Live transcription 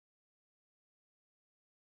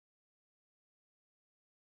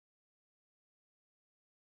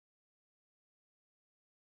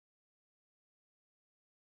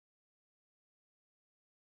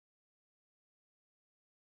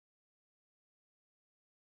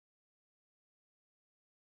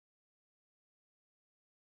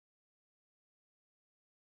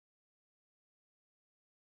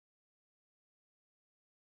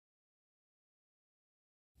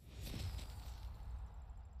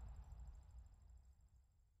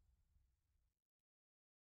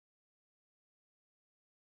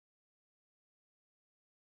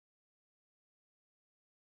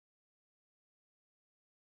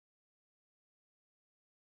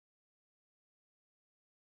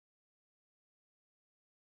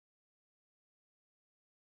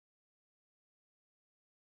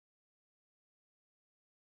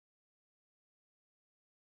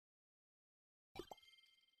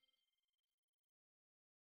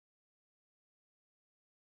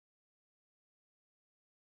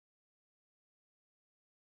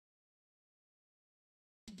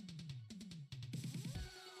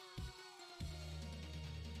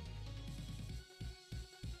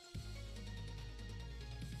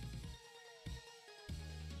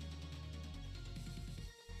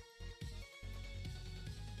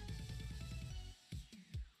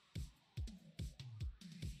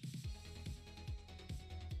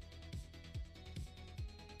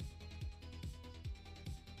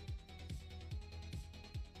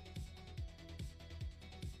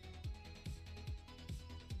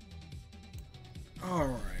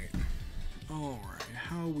Alright. Alright.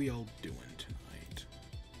 How we all doing tonight?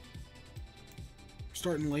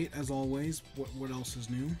 Starting late as always. What else is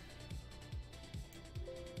new?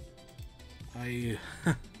 I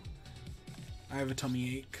have a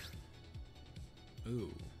tummy ache.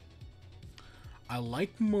 Ooh. I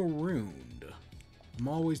like marooned. I'm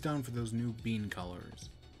always down for those new bean colors.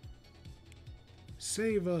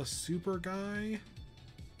 Save a super guy?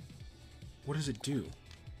 What does it do?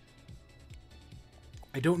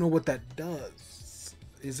 I don't know what that does.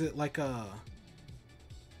 Is it like a...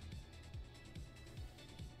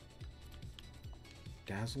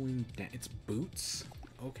 Dazzling... It's boots?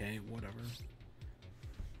 Okay, whatever.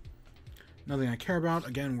 Nothing I care about.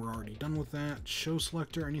 Again, we're already done with that. Show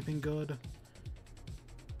selector, anything good?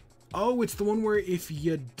 Oh, it's the one where if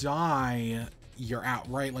you die, you're out,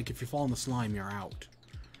 right? Like if you fall in the slime, you're out.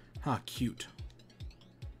 Huh, cute.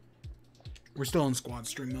 We're still in squad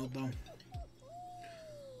stream mode, though.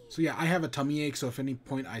 So yeah, I have a tummy ache, so if at any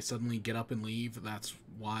point I suddenly get up and leave, that's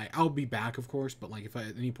why. I'll be back, of course, but like if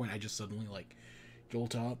at any point I just suddenly like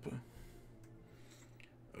jolt up.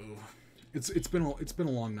 Oh, it's been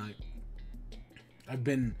a long night.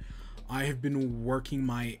 I have been working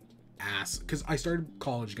my ass because I started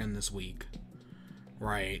college again this week,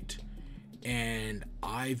 right? And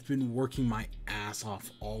I've been working my ass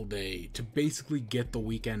off all day to basically get the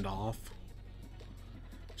weekend off.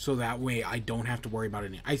 So that way I don't have to worry about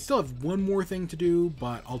it. I still have one more thing to do,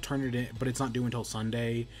 but I'll turn it in, but it's not due until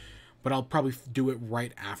Sunday. But I'll probably do it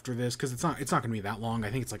right after this because it's not going to be that long. I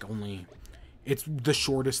think it's like it's the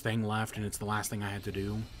shortest thing left and it's the last thing I had to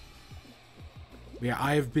do. But yeah,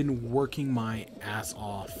 I have been working my ass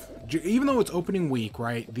off. Even though it's opening week,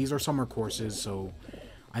 right? These are summer courses, so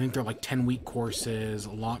I think they're like 10-week courses,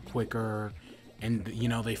 a lot quicker. And, you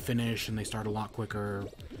know, they finish and they start a lot quicker.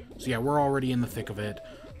 So yeah, we're already in the thick of it.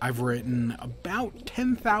 I've written about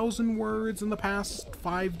 10,000 words in the past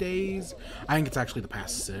 5 days. I think it's actually the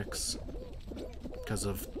past 6. Because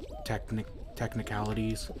of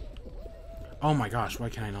technicalities. Oh my gosh, why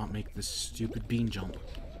can I not make this stupid bean jump?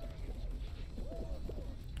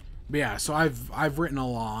 But yeah, so I've written a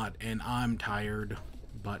lot and I'm tired.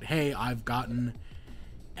 But hey, I've gotten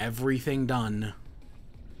everything done.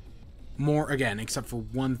 More, again, except for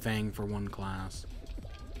one thing for one class.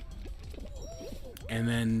 And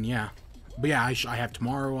then, yeah. But yeah, I have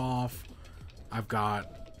tomorrow off.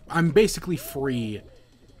 I'm basically free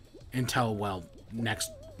until, well,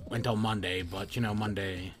 until Monday. But, you know,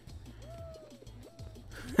 Monday...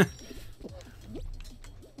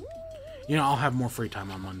 You know, I'll have more free time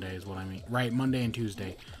on Monday is what I mean. Right, Monday and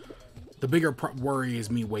Tuesday. The bigger worry is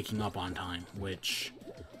me waking up on time, which...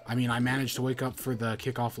 I mean, I managed to wake up for the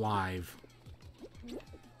Kickoff live.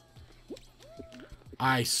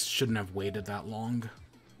 I shouldn't have waited that long.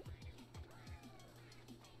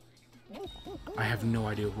 I have no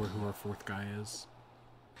idea who our fourth guy is.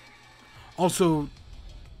 Also...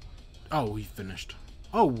 Oh, we finished.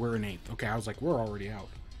 Oh, we're in 8th. Okay, I was like, we're already out.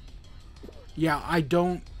 Yeah, I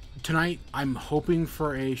don't... Tonight, I'm hoping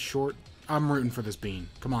for a short... I'm rooting for this Bean.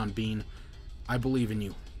 Come on, Bean. I believe in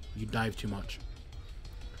you. You dive too much.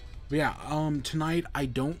 But yeah, tonight, I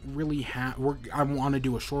don't really have... I want to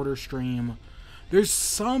do a shorter stream. There's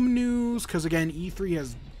some news, because again, E3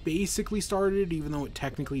 has basically started, even though it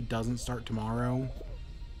technically doesn't start tomorrow.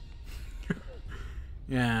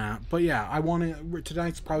 Yeah, but yeah,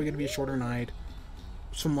 tonight's probably going to be a shorter night.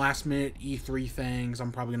 Some last minute E3 things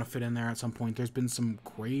I'm probably going to fit in there at some point. There's been some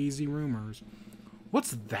crazy rumors.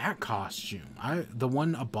 What's that costume? The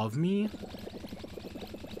one above me?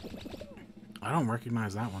 I don't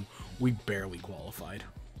recognize that one. We barely qualified.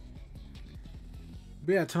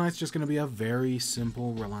 But yeah, tonight's just going to be a very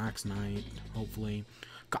simple, relaxed night, hopefully.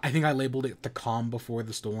 I think I labeled it the calm before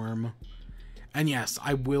the storm. And yes,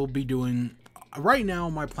 I will be doing... Right now,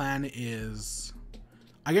 my plan is...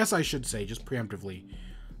 I guess I should say, just preemptively,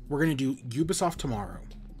 we're going to do Ubisoft tomorrow.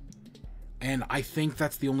 And I think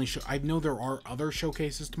that's the only show... I know there are other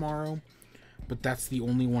showcases tomorrow, but that's the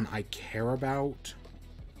only one I care about.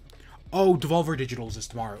 Oh, Devolver Digital's is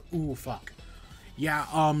tomorrow. Ooh, fuck. Yeah,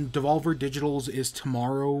 Devolver Digital's is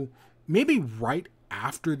tomorrow, maybe right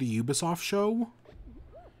after the Ubisoft show.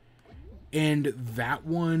 And that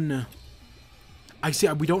one...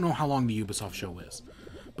 we don't know how long the Ubisoft show is.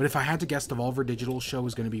 But if I had to guess, Devolver Digital's show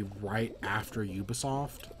is going to be right after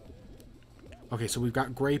Ubisoft. Okay, so we've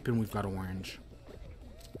got grape and we've got orange.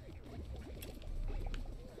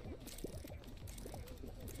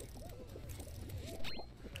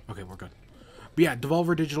 Okay, we're good. But yeah,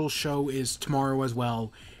 Devolver Digital's show is tomorrow as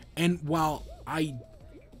well. And while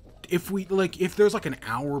if there's like an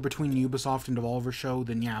hour between Ubisoft and Devolver show,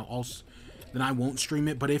 then yeah, then I won't stream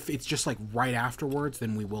it. But if it's just like right afterwards,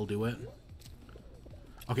 then we will do it.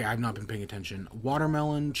 Okay, I've not been paying attention.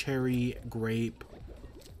 Watermelon, cherry, grape.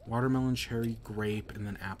 Watermelon, cherry, grape, and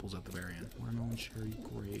then apples at the very end. Watermelon, cherry,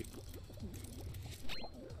 grape.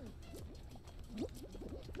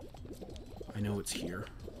 I know it's here.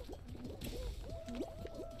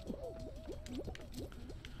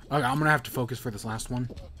 Okay, I'm gonna have to focus for this last one.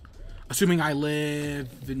 Assuming I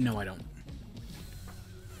live... No, I don't.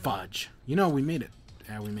 Fudge. You know, we made it.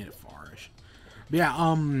 Yeah, we made it far-ish. But yeah,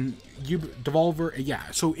 Devolver... Yeah,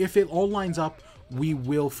 so if it all lines up, we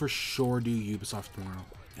will for sure do Ubisoft tomorrow.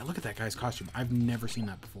 Yeah, look at that guy's costume. I've never seen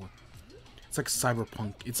that before. It's like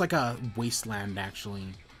cyberpunk. It's like a wasteland, actually.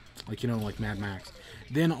 Like, you know, like Mad Max.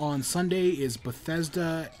 Then on Sunday is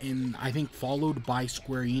Bethesda, and I think followed by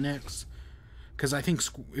Square Enix. Because I think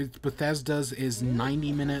Bethesda's is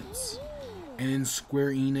 90 minutes, and then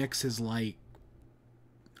Square Enix is like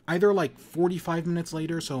either like 45 minutes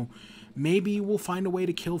later, so maybe we'll find a way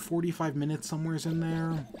to kill 45 minutes somewheres in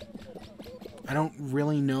there. I don't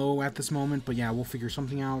really know at this moment, but yeah, we'll figure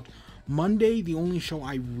something out. Monday, the only show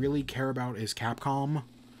I really care about is Capcom,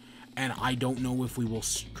 and I don't know if we will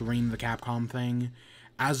stream the Capcom thing.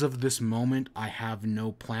 As of this moment, I have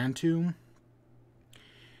no plan to.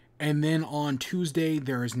 And then on Tuesday,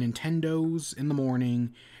 there is Nintendo's in the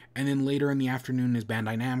morning, and then later in the afternoon is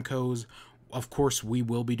Bandai Namco's. Of course, we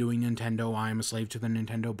will be doing Nintendo. I am a slave to the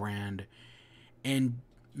Nintendo brand. And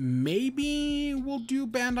maybe we'll do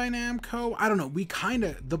Bandai Namco. I don't know. We kind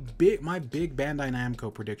of... My big Bandai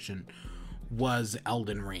Namco prediction was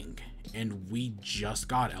Elden Ring. And we just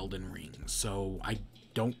got Elden Ring. So I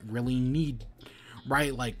don't really need...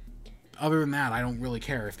 Right? Like... Other than that, I don't really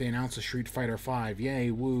care. If they announce a Street Fighter V,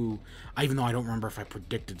 yay, woo. Even though I don't remember if I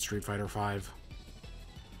predicted Street Fighter V.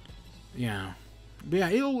 Yeah. But yeah,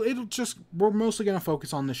 it'll just... We're mostly going to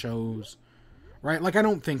focus on the shows. Right? Like, I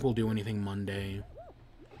don't think we'll do anything Monday.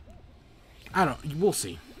 We'll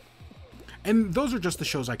see. And those are just the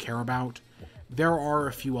shows I care about. There are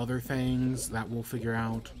a few other things that we'll figure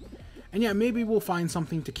out. And yeah, maybe we'll find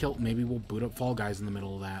something to kill. Maybe we'll boot up Fall Guys in the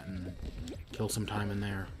middle of that and kill some time in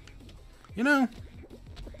there. You know,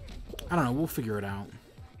 I don't know. We'll figure it out.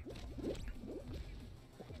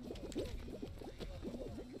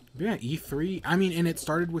 But yeah, E3. I mean, and it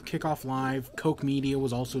started with Kickoff Live. Koch Media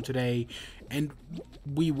was also today. And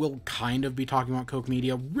we will kind of be talking about Koch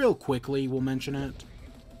Media real quickly. We'll mention it.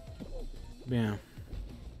 But yeah.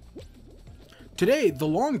 Today, the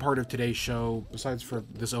long part of today's show, besides for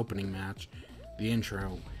this opening match, the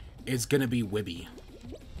intro, is going to be WIBE.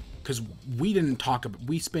 Because we didn't talk about...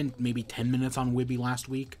 We spent maybe 10 minutes on WIBE last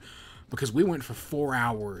week. Because we went for 4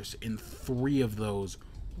 hours, and 3 of those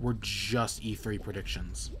were just E3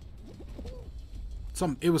 predictions.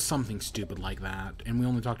 It was something stupid like that. And we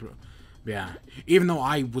only talked about... Yeah. Even though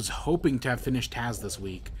I was hoping to have finished Taz this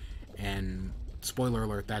week. And, spoiler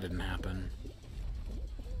alert, that didn't happen.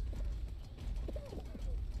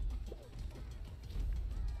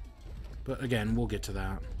 But again, we'll get to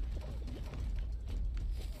that.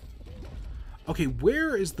 Okay,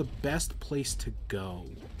 where is the best place to go?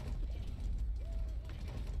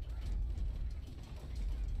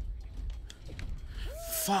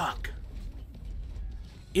 Fuck.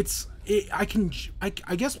 I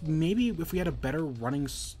guess maybe if we had a better running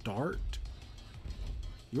start.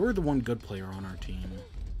 You're the one good player on our team.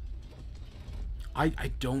 I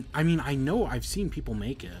mean, I know I've seen people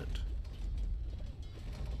make it.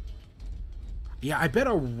 Yeah, I bet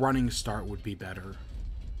a running start would be better.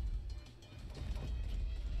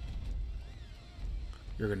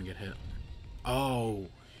 You're gonna get hit. Oh,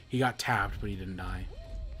 he got tapped, but he didn't die.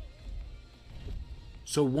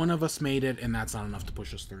 So one of us made it, and that's not enough to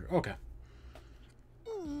push us through. Okay.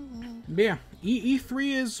 But yeah,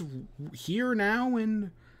 E3 is here now,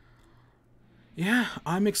 and yeah,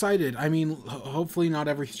 I'm excited. I mean, hopefully not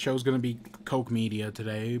every show's gonna be Koch Media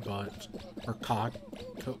today, but... Or Koch?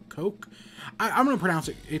 Koch? I'm gonna pronounce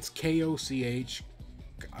it. It's K-O-C-H,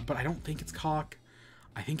 but I don't think it's Koch.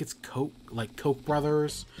 I think it's Koch, like Koch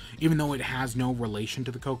brothers, even though it has no relation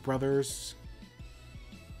to the Koch brothers.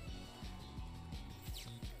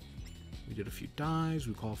 We did a few dives,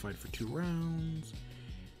 we qualified for 2 rounds,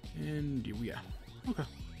 and yeah, okay.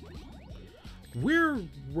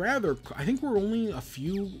 I think we're only a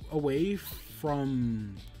few away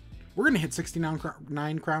from, we're gonna hit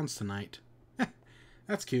 69 crowns tonight.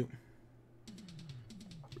 That's cute.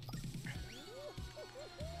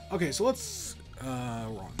 Okay, so let's,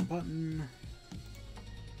 wrong button.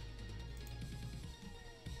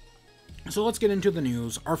 So let's get into the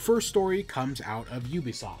news. Our first story comes out of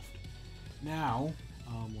Ubisoft. Now,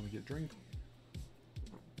 let me get a drink.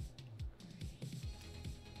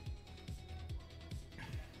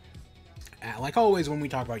 like always when we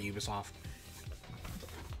talk about Ubisoft,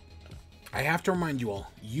 I have to remind you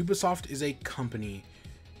all, Ubisoft is a company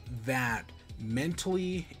that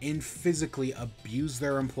mentally and physically abused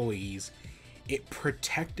their employees. It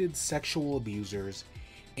protected sexual abusers,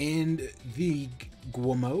 and the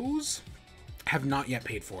guamos have not yet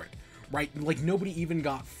paid for it, right? Like, nobody even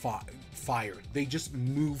got fired. They just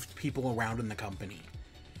moved people around in the company.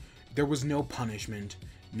 There was no punishment.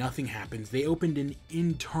 Nothing happens. They opened an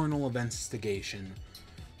internal investigation,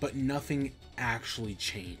 but nothing actually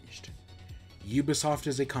changed. Ubisoft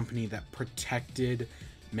is a company that protected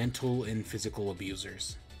mental and physical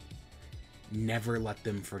abusers. Never let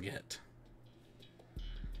them forget.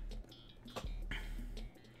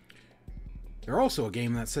 They're also a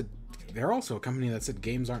company that said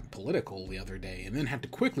games aren't political the other day, and then had to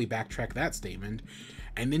quickly backtrack that statement.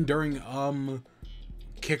 And then during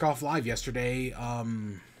Kickoff Live yesterday,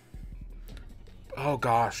 oh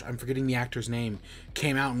gosh, I'm forgetting the actor's name,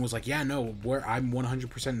 came out and was like, yeah, no, I'm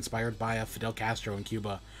 100% inspired by Fidel Castro in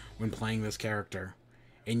Cuba when playing this character.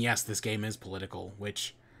 And yes, this game is political,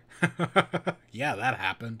 which, yeah, that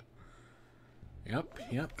happened.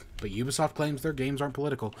 Yep. But Ubisoft claims their games aren't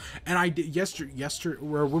political. And I did yesterday,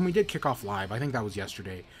 or when we did Kickoff Live, I think that was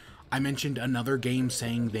yesterday, I mentioned another game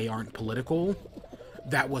saying they aren't political.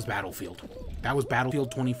 That was Battlefield. That was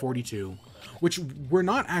Battlefield 2042, which we're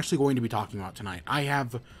not actually going to be talking about tonight. I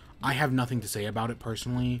have nothing to say about it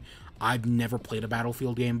personally. I've never played a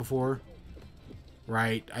Battlefield game before.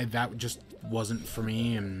 Right? That just wasn't for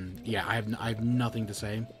me, and yeah, I have nothing to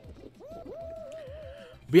say.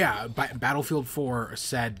 But yeah, Battlefield 4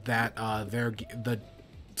 said that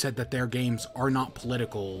their games are not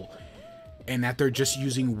political, and that they're just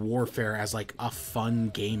using warfare as like a fun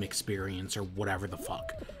game experience or whatever the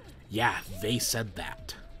fuck. Yeah, they said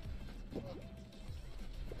that.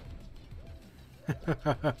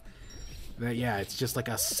 That, yeah, it's just like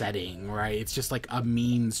a setting, right? It's just like a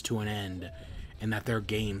means to an end, and that their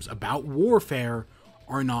games about warfare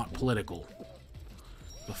are not political.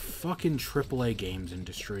 The fucking AAA games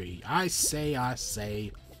industry. I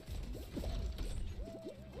say.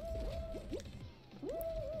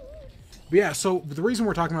 But yeah, so the reason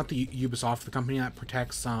we're talking about the Ubisoft, the company that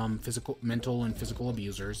protects mental and physical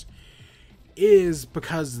abusers, is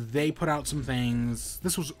because they put out some things,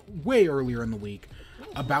 this was way earlier in the week,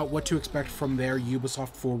 about what to expect from their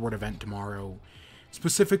Ubisoft Forward event tomorrow.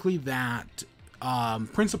 Specifically that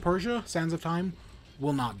Prince of Persia, Sands of Time,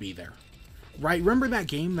 will not be there. Right? Remember that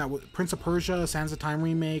game, Prince of Persia, Sands of Time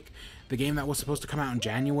remake, the game that was supposed to come out in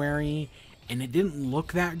January, and it didn't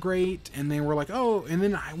look that great, and they were like, oh, and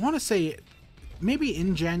then I want to say maybe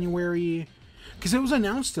in January, because it was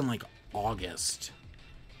announced in like August.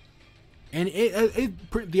 And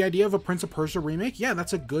the idea of a Prince of Persia remake, yeah,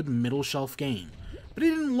 that's a good middle shelf game. But it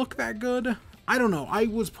didn't look that good. I don't know. I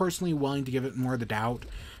was personally willing to give it more of the doubt,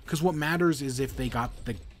 because what matters is if they got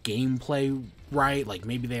the gameplay right, like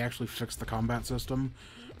maybe they actually fixed the combat system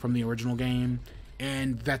from the original game,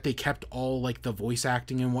 and that they kept all like the voice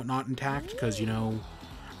acting and whatnot intact, because you know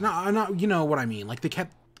what I mean, like they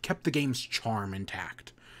kept the game's charm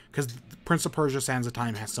intact, because Prince of Persia Sands of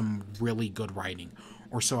Time has some really good writing,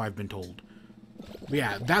 or so I've been told. But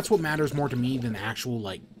yeah, that's what matters more to me than actual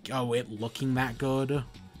like, oh, it looking that good.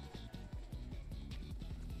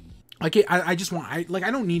 Like, I just want, I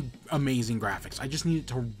don't need amazing graphics. I just need it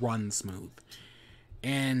to run smooth.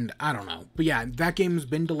 And I don't know. But yeah, that game's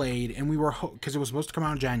been delayed, and we were, because it was supposed to come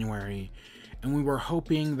out in January, and we were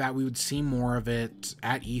hoping that we would see more of it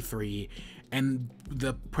at E3, and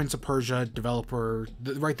the Prince of Persia developer,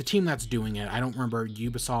 the team that's doing it, I don't remember,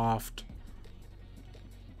 Ubisoft,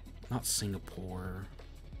 not Singapore,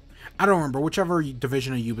 I don't remember, whichever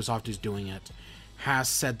division of Ubisoft is doing it, has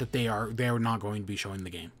said that they are not going to be showing the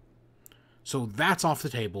game. So that's off the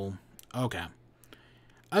table. Okay.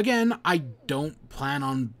 Again, I don't plan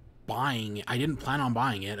on buying it. I didn't plan on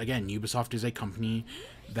buying it. Again, Ubisoft is a company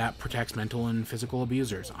that protects mental and physical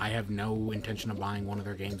abusers. I have no intention of buying one of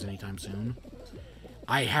their games anytime soon.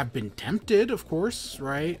 I have been tempted, of course,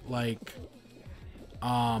 right? Like,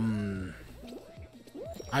 I've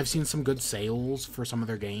seen some good sales for some of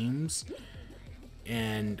their games.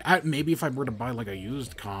 And maybe if I were to buy, like, a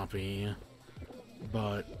used copy.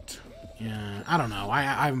 But yeah, I don't know. I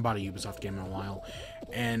haven't bought a Ubisoft game in a while.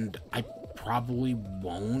 And I probably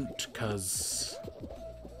won't because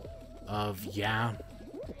of, yeah.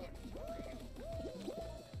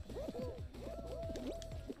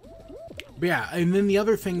 But yeah, and then the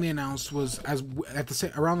other thing they announced was,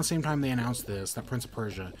 around the same time they announced this, that Prince of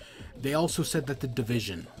Persia, they also said that The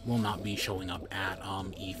Division will not be showing up at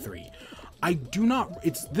E3.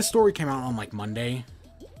 This story came out on like Monday.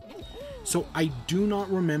 So I do not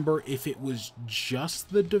remember if it was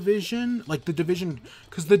just the Division, like the Division,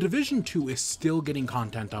 because the Division 2 is still getting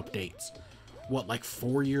content updates. What, like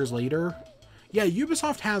 4 years later? Yeah,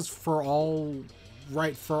 Ubisoft has for all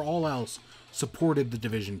else supported the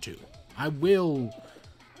Division 2. I will,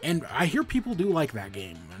 and I hear people do like that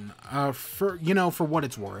game, and for what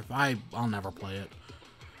it's worth, I'll never play it.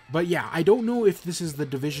 But yeah, I don't know if this is the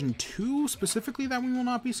Division 2 specifically that we will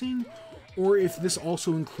not be seeing, or if this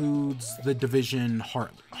also includes the Division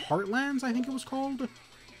Heartlands, I think it was called.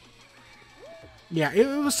 Yeah, it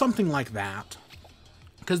was something like that.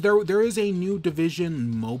 Because there is a new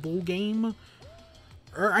Division mobile game,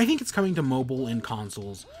 or I think it's coming to mobile and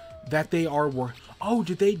consoles, that they are oh,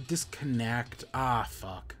 did they disconnect? Ah,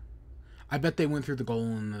 fuck. I bet they went through the goal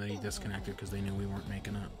and they disconnected because they knew we weren't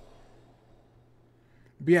making it.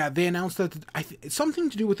 But yeah, they announced that it's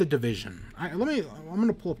something to do with the Division. I'm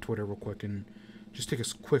gonna pull up Twitter real quick and just take a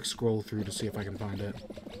quick scroll through to see if I can find it.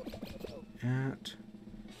 At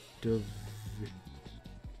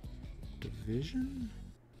Division?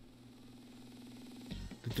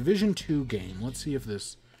 The Division 2 game. Let's see if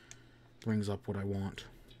this brings up what I want.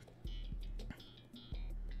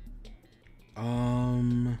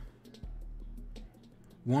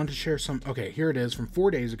 Want to share some... Okay, here it is from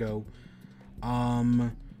 4 days ago.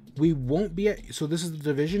 We won't be at... So this is the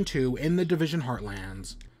Division 2 in the Division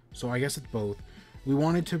Heartlands. So I guess it's both. We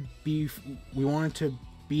wanted to be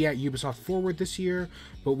at Ubisoft Forward this year,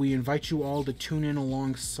 but we invite you all to tune in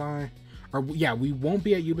alongside... Or, yeah, we won't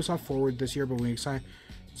be at Ubisoft Forward this year, but we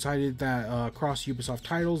decided that across Ubisoft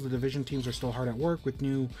titles, the Division teams are still hard at work with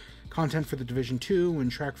new content for the Division 2 and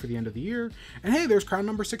track for the end of the year. And hey, there's crowd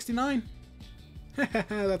number 69.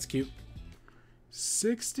 That's cute.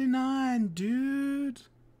 69, dude.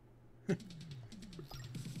 The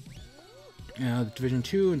Division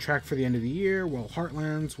 2 and track for the end of the year, while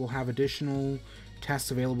Heartlands will have additional tests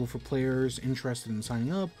available for players interested in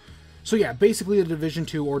signing up. So yeah, basically the Division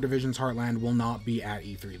 2 or Division's Heartland will not be at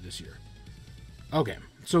E3 this year. Okay,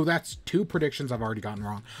 so that's 2 predictions I've already gotten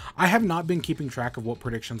wrong. I have not been keeping track of what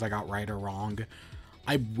predictions I got right or wrong.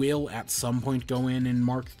 I will at some point go in and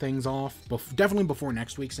mark things off, definitely before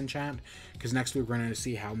next week's in chat, because next week we're going to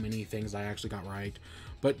see how many things I actually got right.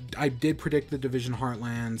 But I did predict the Division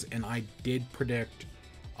Heartlands, and I did predict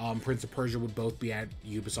Prince of Persia would both be at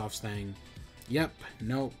Ubisoft's thing. Yep,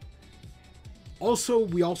 nope. Also,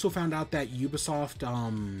 we also found out that Ubisoft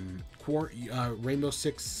Rainbow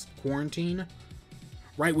Six Quarantine,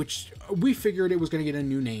 right, which we figured it was going to get a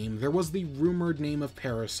new name. There was the rumored name of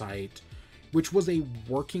Parasite, which was a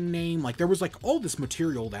working name. Like, there was, like, all this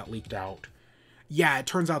material that leaked out. Yeah, it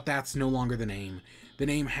turns out that's no longer the name. The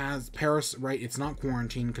name has right? It's not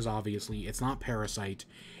Quarantine, because obviously it's not Parasite.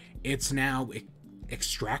 It's now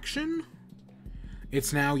Extraction?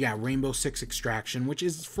 It's now, yeah, Rainbow Six Extraction, which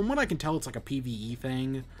is, from what I can tell, it's like a PvE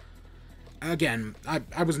thing. Again,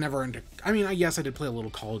 I was never into... I mean, yes, I did play a little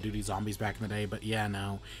Call of Duty Zombies back in the day, but yeah,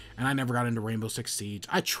 no. And I never got into Rainbow Six Siege.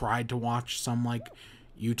 I tried to watch some, like,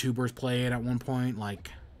 YouTubers play it at one point, like...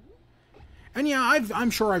 And yeah, I'm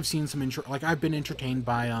sure I've seen some... Like, I've been entertained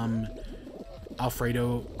by,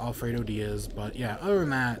 Alfredo Diaz, but yeah, other than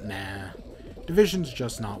that, nah. Division's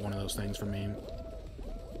just not one of those things for me.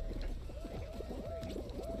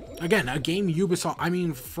 Again, a game Ubisoft... I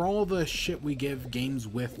mean, for all the shit we give games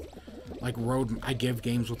with... Like, I give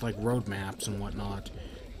games with, like, roadmaps and whatnot.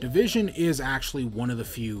 Division is actually one of the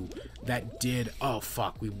few that did... Oh,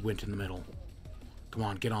 fuck, we went in the middle. Come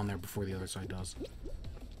on, get on there before the other side does.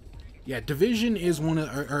 Yeah, Division is one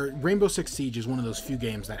of... Or Rainbow Six Siege is one of those few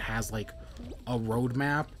games that has, like, a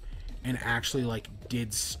roadmap and actually, like,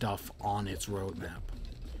 did stuff on its roadmap.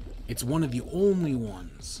 It's one of the only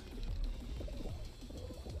ones.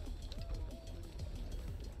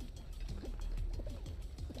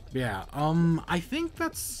 Yeah, I think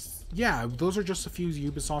that's... Yeah, those are just a few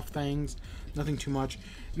Ubisoft things. Nothing too much.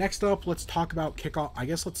 Next up, let's talk about Kickoff... I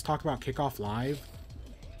guess let's talk about Kickoff Live,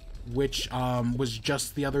 which, was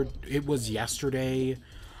just the other... It was yesterday.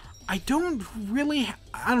 I don't really...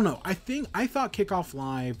 I don't know. I thought Kickoff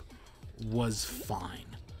Live was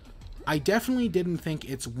fine. I definitely didn't think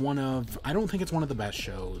it's one of... I don't think it's one of the best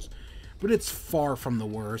shows, but it's far from the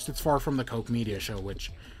worst. It's far from the Koch Media show,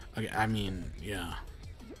 which... I mean, yeah...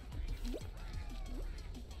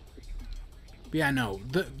 Yeah, no,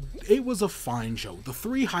 it was a fine show. The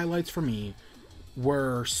 3 highlights for me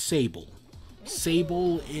were Sable.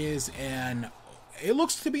 Sable is it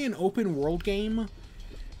looks to be an open world game,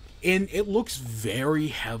 and it looks very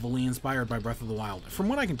heavily inspired by Breath of the Wild. From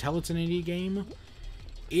what I can tell, it's an indie game.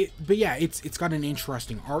 But yeah, it's got an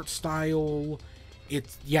interesting art style.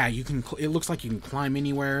 it's, yeah, you can, it looks like you can climb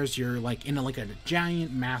anywheres. You're like in like a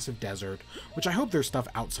giant massive desert, which I hope there's stuff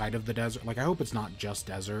outside of the desert. Like, I hope it's not just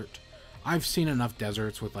desert. I've seen enough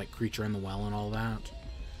deserts with like Creature in the Well and all that,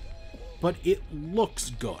 but it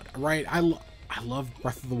looks good, right? I love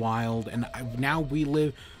Breath of the Wild, and now we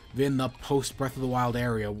live in the post Breath of the Wild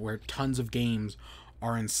area where tons of games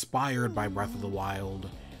are inspired by Breath of the Wild,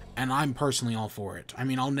 and I'm personally all for it. I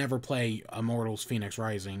mean, I'll never play Immortals Phoenix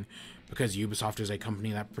Rising because Ubisoft is a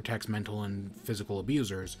company that protects mental and physical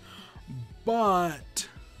abusers, but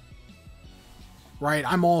right,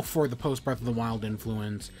 I'm all for the post Breath of the Wild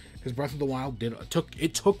influence, because Breath of the Wild took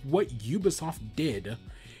what Ubisoft did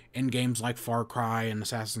in games like Far Cry and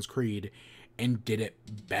Assassin's Creed and did it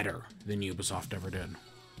better than Ubisoft ever did,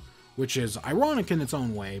 which is ironic in its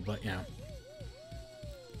own way, but yeah.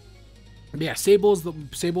 But yeah, Sable is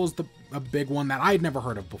a big one that I'd never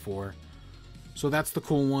heard of before. So that's the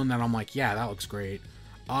cool one that I'm like, yeah, that looks great.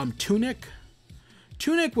 Tunic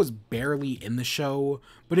was barely in the show,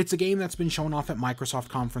 but it's a game that's been shown off at Microsoft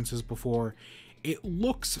conferences before. It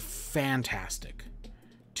looks fantastic.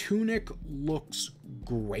 Tunic looks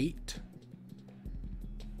great.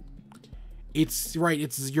 It's right,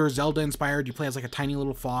 it's your Zelda inspired. You play as like a tiny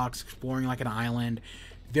little fox exploring like an island.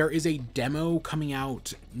 There is a demo coming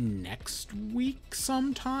out next week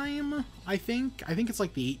sometime, I think. I think it's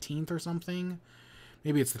like the 18th or something.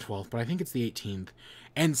 Maybe it's the 12th, but I think it's the 18th.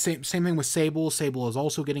 And same thing with Sable. Sable is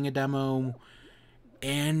also getting a demo.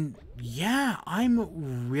 And yeah,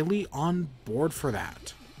 I'm really on board for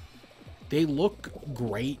that. They look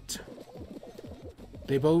great.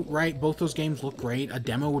 They both those games look great. A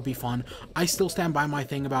demo would be fun. I still stand by my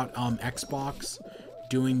thing about Xbox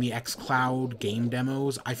doing the xCloud game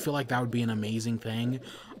demos. I feel like that would be an amazing thing.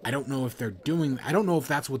 I don't know if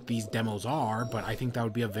that's what these demos are, but I think that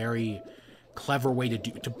would be a very clever way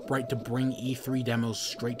to bring E3 demos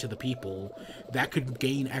straight to the people. That could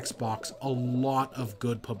gain Xbox a lot of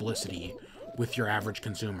good publicity with your average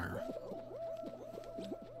consumer.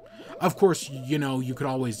 Of course, you know,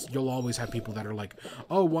 you'll always have people that are like,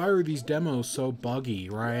 oh, why are these demos so buggy,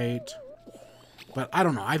 right? But I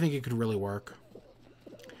don't know. I think it could really work.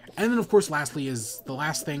 And then, of course, lastly is the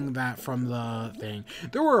last thing that from the thing.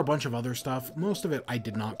 There were a bunch of other stuff. Most of it I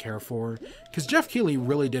did not care for, because Jeff Keighley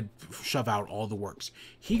really did shove out all the works.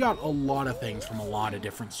 He got a lot of things from a lot of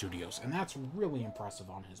different studios, and that's really impressive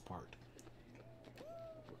on his part.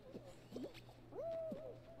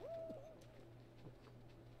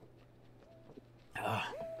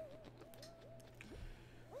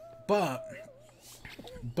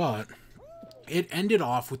 But it ended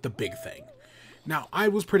off with the big thing. Now, I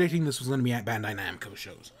was predicting this was going to be at Bandai Namco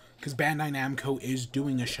shows, because Bandai Namco is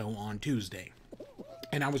doing a show on Tuesday.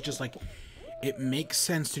 And I was just like, it makes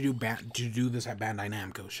sense to do this at Bandai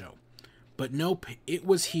Namco show. But nope, it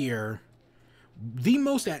was here. The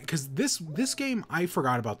most, because this game, I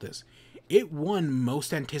forgot about this. It won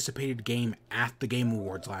most anticipated game at the Game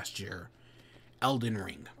Awards last year, Elden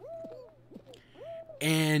Ring.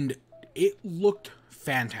 And it looked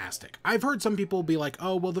fantastic. I've heard some people be like,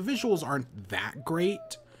 oh, well, the visuals aren't that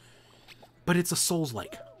great, but it's a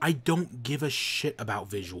Souls-like. I don't give a shit about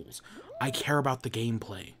visuals. I care about the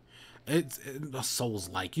gameplay. It's a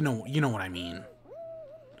Souls-like. You know what I mean.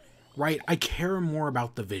 Right? I care more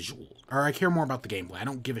about the visuals, or I care more about the gameplay. I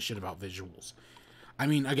don't give a shit about visuals. I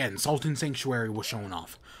mean, again, Sultan Sanctuary was showing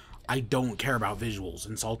off. I don't care about visuals.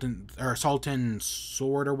 And Sultan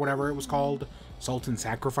Sword, or whatever it was called, Sultan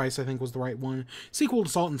Sacrifice, I think was the right one. Sequel to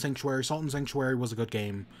Sultan Sanctuary. Sultan Sanctuary was a good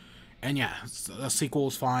game. And yeah, a sequel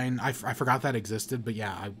is fine. I forgot that existed, but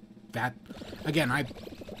yeah,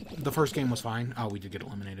 the first game was fine. Oh, we did get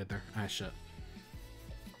eliminated there. Ah, shit.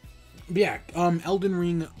 But yeah, Elden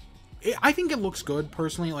Ring, I think it looks good,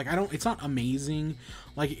 personally. Like, it's not amazing.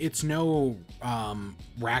 Like, it's no,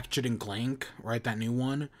 Ratchet and Clank, right, that new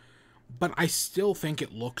one. But I still think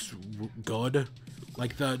it looks good.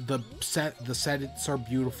 Like, the sets are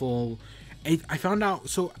beautiful. I found out,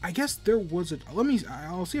 so I guess there was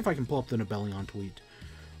I'll see if I can pull up the Nibelion tweet.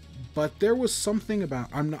 But there was something about,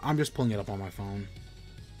 I'm just pulling it up on my phone.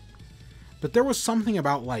 But there was something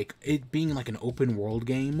about, like, it being like an open world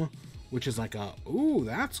game, which is like ooh,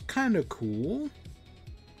 that's kind of cool.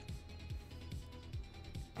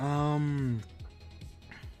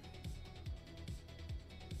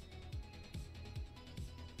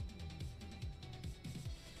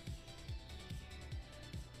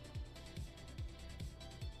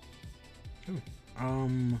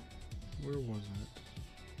 Where was it?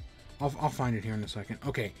 I'll find it here in a second.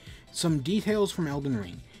 Okay, some details from Elden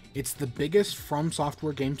Ring. It's the biggest From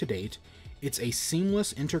Software game to date. It's a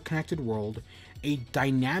seamless, interconnected world, a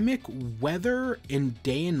dynamic weather and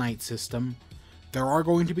day and night system. There are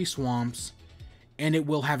going to be swamps, and it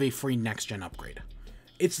will have a free next-gen upgrade.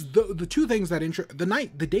 It's the two things that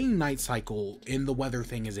the day and night cycle in the weather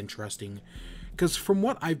thing is interesting, because from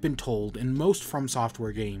what I've been told in most From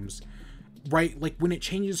Software games, right, like when it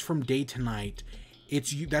changes from day to night,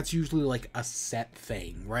 that's usually like a set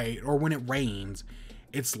thing, right? Or when it rains,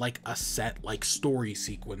 it's like a set like story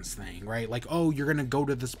sequence thing, right? Like, oh, you're gonna go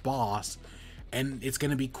to this boss, and it's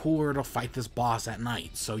gonna be cooler to fight this boss at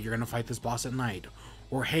night, so you're gonna fight this boss at night.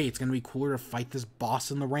 Or, hey, it's going to be cooler to fight this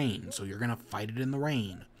boss in the rain, so you're going to fight it in the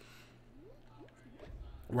rain.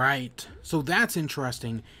 Right? So that's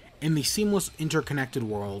interesting in the seamless, interconnected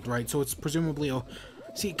world, right? So it's presumably...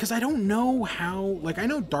 See, because I don't know how... Like, I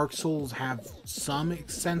know Dark Souls have some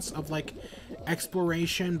sense of, like,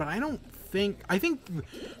 exploration, but I don't think... I think,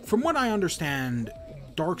 from what I understand,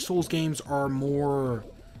 Dark Souls games are more...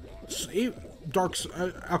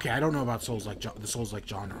 okay, I don't know about the Souls-like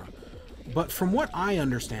genre. But from what I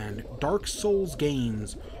understand, Dark Souls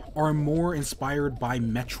games are more inspired by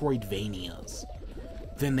Metroidvanias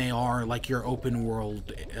than they are like your open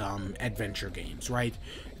world adventure games, right?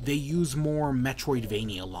 They use more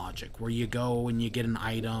Metroidvania logic, where you go and you get an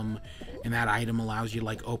item, and that item allows you to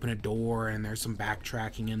like open a door, and there's some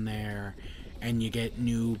backtracking in there, and you get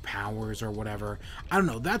new powers or whatever. I don't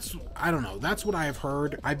know. That's what I have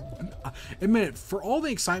heard. I admit it, for all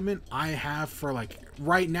the excitement I have for like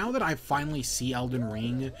right now that I finally see Elden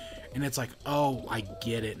Ring, and it's like, oh, I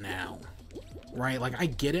get it now, right? Like I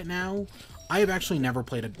get it now. I have actually never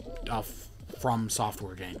played a From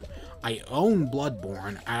Software game. I own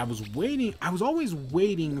Bloodborne. I was always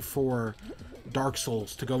waiting for Dark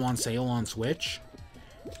Souls to go on sale on Switch,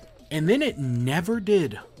 and then it never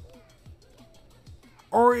did.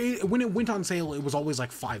 Or when it went on sale, it was always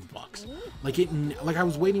like $5. Like I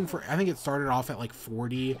was waiting for. I think it started off at like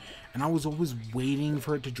 40, and I was always waiting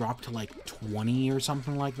for it to drop to like 20 or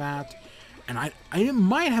something like that. And I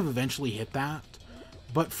might have eventually hit that,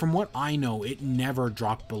 but from what I know, it never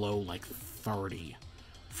dropped below like 30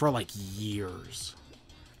 for like years.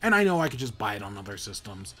 And I know I could just buy it on other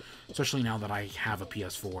systems, especially now that I have a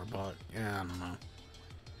PS4. But yeah, I don't know.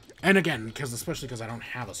 And again, especially because I don't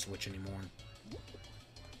have a Switch anymore.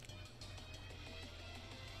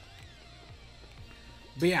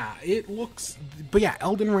 But yeah,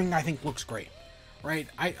 Elden Ring I think looks great, right?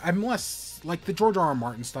 I'm less, like the George R.R.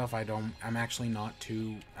 Martin stuff, I don't actually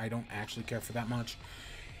care for that much.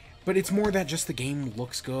 But it's more that just the game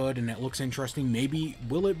looks good and it looks interesting. Maybe,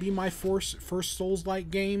 will it be my first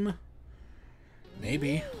Souls-like game?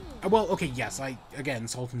 Maybe. Well, okay, yes, again,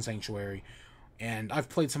 Sultan Sanctuary. And I've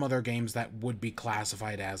played some other games that would be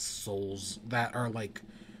classified as Souls, that are like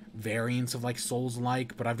variants of like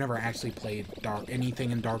Souls-like, but I've never actually played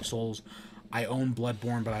anything in Dark Souls. I own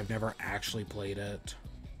Bloodborne, but I've never actually played it.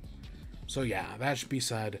 So yeah, that should be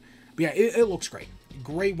said. But yeah, it looks great.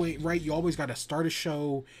 Great way, right? You always got to start a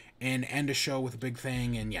show and end a show with a big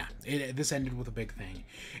thing, and yeah, this ended with a big thing.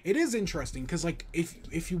 It is interesting because like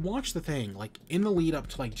if you watch the thing, like in the lead up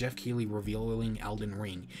to like Jeff Keighley revealing Elden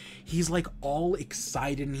Ring, he's like all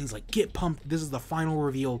excited and he's like, get pumped, this is the final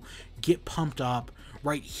reveal, get pumped up,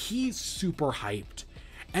 right? He's super hyped.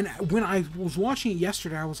 And when I was watching it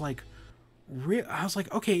yesterday, I was like,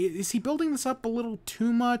 okay, is he building this up a little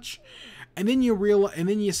too much? And then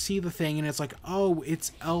you see the thing, and it's like, oh,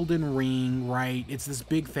 it's Elden Ring, right? It's this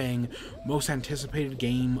big thing, most anticipated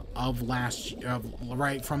game of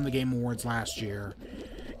right from the Game Awards last year.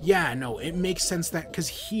 Yeah, no, it makes sense that because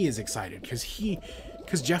he is excited,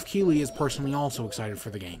 because Jeff Keighley is personally also excited for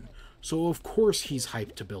the game, so of course he's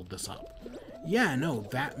hyped to build this up. Yeah, no,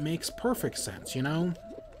 that makes perfect sense, you know.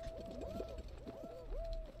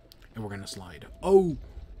 And we're gonna slide. Oh,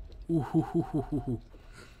 ooh.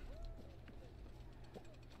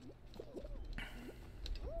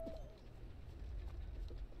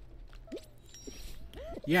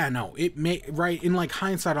 Yeah, no, right, in like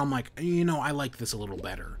hindsight, I'm like, you know, I like this a little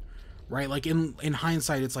better, right? Like in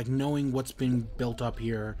hindsight, it's like knowing what's been built up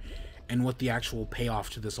here and what the actual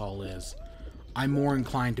payoff to this all is. I'm more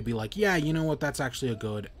inclined to be like, yeah, you know what, that's actually a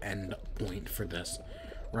good end point for this,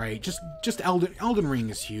 right? Just Elden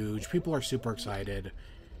Ring is huge. People are super excited.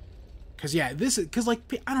 Cause yeah,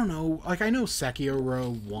 like, I don't know, like I know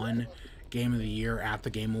Sekiro won Game of the Year at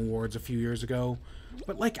the Game Awards a few years ago.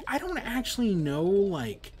 But, like, I don't actually know,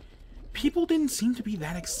 like, people didn't seem to be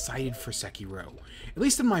that excited for Sekiro. At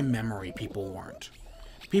least in my memory, people weren't.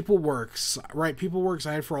 People were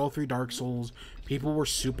excited for all three Dark Souls. I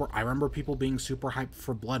remember people being super hyped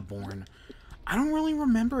for Bloodborne. I don't really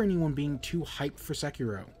remember anyone being too hyped for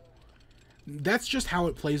Sekiro. That's just how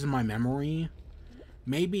it plays in my memory.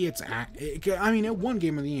 Maybe it's... I mean, it won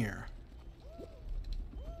Game of the Year.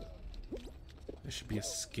 There should be a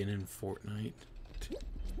skin in Fortnite.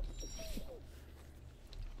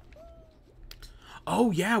 Oh,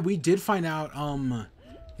 yeah, we did find out,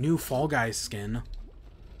 new Fall Guys skin.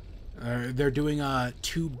 They're doing a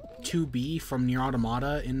 2B from Nier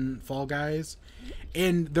Automata in Fall Guys.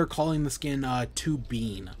 And they're calling the skin,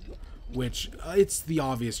 2Bean. Which, it's the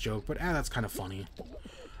obvious joke, but that's kind of funny.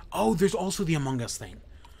 Oh, there's also the Among Us thing.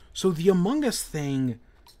 So the Among Us thing...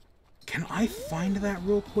 Can I find that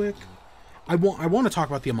real quick? I want to talk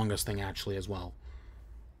about the Among Us thing, actually, as well.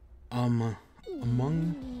 Among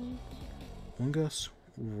Us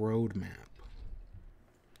roadmap.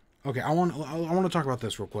 Okay, I want to talk about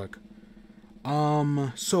this real quick.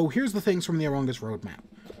 So here's the things from the Among Us roadmap.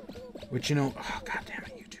 Which, you know... Oh, God damn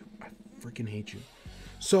it, YouTube. I freaking hate you.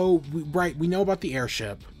 So, we know about the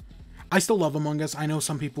airship. I still love Among Us. I know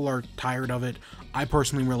some people are tired of it. I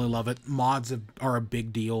personally really love it. Mods are a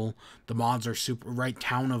big deal. The mods are super, right?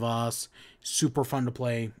 Town of Us. Super fun to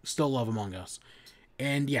play. Still love Among Us.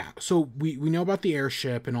 And yeah, so we know about the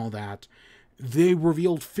airship and all that. They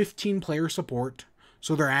revealed 15 player support.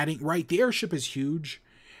 So they're adding, right? The airship is huge.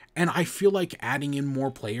 And I feel like adding in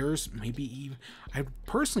more players, maybe even, I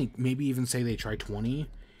personally maybe even say they try 20.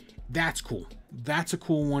 That's cool. That's a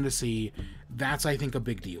cool one to see. That's, I think, a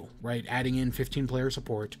big deal, right? Adding in 15 player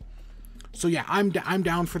support. So yeah, I'm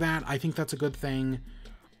down for that. I think that's a good thing.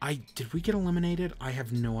 Did we get eliminated? I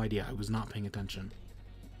have no idea. I was not paying attention.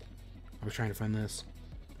 I was trying to find this.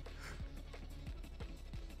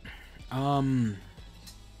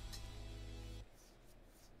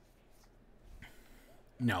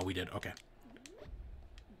 No, we did. Okay.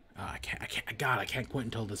 I can't quit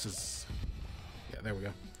until this is... Yeah, there we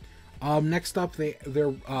go. Next up,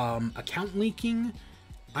 they're account leaking.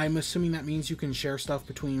 I'm assuming that means you can share stuff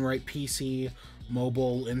between, right, PC,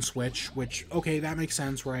 mobile, and Switch, which, okay, that makes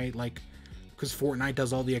sense, right? Like, because Fortnite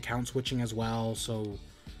does all the account switching as well, so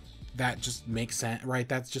that just makes sense, right?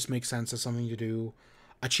 That just makes sense as something to do.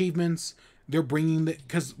 Achievements, they're bringing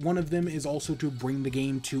because one of them is also to bring the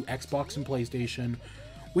game to Xbox and PlayStation,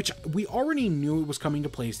 which we already knew it was coming to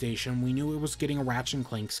PlayStation. We knew it was getting a Ratchet and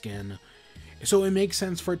Clank skin. So it makes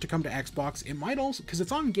sense for it to come to Xbox. It might also, because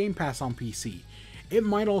it's on Game Pass on PC, it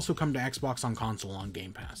might also come to Xbox on console on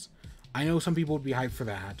Game Pass. I know some people would be hyped for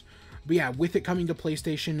that. But yeah, with it coming to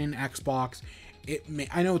PlayStation and Xbox,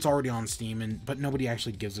 I know it's already on Steam, but nobody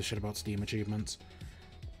actually gives a shit about Steam achievements.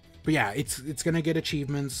 But yeah, it's gonna get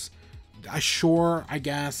achievements. Sure, I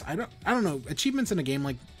guess. I don't know. Achievements in a game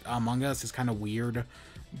like Among Us is kind of weird.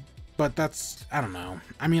 But that's, I don't know.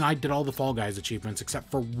 I mean, I did all the Fall Guys achievements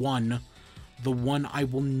except for one. The one I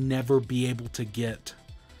will never be able to get.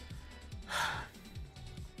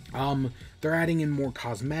 They're adding in more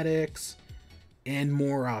cosmetics and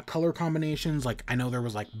more color combinations. Like, I know there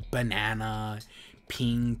was like banana,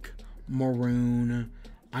 pink, maroon.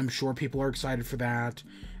 I'm sure people are excited for that.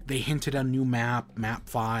 They hinted a new map, map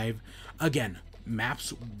 5. Again, map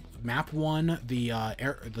 1, I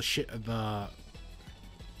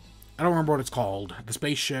don't remember what it's called. The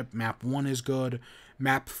spaceship, map 1 is good.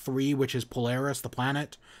 Map 3, which is Polaris, the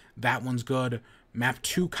planet, that one's good. Map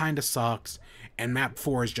 2 kind of sucks. And map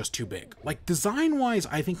 4 is just too big. Like, design-wise,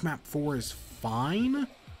 I think map 4 is fine.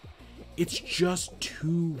 It's just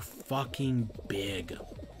too fucking big.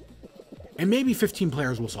 And maybe 15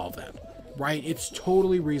 players will solve that, right? It's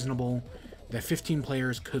totally reasonable that 15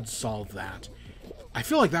 players could solve that. I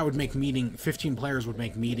feel like that would make 15 players would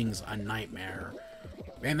make meetings a nightmare.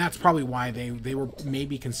 And that's probably why they were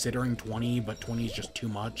maybe considering 20, but 20 is just too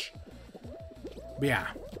much. But yeah,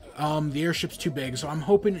 the airship's too big, so I'm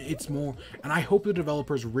hoping it's more, and I hope the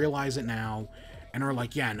developers realize it now, and are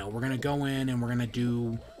like, yeah, no, we're gonna go in and we're gonna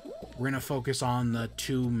focus on the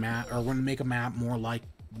we're gonna make a map more like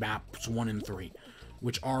maps 1 and 3,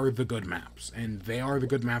 which are the good maps, and they are the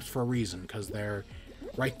good maps for a reason, because they're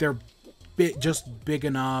just big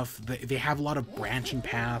enough. They have a lot of branching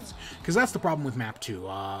paths, because that's the problem with map 2.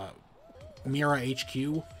 Mira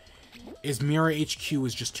HQ is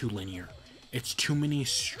just too linear. It's too many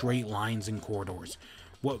straight lines and corridors.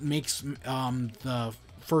 What makes the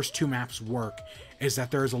first 2 maps work is that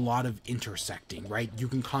there's a lot of intersecting, right? You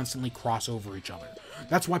can constantly cross over each other.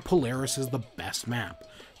 That's why Polaris is the best map,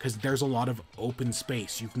 because there's a lot of open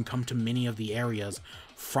space. You can come to many of the areas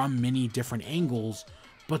from many different angles,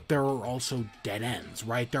 but there are also dead ends,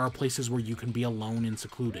 right? There are places where you can be alone and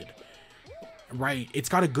secluded, right? It's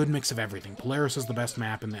got a good mix of everything. Polaris is the best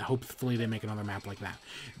map, and hopefully they make another map like that.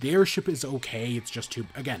 The airship is okay. It's just too...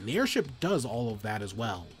 Again, the airship does all of that as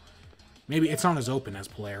well. Maybe it's not as open as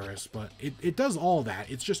Polaris, but it does all that.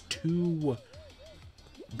 It's just too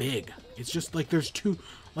big. It's just like there's too...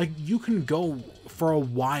 Like, you can go for a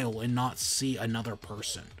while and not see another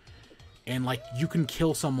person. And, like, you can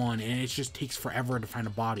kill someone and it just takes forever to find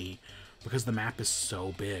a body because the map is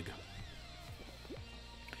so big.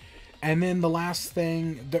 And then the last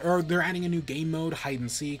thing, they're adding a new game mode, Hide and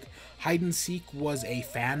Seek. Hide and Seek was a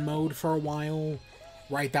fan mode for a while,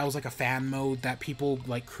 right? That was like a fan mode that people,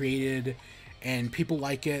 like, created, and people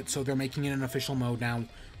like it, so they're making it an official mode now.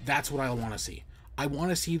 That's what I want to see. I want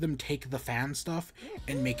to see them take the fan stuff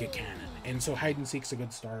and make it canon. And so Hide and Seek's a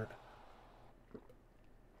good start.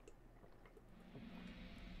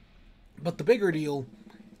 But the bigger deal,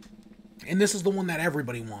 and this is the one that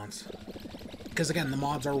everybody wants, because again, the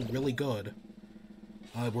mods are really good.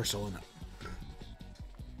 We're still in it.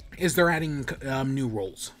 Is they're adding new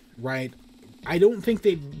roles, right? I don't think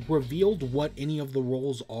they've revealed what any of the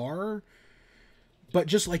roles are, but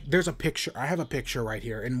just like there's a picture. I have a picture right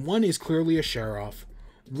here, and one is clearly a sheriff.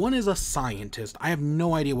 One is a scientist. I have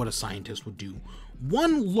no idea what a scientist would do.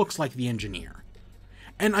 One looks like the engineer.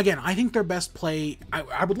 And again, I think their best play,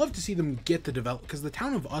 I would love to see them get the develop, because the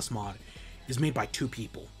Town of Us mod is made by 2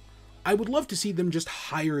 people. I would love to see them just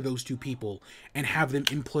hire those 2 people and have them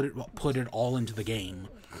put it all into the game.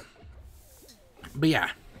 But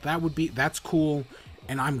yeah, that's cool,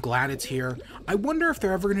 and I'm glad it's here. I wonder if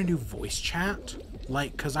they're ever going to do voice chat,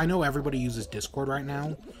 like, because I know everybody uses Discord right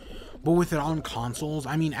now, but with it on consoles,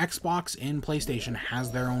 I mean, Xbox and PlayStation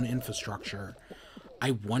has their own infrastructure.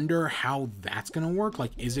 I wonder how that's going to work. Like,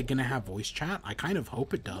 is it going to have voice chat? I kind of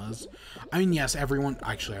hope it does. I mean, yes, everyone...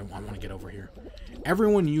 Actually, I want to get over here.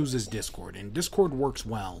 Everyone uses Discord, and Discord works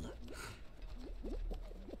well.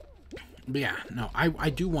 But yeah, no, I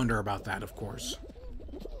do wonder about that, of course.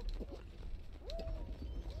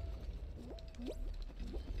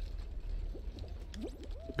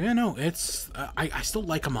 But yeah, no, it's... I still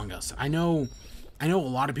like Among Us. I know a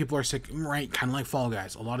lot of people are sick, right? Kind of like Fall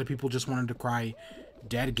Guys. A lot of people just wanted to cry...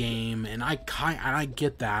 dead game, and I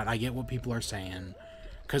get that. I get what people are saying,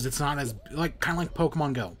 because it's not as, like, kind of like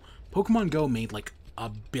Pokemon Go. Pokemon Go made like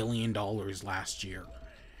 $1 billion last year,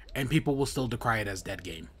 and people will still decry it as dead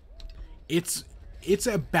game. It's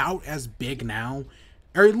about as big now,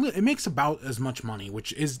 or it makes about as much money,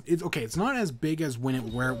 which is okay. It's not as big as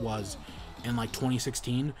where it was in like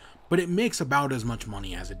 2016, but it makes about as much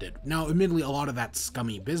money as it did. Now, admittedly, a lot of that's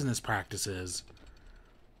scummy business practices.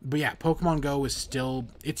 But yeah, Pokemon Go is still,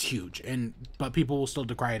 it's huge, but people will still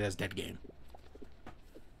decry it as dead game.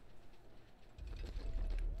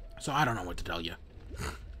 So I don't know what to tell you.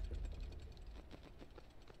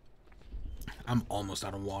 I'm almost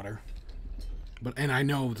out of water. And I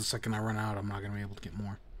know the second I run out, I'm not going to be able to get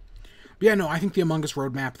more. But yeah, no, I think the Among Us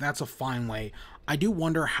roadmap, that's a fine way. I do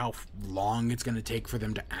wonder how long it's going to take for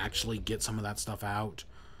them to actually get some of that stuff out.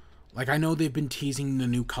 Like, I know they've been teasing the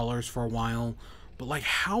new colors for a while, but, like,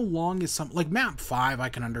 how long is like, Map 5, I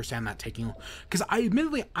can understand that taking... Because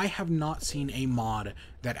admittedly, I have not seen a mod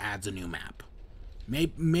that adds a new map.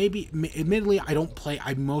 Admittedly, I don't play...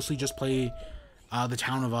 I mostly just play the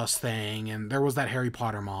Town of Us thing, and there was that Harry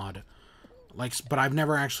Potter mod. Like, but I've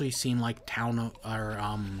never actually seen, like,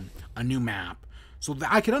 a new map. So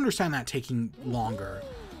I could understand that taking longer.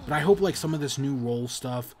 But I hope, like, some of this new role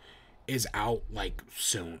stuff is out, like,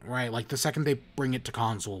 soon, right? Like, the second they bring it to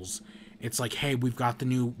consoles... It's like, hey, we brought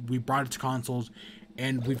it to consoles,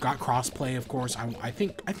 and we've got crossplay, of course. I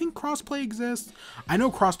think crossplay exists. I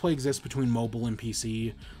know crossplay exists between mobile and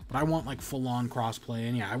PC, but I want, like, full-on crossplay,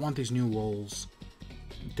 and yeah, I want these new roles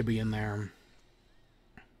to be in there.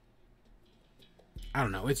 I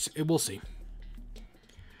don't know. We'll see.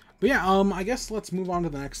 But yeah, I guess let's move on to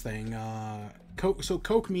the next thing. So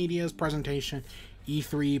Koch Media's presentation,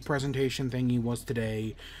 E3 presentation thingy was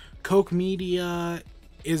today. Koch Media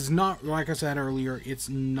is not, like I said earlier, it's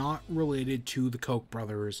not related to the Koch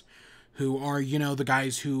brothers, who are, you know, the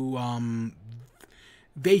guys who,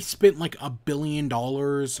 they spent like $1 billion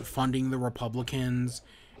funding the Republicans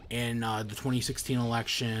in the 2016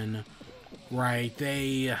 election, right?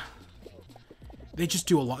 They just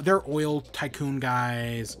do a lot. They're oil tycoon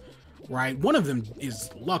guys, right? One of them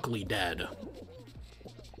is luckily dead.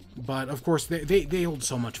 But, of course, they hold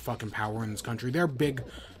so much fucking power in this country. They're big...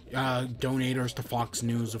 donators to Fox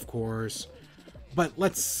News, of course. But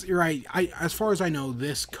as far as I know,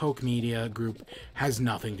 this Koch Media group has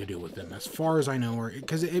nothing to do with them, as far as I know, or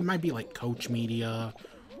because it might be like Koch Media,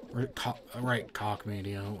 or Koch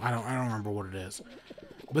Media. I don't remember what it is.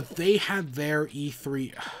 But they had their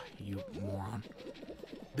E3, you moron.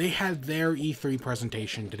 They had their E3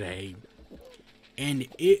 presentation today, and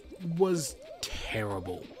it was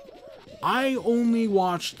terrible. I only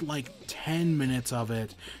watched like 10 minutes of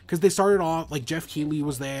it because they started off like Jeff Keighley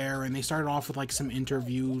was there and they started off with like some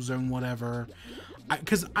interviews and whatever.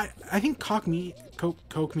 Because I think Koch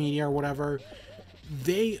Media or whatever,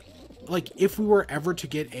 they like if we were ever to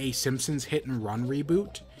get a Simpsons Hit and Run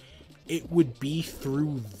reboot, it would be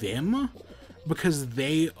through them because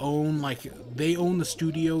they own the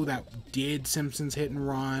studio that did Simpsons Hit and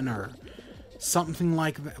Run or something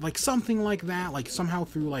like that, like somehow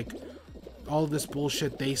through like all this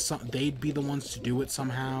bullshit they'd be the ones to do it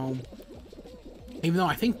somehow. Even though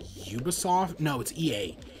I think Ubisoft, no, it's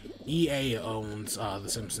EA. EA owns the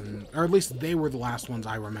Simpsons, or at least they were the last ones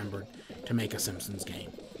I remembered to make a Simpsons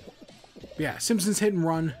game. But yeah, Simpsons Hit and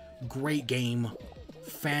Run, great game,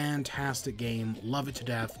 fantastic game, love it to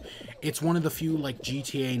death. It's one of the few like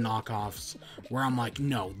GTA knockoffs where I'm like,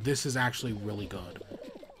 no, this is actually really good.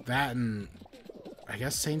 That and I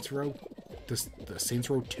guess Saints Row, the Saints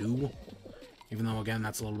Row 2, even though again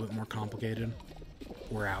that's a little bit more complicated.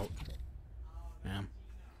 We're out. Yeah.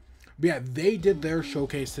 But yeah, they did their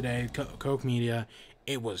showcase today, Koch Media.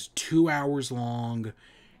 It was 2 hours long,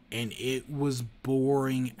 and it was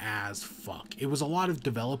boring as fuck. It was a lot of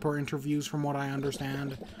developer interviews from what I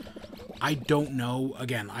understand. I don't know.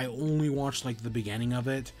 Again, I only watched like the beginning of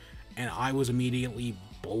it, and I was immediately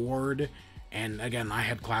bored. And again, I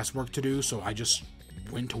had classwork to do, so I just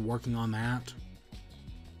went to working on that.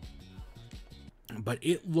 But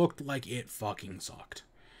it looked like it fucking sucked.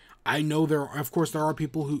 I know of course, there are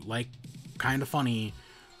people who, like, Kinda Funny,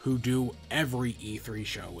 who do every E3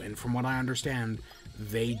 show, and from what I understand,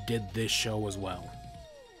 they did this show as well.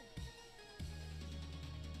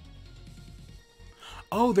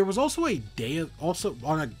 Oh, there was also also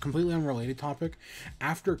on a completely unrelated topic,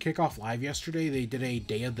 after Kickoff Live yesterday, they did a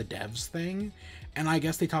Day of the Devs thing, and I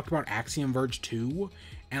guess they talked about Axiom Verge 2,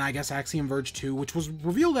 and I guess Axiom Verge 2, which was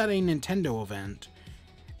revealed at a Nintendo event,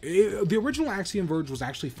 the original Axiom Verge was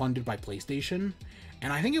actually funded by PlayStation,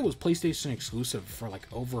 and I think it was PlayStation exclusive for like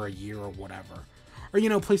over a year or whatever. Or, you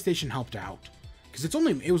know, PlayStation helped out, because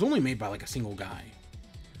it was only made by like a single guy.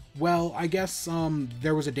 Well, I guess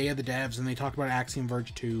there was a Day of the Devs, and they talked about Axiom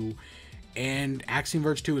Verge 2, and Axiom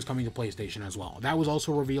Verge 2 is coming to PlayStation as well. That was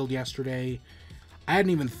also revealed yesterday. I hadn't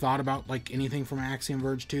even thought about like anything from Axiom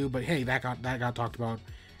Verge 2, but hey, that got talked about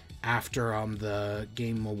after the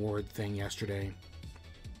Game Award thing yesterday.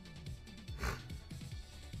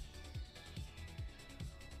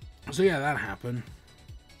 So yeah, that happened.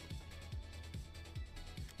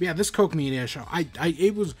 But yeah, this Koch Media show,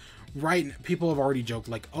 it was right. People have already joked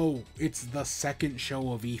like, oh, it's the second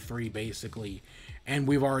show of E3 basically, and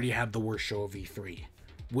we've already had the worst show of E3.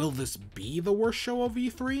 Will this be the worst show of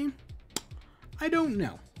E3? I don't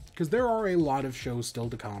know, because there are a lot of shows still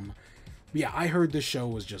to come. But yeah, I heard this show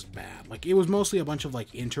was just bad. Like, it was mostly a bunch of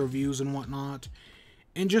like interviews and whatnot,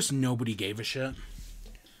 and just nobody gave a shit.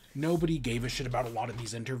 Nobody gave a shit about a lot of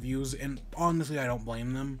these interviews, and honestly, I don't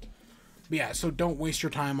blame them. But yeah, so don't waste your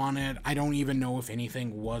time on it. I don't even know if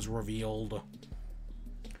anything was revealed. But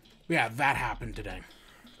yeah, that happened today.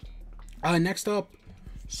 Next up,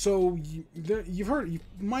 so you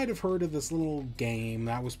might have heard of this little game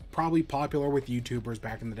that was probably popular with YouTubers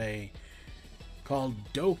back in the day, called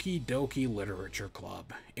Doki Literature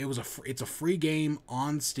Club. It's a free game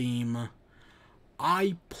on Steam.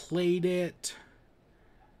 I played it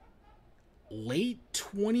late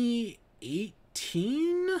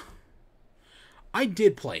 2018. I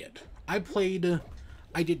did play it. I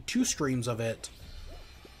did 2 streams of it.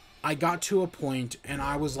 I got to a point and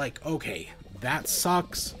I was like, okay, that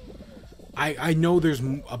sucks. I know there's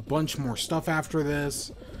a bunch more stuff after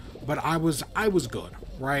this, but I was good,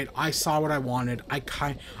 right? I saw what I wanted.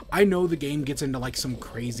 I know the game gets into like some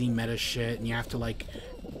crazy meta shit and you have to like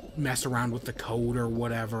mess around with the code or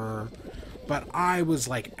whatever. But I was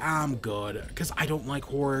like, I'm good, because I don't like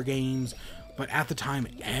horror games. But at the time,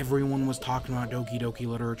 everyone was talking about Doki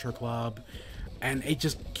Literature Club. And it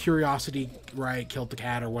just, curiosity, right, killed the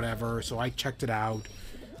cat or whatever. So I checked it out.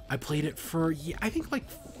 I played it for, I think like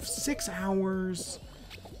 6 hours.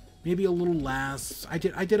 Maybe a little less. I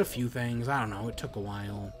did a few things. I don't know. It took a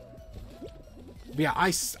while. But yeah,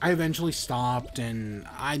 I eventually stopped. And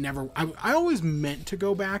I always meant to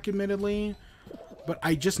go back, admittedly. But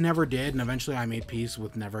I just never did, and eventually I made peace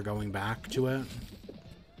with never going back to it.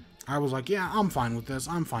 I was like, yeah, I'm fine with this.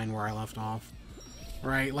 I'm fine where I left off.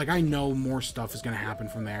 Right? Like, I know more stuff is going to happen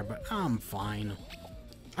from there, but I'm fine.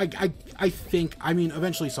 I think, I mean,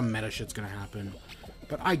 eventually some meta shit's going to happen.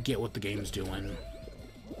 But I get what the game's doing.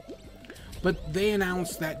 But they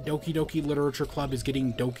announced that Doki Literature Club is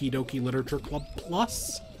getting Doki Literature Club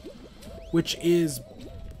Plus. Which is...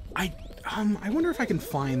 I wonder if I can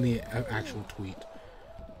find the actual tweet.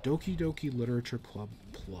 Doki Doki Literature Club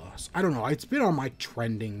Plus. I don't know. It's been on my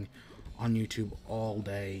trending on YouTube all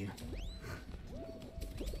day.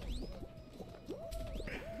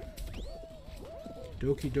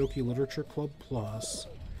 Doki Doki Literature Club Plus.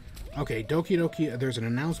 Okay, Doki Doki. There's an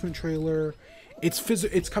announcement trailer.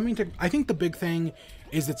 It's coming to. I think the big thing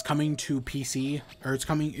is it's coming to PC, or it's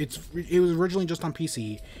coming. It was originally just on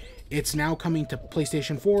PC. It's now coming to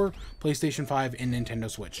PlayStation 4, PlayStation 5, and Nintendo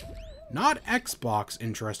Switch. Not Xbox,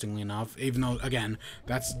 interestingly enough, even though, again,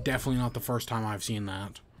 that's definitely not the first time I've seen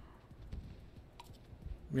that.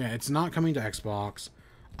 Yeah, it's not coming to Xbox.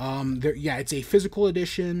 Yeah, it's a physical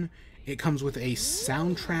edition. It comes with a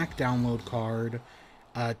soundtrack download card,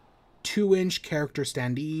 2-inch character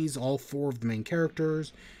standees, all 4 of the main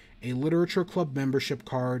characters, a Literature Club membership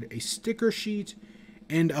card, a sticker sheet,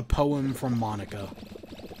 and a poem from Monica.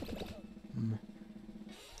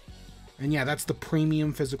 And yeah, that's the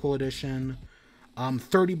premium physical edition.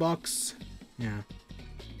 $30. Yeah.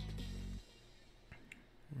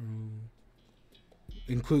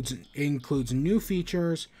 Includes new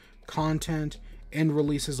features, content, and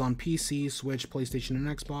releases on PC, Switch, PlayStation, and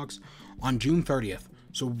Xbox on June 30th.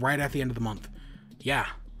 So right at the end of the month. Yeah.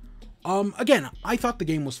 Again, I thought the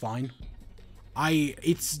game was fine. I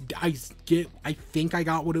think I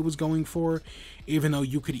got what it was going for, even though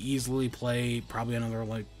you could easily play probably another,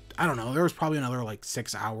 like, I don't know, there was probably another, like,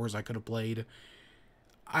 6 hours I could have played.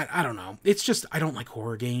 I don't know. It's just, I don't like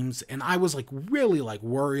horror games, and I was, like, really, like,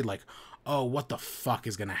 worried, like, oh, what the fuck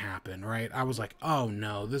is gonna happen, right? I was like, oh,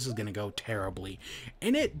 no, this is gonna go terribly.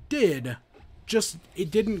 And it did, just,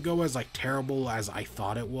 it didn't go as, like, terrible as I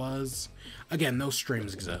thought it was. Again, those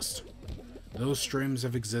streams exist. Those streams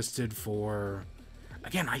have existed for,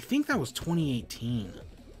 again, I think that was 2018.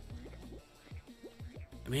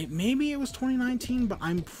 Maybe it was 2019, but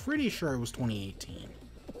I'm pretty sure it was 2018.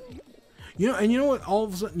 You know, and you know what? All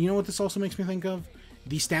of a sudden, you know what this also makes me think of?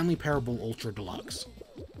 The Stanley Parable Ultra Deluxe.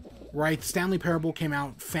 Right? Stanley Parable came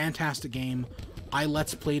out, fantastic game. I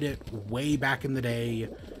Let's Played it way back in the day.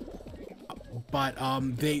 But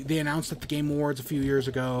they announced at the Game Awards a few years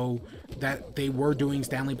ago that they were doing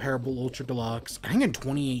Stanley Parable Ultra Deluxe. I think in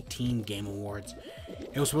 2018 Game Awards.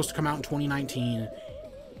 It was supposed to come out in 2019.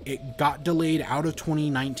 It got delayed out of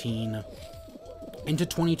 2019 into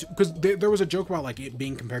 22, because there was a joke about, like, it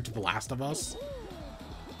being compared to The Last of Us.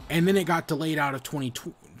 And then it got delayed out of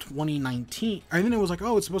 2019. And then it was like,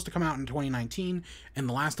 oh, it's supposed to come out in 2019. And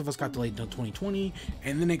The Last of Us got delayed until 2020.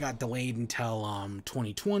 And then it got delayed until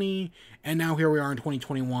 2020. And now here we are in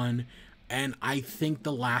 2021. And I think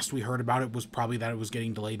the last we heard about it was probably that it was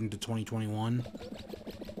getting delayed into 2021.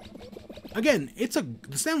 Again,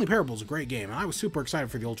 the Stanley Parable is a great game, and I was super excited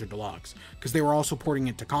for the Ultra Deluxe, because they were also porting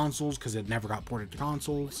it to consoles, because it never got ported to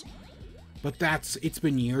consoles. But it's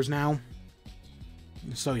been years now.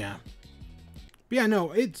 So yeah. But yeah,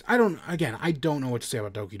 no, I don't know what to say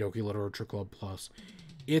about Doki Doki Literature Club Plus.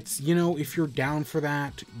 It's, you know, if you're down for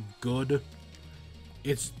that, good.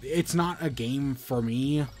 It's not a game for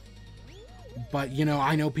me. But, you know,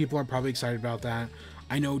 I know people are probably excited about that.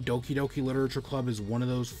 I know Doki Doki Literature Club is one of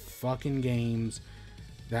those fucking games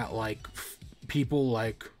that, like, people,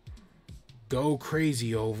 like, go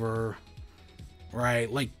crazy over,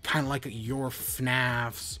 right? Like, kind of like your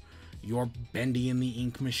FNAFs, your Bendy and the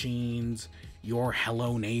Ink Machines, your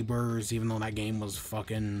Hello Neighbors, even though that game was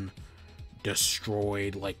fucking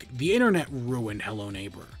destroyed. Like, the internet ruined Hello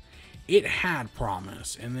Neighbor. It had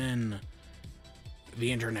promise, and then the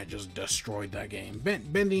internet just destroyed that game.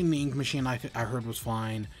 Bendy and the Ink Machine, I heard, was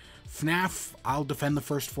fine. FNAF, I'll defend the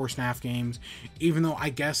first 4 FNAF games, even though I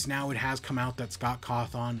guess now it has come out that Scott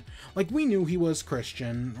Cawthon, like, we knew he was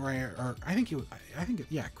Christian, right? Or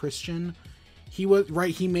yeah, Christian. He was,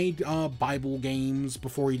 right, he made Bible games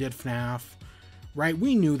before he did FNAF, right?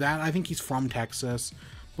 We knew that. I think he's from Texas,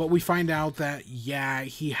 but we find out that, yeah,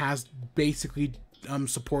 he has basically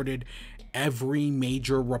supported every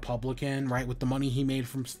major Republican, right? With the money he made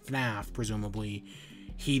from FNAF, presumably.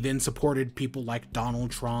 He then supported people like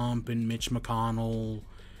Donald Trump and Mitch McConnell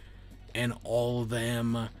and all of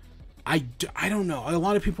them. I don't know. A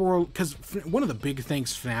lot of people were, because one of the big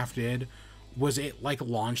things FNAF did was it, like,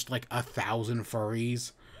 launched, like, 1,000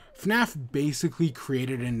 furries. FNAF basically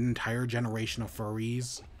created an entire generation of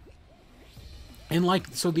furries. And, like,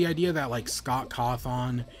 so the idea that, like, Scott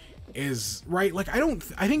Cawthon is, right, like,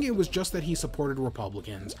 I think it was just that he supported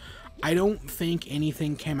Republicans. I don't think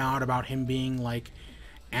anything came out about him being, like,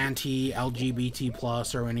 anti-LGBT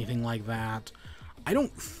plus or anything like that. I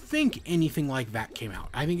don't think anything like that came out.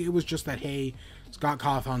 I think it was just that, hey, Scott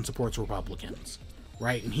Cawthon supports Republicans,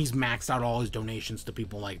 right? And he's maxed out all his donations to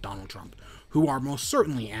people like Donald Trump, who are most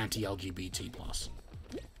certainly anti-LGBT plus,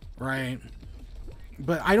 right?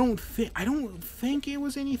 But I don't think it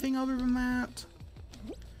was anything other than that.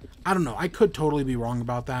 I don't know. I could totally be wrong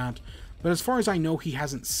about that. But as far as I know, he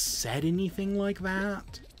hasn't said anything like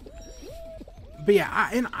that. But yeah,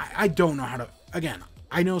 I don't know how to... Again,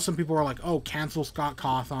 I know some people are like, oh, cancel Scott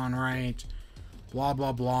Cawthon, right? Blah,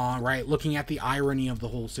 blah, blah, right? Looking at the irony of the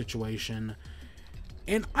whole situation.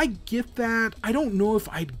 And I get that. I don't know if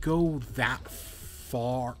I'd go that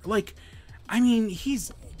far. Like, I mean,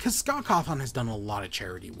 because Scott Cawthon has done a lot of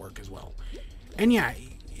charity work as well. And yeah,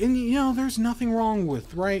 and you know, there's nothing wrong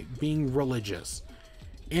with, right, being religious.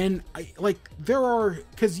 And there are,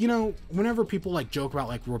 because, you know, whenever people like joke about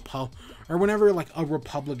like or whenever like a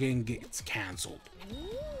Republican gets canceled,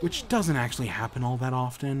 which doesn't actually happen all that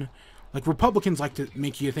often. Like, Republicans like to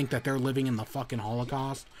make you think that they're living in the fucking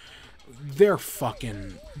Holocaust. They're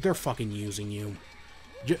fucking using you.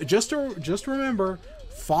 Just remember,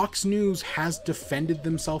 Fox News has defended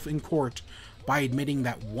themselves in court by admitting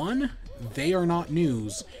that, one, they are not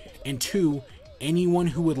news, and two, anyone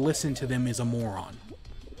who would listen to them is a moron.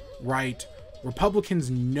 Right?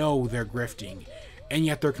 Republicans know they're grifting, and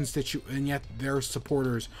yet their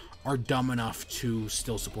supporters are dumb enough to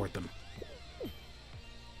still support them.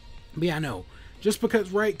 But yeah, no. Just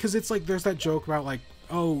because, right? Because it's like, there's that joke about like,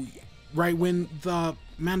 oh, right, when the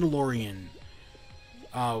Mandalorian,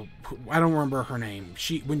 I don't remember her name,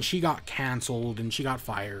 when she got canceled and she got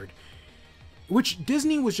fired, which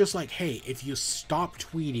Disney was just like, hey, if you stop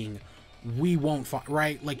tweeting, we won't,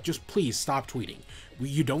 right? Like, just please stop tweeting.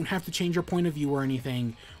 You don't have to change your point of view or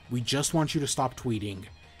anything. We just want you to stop tweeting.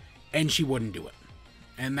 And she wouldn't do it.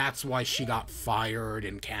 And that's why she got fired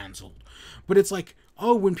and canceled. But it's like,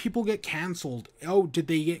 oh, when people get canceled, oh, did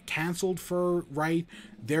they get canceled for, right,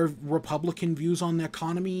 their Republican views on the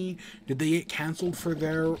economy? Did they get canceled for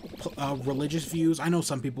their religious views? I know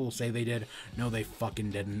some people will say they did. No, they fucking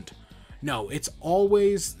didn't. No, it's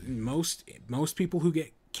always, most people who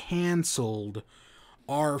get canceled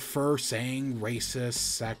are for saying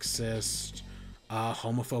racist, sexist,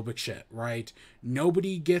 homophobic shit, right?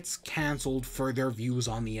 Nobody gets canceled for their views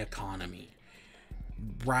on the economy,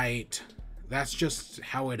 right? That's just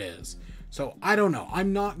how it is. So, I don't know.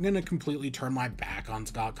 I'm not going to completely turn my back on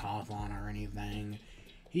Scott Cawthon or anything.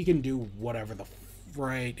 He can do whatever the...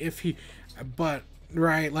 right? If he... But,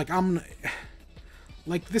 right, like,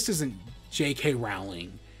 like, this isn't J.K.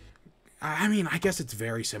 Rowling. I mean, I guess it's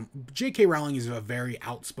very simple. J.K. Rowling is a very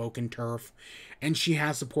outspoken TERF, and she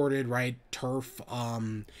has supported, right, TERF,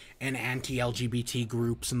 and anti-LGBT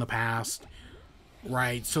groups in the past,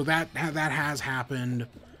 right? So that has happened.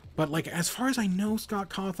 But, like, as far as I know, Scott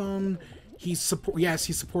Cawthon, he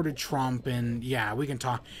supported Trump, and, yeah, we can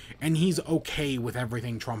talk, and he's okay with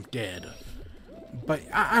everything Trump did. But,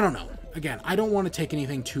 I don't know. Again, I don't want to take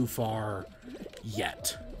anything too far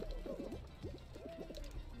yet.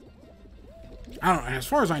 I don't know. As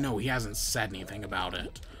far as I know, he hasn't said anything about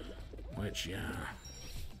it. Which, yeah.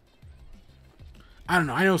 I don't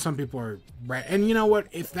know. I know some people are... And you know what?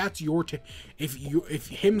 If that's your... if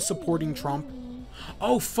him supporting Trump...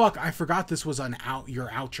 Oh, fuck. I forgot this was an out.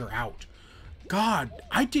 You're out, you're out. God,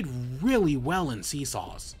 I did really well in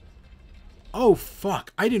Seesaws. Oh,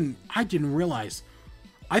 fuck. I didn't realize.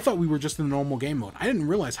 I thought we were just in the normal game mode. I didn't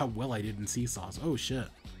realize how well I did in Seesaws. Oh, shit.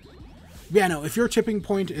 Yeah, no, if your tipping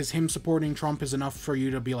point is him supporting Trump is enough for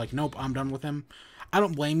you to be like, nope, I'm done with him, I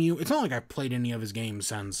don't blame you. It's not like I've played any of his games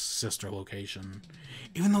since Sister Location.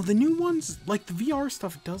 Even though the new ones, like the VR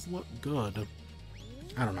stuff, does look good.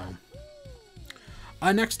 I don't know.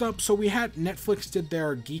 Next up, so we had Netflix did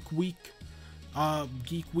their Geek Week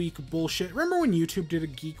bullshit. Remember when YouTube did a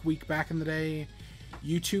Geek Week back in the day?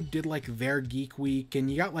 YouTube did like their Geek Week, and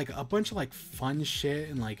you got like a bunch of like fun shit,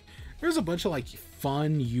 and like there's a bunch of like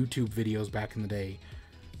fun YouTube videos back in the day.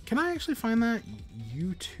 Can I actually find that?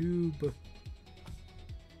 YouTube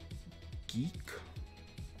Geek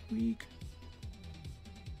Week?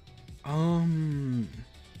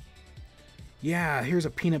 Yeah, here's a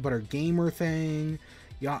peanut butter gamer thing.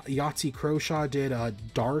 Yahtzee Croshaw did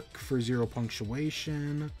Dark for 0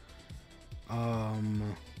 punctuation. I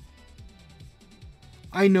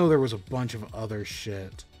know there was a bunch of other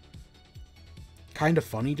shit. Kind of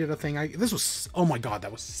Funny did a thing. This was... Oh my god,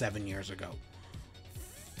 that was 7 years ago.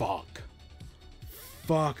 Fuck.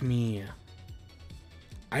 Fuck me.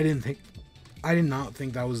 I did not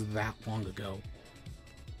think that was that long ago.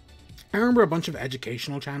 I remember a bunch of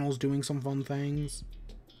educational channels doing some fun things.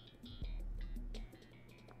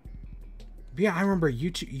 But yeah, I remember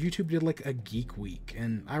YouTube did like a Geek Week,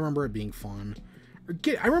 and I remember it being fun.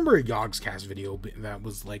 I remember a Yogscast video that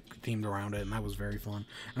was like themed around it, and that was very fun.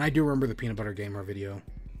 And I do remember the Peanut Butter Gamer video.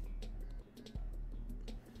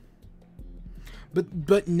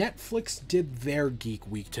 But Netflix did their Geek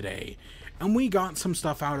Week today, and we got some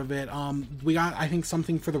stuff out of it. We got, I think,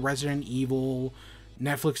 something for the Resident Evil.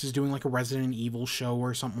 Netflix is doing like a Resident Evil show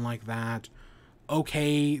or something like that.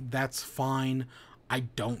 Okay, that's fine. I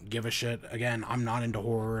don't give a shit. Again, I'm not into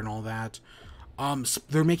horror and all that.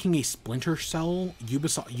 They're making a Splinter Cell.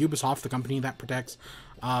 Ubisoft, the company that protects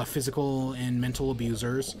physical and mental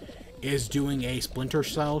abusers, is doing a Splinter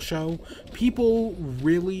Cell show. People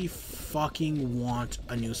really fucking want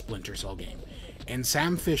a new Splinter Cell game. And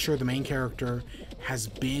Sam Fisher, the main character, has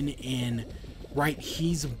been in... Right,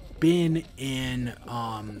 he's been in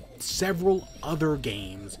several other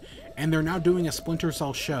games. And they're now doing a Splinter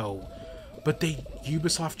Cell show. But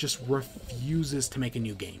Ubisoft just refuses to make a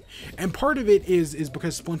new game. And part of it is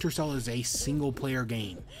because Splinter Cell is a single-player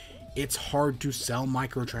game. It's hard to sell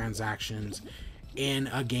microtransactions in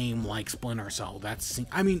a game like Splinter Cell.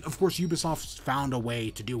 I mean, of course, Ubisoft found a way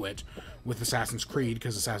to do it with Assassin's Creed,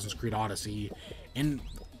 because Assassin's Creed Odyssey, and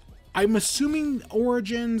I'm assuming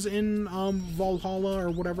Origins in Valhalla or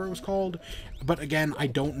whatever it was called. But again, I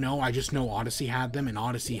don't know. I just know Odyssey had them, and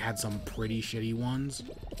Odyssey had some pretty shitty ones.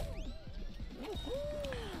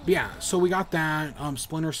 But yeah, so we got that,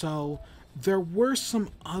 Splinter Cell. There were some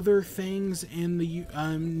other things in the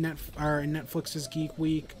Netflix's Geek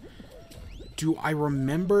Week. Do I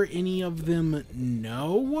remember any of them?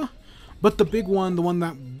 No. But the big one, the one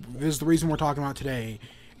that is the reason we're talking about today,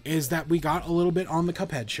 is that we got a little bit on the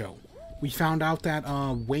Cuphead show. We found out that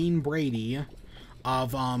Wayne Brady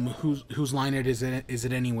of Whose Line It Is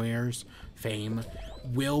It Anywhere's fame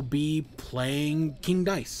will be playing King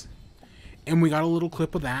Dice. And we got a little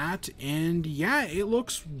clip of that, and yeah, it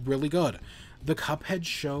looks really good. The Cuphead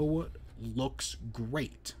show looks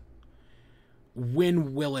great.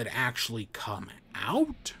 When will it actually come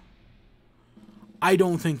out? I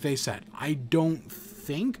don't think they said. I'm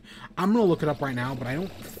going to look it up right now, but I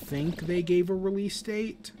don't think they gave a release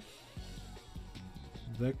date.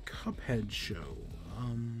 The Cuphead show.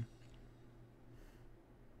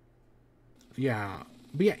 Yeah.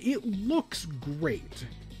 But yeah, it looks great.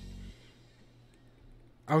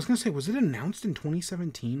 I was going to say, was it announced in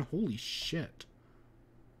 2017? Holy shit.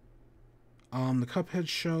 The Cuphead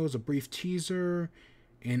show is a brief teaser,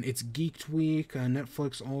 and it's Geeked Week.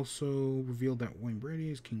 Netflix also revealed that Wayne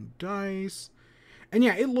Brady is King Dice. And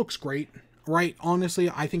yeah, it looks great, right? Honestly,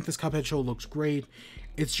 I think this Cuphead show looks great.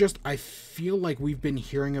 It's just, I feel like we've been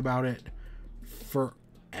hearing about it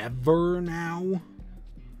forever now.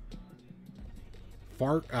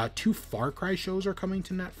 Two Far Cry shows are coming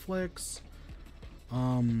to Netflix.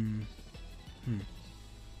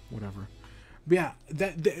 Whatever. But yeah,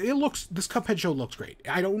 this Cuphead show looks great.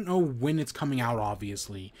 I don't know when it's coming out,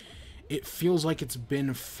 obviously. It feels like it's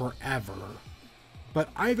been forever. But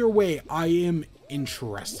either way, I am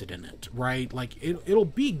interested in it, right? Like, it'll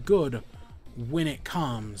be good when it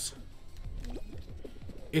comes.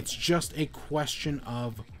 It's just a question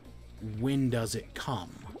of when does it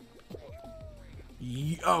come?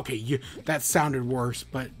 Okay, that sounded worse,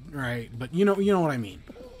 but right, but you know what I mean.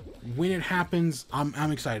 When it happens,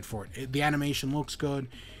 I'm excited for it. The animation looks good.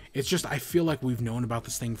 It's just, I feel like we've known about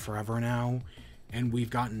this thing forever now, and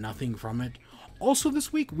we've gotten nothing from it. Also,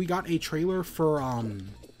 this week we got a trailer for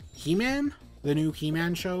He-Man, the new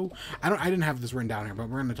He-Man show. I didn't have this written down here, but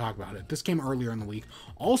we're going to talk about it. This came earlier in the week.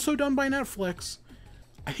 Also done by Netflix.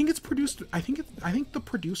 I think it's produced. I think the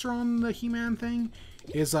producer on the He-Man thing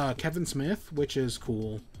is Kevin Smith, which is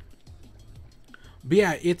cool. But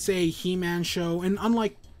yeah, it's a He-Man show, and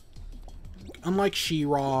unlike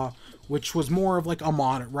She-Ra, which was more of like a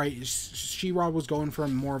modern, right? She-Ra was going for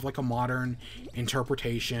more of like a modern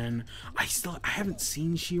interpretation. I haven't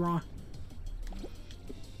seen She-Ra.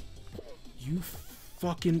 You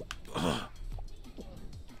fucking ugh.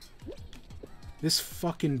 This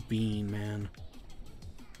fucking bean, man.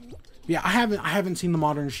 Yeah, I haven't seen the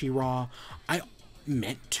modern She-Ra. I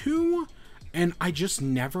meant to, and I just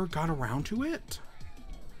never got around to it.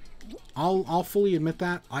 I'll fully admit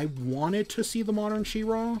that. I wanted to see the modern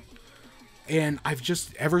She-Ra, and I've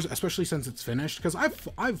just especially since it's finished, because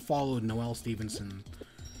I've followed Noelle Stevenson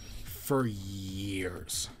for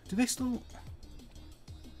years. Do they still?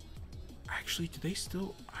 Actually, do they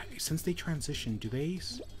still? Since they transitioned, do they?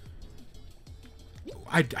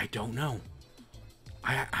 I don't know.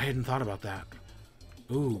 I hadn't thought about that.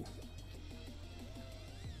 Ooh.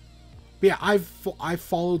 But yeah, I've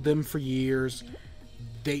followed them for years.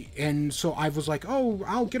 And so I was like, oh,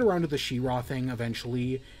 I'll get around to the She-Ra thing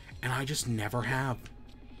eventually, and I just never have.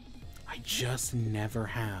 I just never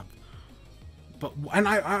have. But and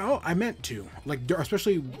I meant to, like,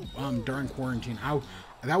 especially during quarantine.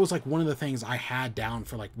 That was like one of the things I had down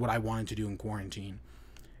for like what I wanted to do in quarantine,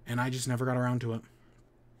 and I just never got around to it.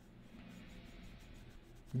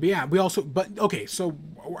 But yeah, okay, so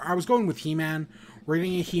I was going with He-Man. We're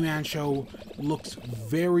getting a He-Man show. Looks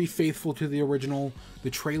very faithful to the original. The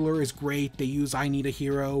trailer is great. They use I Need a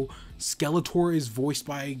Hero. Skeletor is voiced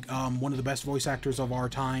by one of the best voice actors of our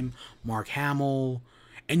time, Mark Hamill.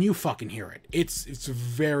 And you fucking hear it. It's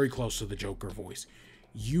very close to the Joker voice.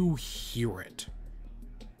 You hear it.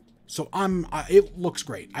 So it looks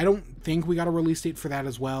great. I don't think we got a release date for that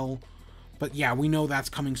as well. But yeah, we know that's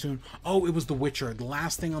coming soon. Oh, it was The Witcher. The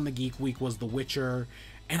last thing on the Geek Week was The Witcher.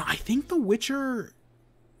 And I think The Witcher...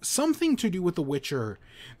 Something to do with The Witcher.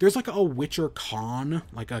 There's like a Witcher con,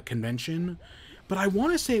 like a convention. But I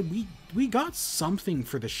want to say we got something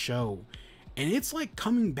for the show. And it's like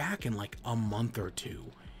coming back in like a month or two.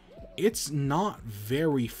 It's not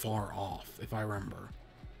very far off, if I remember.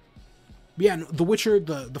 But yeah, The Witcher,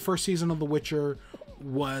 the first season of The Witcher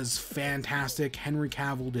was fantastic. Henry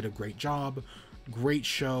Cavill did a great job. Great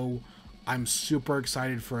show. I'm super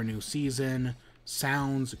excited for a new season.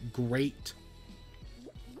 Sounds great.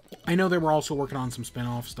 I know they were also working on some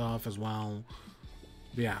spin-off stuff as well.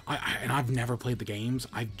 But yeah, and I've never played the games.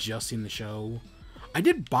 I've just seen the show. I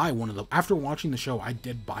did buy one of them. After watching the show, I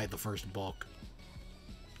did buy the first book.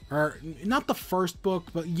 Or, not the first book,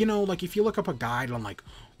 but, you know, like, if you look up a guide on, like,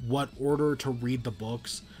 what order to read the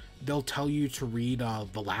books, they'll tell you to read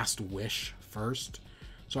The Last Wish first.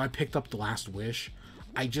 So I picked up The Last Wish.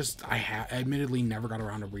 I admittedly never got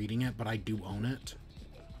around to reading it, but I do own it.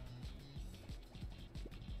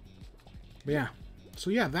 But yeah. So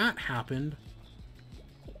yeah, that happened.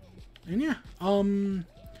 And yeah,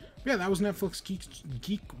 yeah, that was Netflix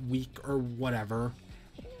Geek Week or whatever.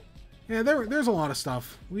 Yeah, there's a lot of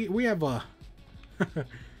stuff. We have a...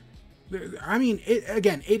 I mean,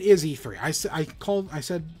 it is E3. I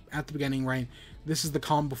said at the beginning, right, this is the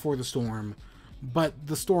calm before the storm, but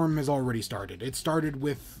the storm has already started. It started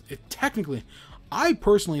with, technically, I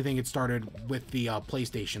personally think it started with the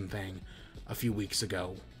PlayStation thing a few weeks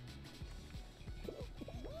ago.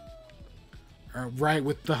 Right,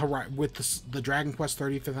 with the Dragon Quest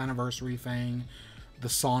 35th anniversary thing, the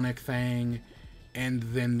Sonic thing, and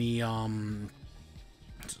then the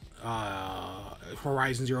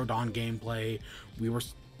Horizon Zero Dawn gameplay.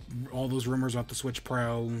 All those rumors about the Switch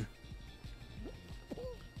Pro.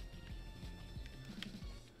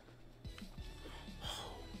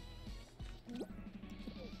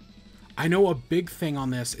 I know a big thing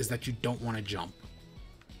on this is that you don't want to jump.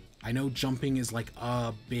 I know jumping is like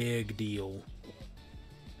a big deal.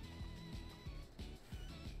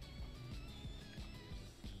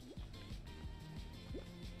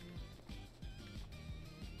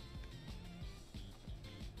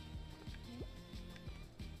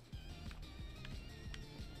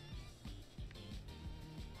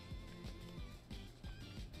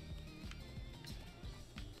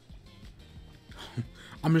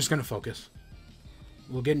 I'm just going to focus.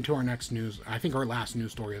 We'll get into our next news. I think our last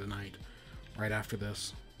news story of the night. Right after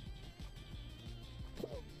this.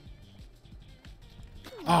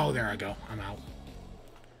 Oh, there I go. I'm out.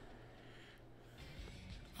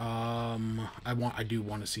 I do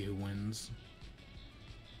want to see who wins.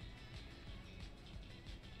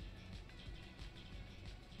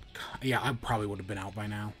 Yeah, I probably would have been out by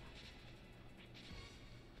now.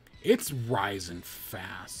 It's rising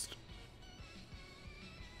fast.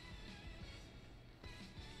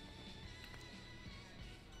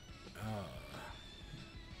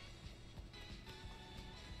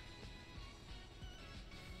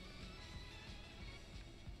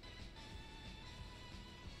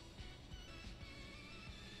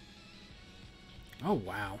 Oh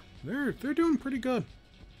wow, they're doing pretty good.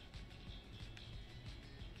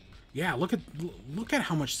 Yeah, look at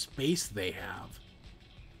how much space they have.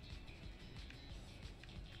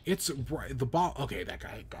 It's right, the ball. Okay, that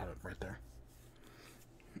guy got it right there.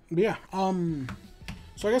 But yeah,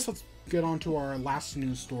 so I guess let's get on to our last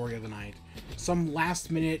news story of the night. Some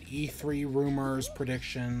last minute E3 rumors,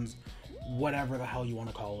 predictions, whatever the hell you want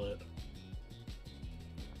to call it.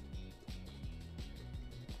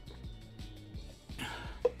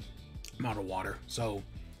 I'm out of water, so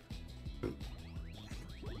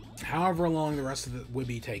however long the rest of the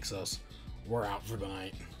WIBE takes us, we're out for the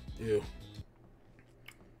night. Ew.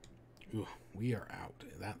 Ew, we are out.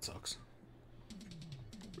 That sucks.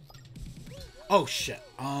 Oh shit.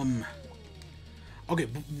 Okay,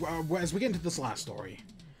 as we get into this last story,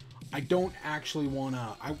 I don't actually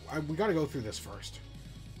wanna. We gotta go through this first.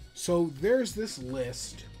 So there's this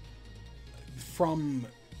list from,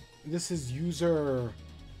 this is user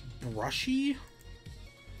Brushy,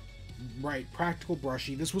 right? Practical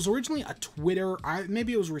Brushy. This was originally a Twitter,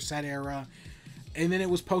 maybe it was Reset Era, and then it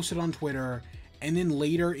was posted on Twitter, and then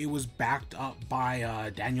later it was backed up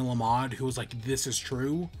by Daniel Ahmad, who was like, this is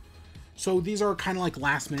true. So these are kind of like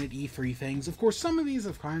last minute E3 things. Of course, some of these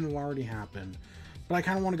have kind of already happened, but I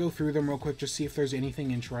kind of want to go through them real quick, just see if there's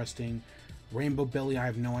anything interesting. Rainbow Billy, I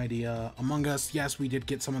have no idea. Among Us, yes, we did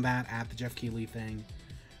get some of that at the Jeff Keighley thing.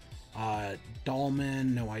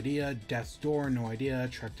 Dollman, no idea. Death's Door, no idea.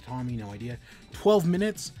 Trek to Tommy, no idea. 12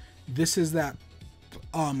 Minutes, this is that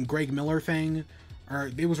Greg Miller thing.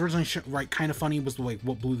 Or it was originally kind of funny, was the way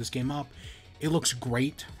what blew this game up. It looks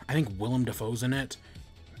great. I think Willem Dafoe's in it.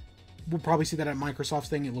 We'll probably see that at Microsoft's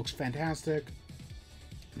thing. It looks fantastic.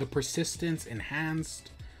 The Persistence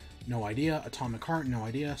Enhanced, no idea. Atomic Heart, no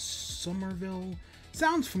idea. Somerville,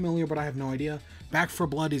 sounds familiar, but I have no idea. Back 4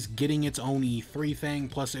 Blood is getting its own E3 thing,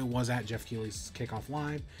 plus it was at Jeff Keighley's Kickoff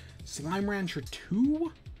Live. Slime Rancher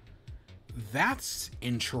 2, that's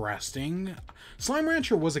interesting. Slime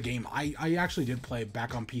Rancher was a game I actually did play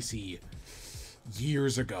back on PC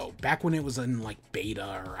years ago, back when it was in like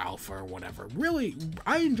beta or alpha or whatever. Really,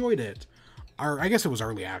 I enjoyed it. Or I guess it was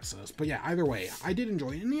early access, but yeah, either way, I did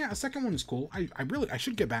enjoy it. And yeah, a second one is cool. I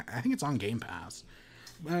should get back. I think it's on Game Pass.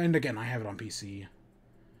 And again, I have it on PC.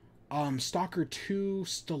 Stalker 2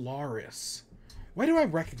 Stellaris. Why do I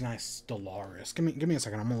recognize Stellaris? Give me a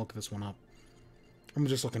second. I'm gonna look this one up. I'm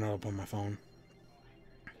just looking it up on my phone.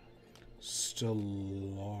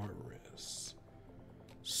 Stellaris.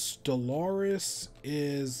 Stellaris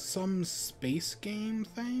is some space game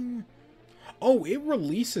thing? Oh, it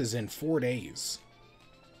releases in 4 days.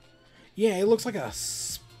 Yeah, it looks like a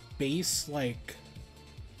space, like...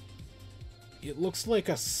 It looks like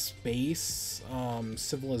a space,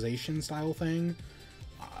 civilization style thing.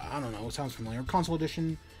 I don't know, it sounds familiar. Console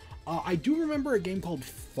edition. I do remember a game called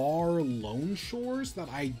Far Lone Shores that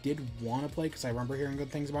I did want to play, because I remember hearing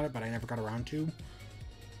good things about it, but I never got around to.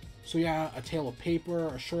 So yeah, A Tale of Paper,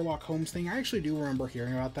 a Sherlock Holmes thing. I actually do remember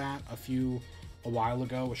hearing about that a while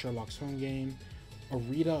ago, a Sherlock Holmes game.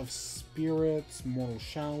 Arita of Spirits, Mortal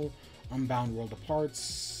Shell, Unbound World Apart,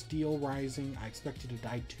 Steel Rising, I Expect You to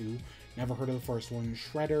Die 2, never heard of the first one.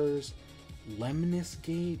 Shredders, Lemnis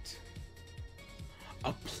Gate,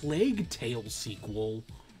 a Plague Tale sequel.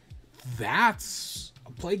 That's...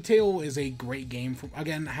 Plague Tale is a great game.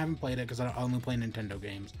 Again, I haven't played it because I only play Nintendo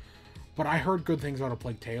games. But I heard good things about a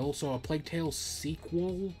Plague Tale, so a Plague Tale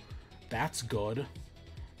sequel, that's good.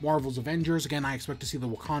 Marvel's Avengers, again, I expect to see the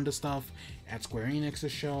Wakanda stuff at Square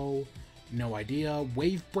Enix's show. No idea.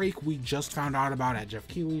 Wave Break, we just found out about at Jeff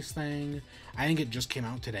Keighley's thing. I think it just came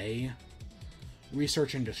out today.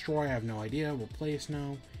 Research and Destroy, I have no idea. Replace,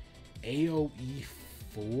 no. AOE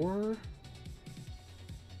 4?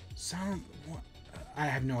 What? I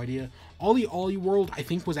have no idea. Ollie World, I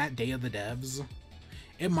think, was at Day of the Devs.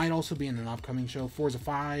 It might also be in an upcoming show. Forza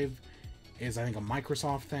 5 is, I think, a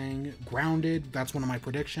Microsoft thing. Grounded, that's one of my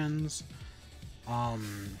predictions.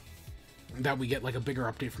 That we get like a bigger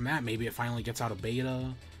update from that. Maybe it finally gets out of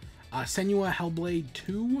beta. Senua Hellblade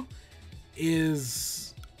 2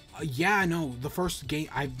 is... yeah, no, the first game...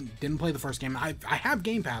 I didn't play the first game. I have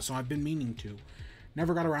Game Pass, so I've been meaning to.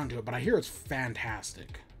 Never got around to it, but I hear it's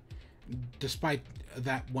fantastic. Despite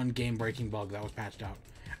that one game-breaking bug that was patched out.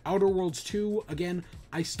 Outer Worlds 2, again,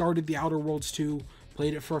 I started the Outer Worlds 2,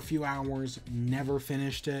 played it for a few hours, never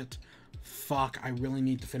finished it. Fuck, I really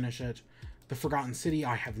need to finish it. The Forgotten City,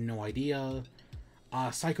 I have no idea.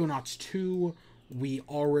 Psychonauts 2, we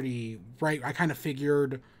already... Right, I kind of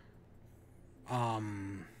figured...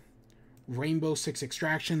 Rainbow Six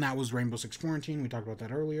Extraction, that was Rainbow Six Quarantine, we talked about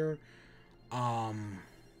that earlier.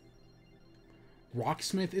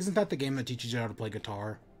 Rocksmith, isn't that the game that teaches you how to play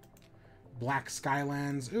guitar? Black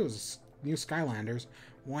Skylands, it was New Skylanders.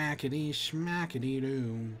 Whackity schmackity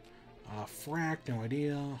doo. Frack, no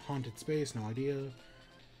idea. Haunted Space, no idea.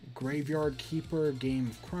 Graveyard Keeper, Game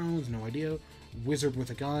of Crones, no idea. Wizard with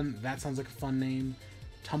a Gun, that sounds like a fun name.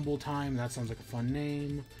 Tumble Time, that sounds like a fun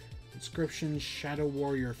name. Inscription, Shadow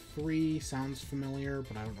Warrior 3, sounds familiar,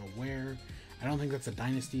 but I don't know where. I don't think that's a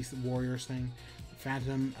Dynasty Warriors thing.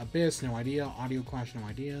 Phantom Abyss, no idea. Audio Clash, no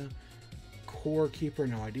idea. Core Keeper,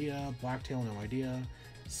 no idea. Blacktail, no idea.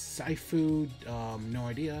 Sci-Food, no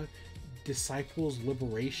idea. Disciples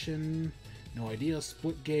Liberation, no idea.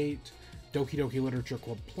 Splitgate, Doki Doki Literature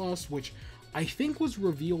Club Plus, which I think was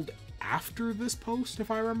revealed after this post,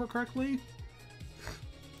 if I remember correctly.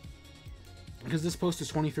 Because this post is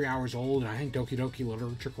 23 hours old, and I think Doki Doki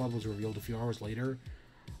Literature Club was revealed a few hours later.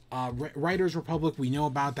 Writers Republic, we know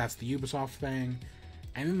about, that's the Ubisoft thing.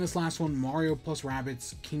 And then this last one, Mario plus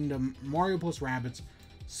Rabbids Kingdom, Mario plus Rabbids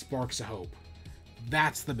Sparks of Hope.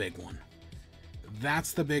 That's the big one.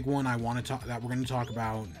 That's the big one I want to talk, that we're going to talk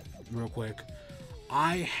about real quick.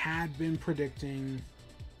 I had been predicting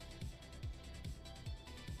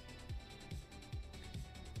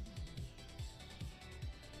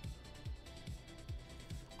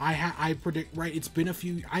I predict, right, it's been a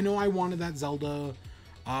few, I know I wanted that Zelda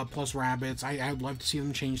plus Rabbids. I'd love to see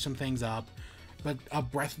them change some things up. But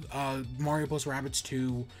Mario plus Rabbids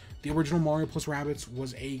 2, the original Mario plus Rabbids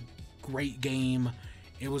was a great game.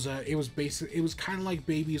 It was kind of like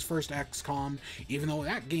Baby's first XCOM, even though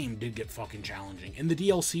that game did get fucking challenging. And the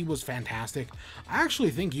DLC was fantastic. I actually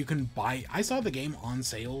think you can buy, I saw the game on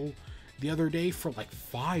sale the other day for like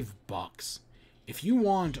 $5. If you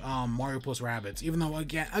want Mario plus Rabbids, even though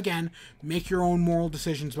again, make your own moral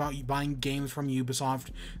decisions about you buying games from Ubisoft,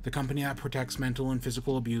 the company that protects mental and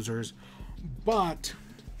physical abusers. But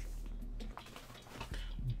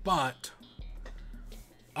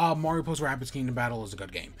Mario plus Rabbids Kingdom Battle is a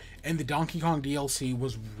good game, and the Donkey Kong DLC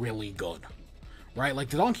was really good, right? Like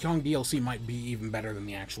the Donkey Kong DLC might be even better than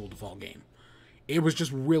the actual default game. It was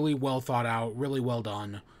just really well thought out, really well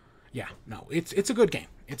done. Yeah, no, it's a good game.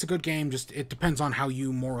 It's a good game, just it depends on how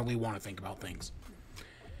you morally want to think about things.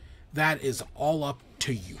 That is all up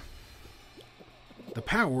to you. The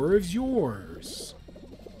power is yours.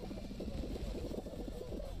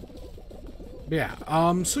 Yeah,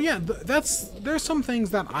 so yeah, there's some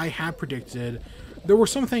things that I had predicted. There were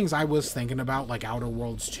some things I was thinking about, like Outer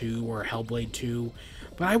Worlds 2 or Hellblade 2,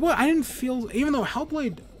 but I didn't feel, even though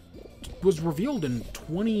Hellblade was revealed in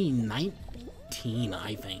 2019,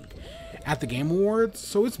 I think, at the Game Awards,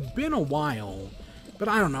 so it's been a while, but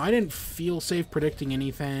I don't know, I didn't feel safe predicting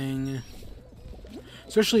anything,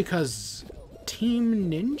 especially because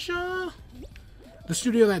Team Ninja? The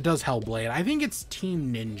studio that does Hellblade, I think it's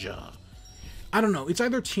Team Ninja. I don't know, it's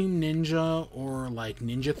either Team Ninja or like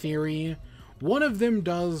Ninja Theory. One of them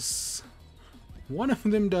does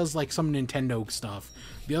like some Nintendo stuff.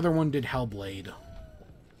 The other one did Hellblade.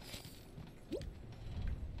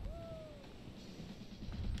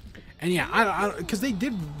 And yeah, because they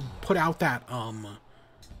did put out that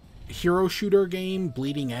hero shooter game,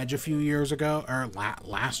 Bleeding Edge, a few years ago, or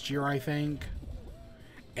last year, I think.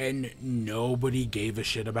 And nobody gave a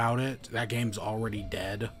shit about it. That game's already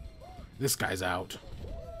dead. This guy's out.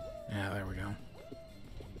 Yeah, there we go.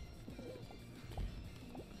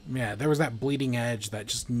 Yeah, there was that Bleeding Edge that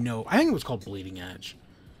just I think it was called Bleeding Edge.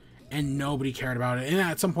 And nobody cared about it. And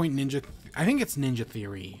at some point, I think it's Ninja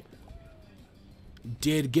Theory,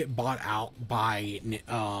 did get bought out by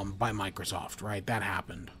Microsoft, right? That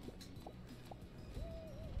happened.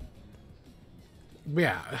 But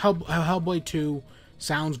yeah, Hellblade 2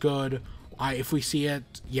 sounds good. If we see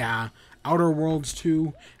it, yeah. Outer Worlds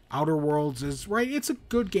 2, Outer Worlds is, right, it's a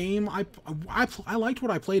good game. I liked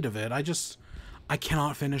what I played of it. I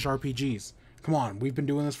cannot finish RPGs. Come on, we've been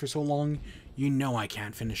doing this for so long. You know I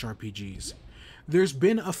can't finish RPGs. There's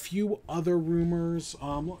been a few other rumors.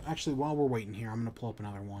 Actually, while we're waiting here, I'm gonna pull up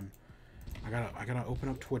another one. I gotta open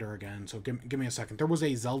up Twitter again. So give me a second. There was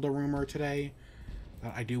a Zelda rumor today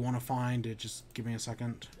that I do want to find. Just give me a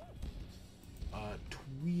second.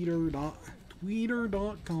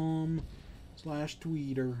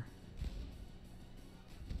 Twitter.com/tweeter.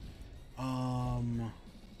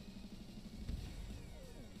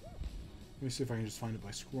 Let me see if I can just find it by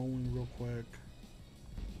scrolling real quick.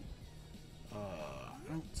 I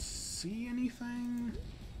don't see anything. What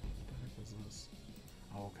the heck was this?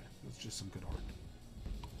 Oh, okay. That's just some good art.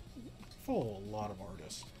 Follow a lot of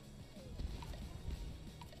artists.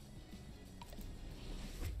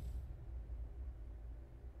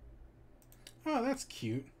 Oh, that's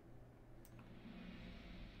cute.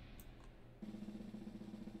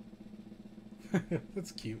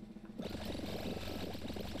 That's cute.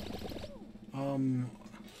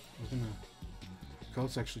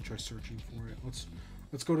 Let's actually try searching for it.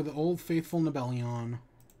 Let's go to the old faithful Nibelion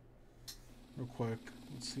real quick.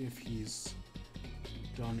 Let's see if he's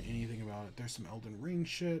done anything about it. There's some Elden Ring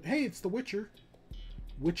shit. Hey, it's The Witcher.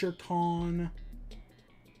 WitcherCon.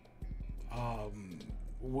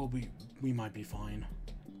 We might be fine.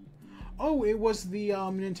 Oh, it was the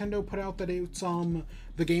Nintendo put out that it's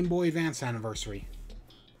the Game Boy Advance anniversary.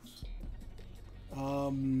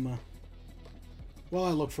 While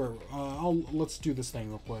I look for, let's do this thing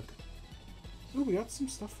real quick. Ooh, we got some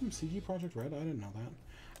stuff from CD Projekt Red. I didn't know that.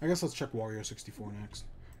 I guess let's check Wario 64 next.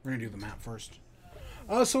 We're gonna do the map first.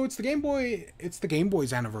 So it's the Game Boy. It's the Game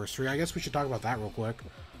Boy's anniversary. I guess we should talk about that real quick.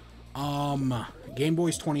 Game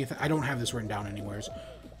Boy's 20th. I don't have this written down anywheres.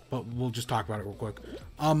 but we'll just talk about it real quick.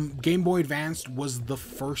 Game Boy Advance was the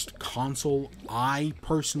first console I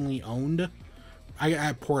personally owned. I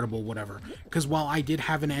had portable, whatever. Because while I did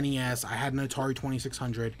have an NES, I had an Atari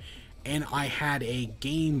 2600, and I had a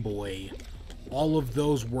Game Boy. All of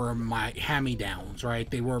those were my hand-me-downs, right?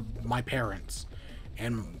 They were my parents.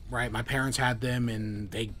 And, right, my parents had them,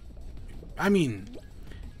 and they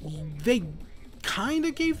kind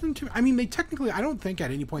of gave them to me. I mean, they technically, I don't think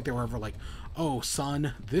at any point they were ever like, oh,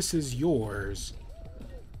 son, this is yours.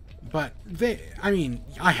 But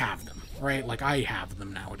I have them, right? Like, I have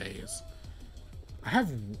them nowadays.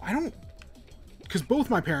 Because both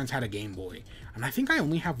my parents had a Game Boy, and I think I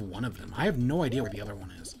only have one of them. I have no idea where the other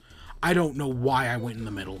one is. I don't know why I went in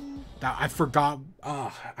the middle. I forgot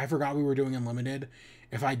we were doing Unlimited.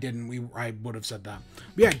 If I didn't, I would have said that.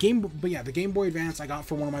 But yeah, the Game Boy Advance I got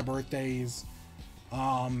for one of my birthdays.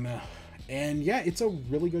 And yeah, it's a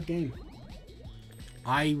really good game.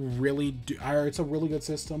 It's a really good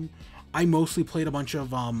system. I mostly played a bunch of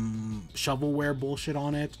shovelware bullshit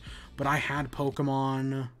on it, but I had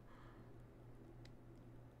Pokemon.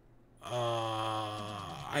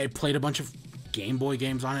 I played a bunch of Game Boy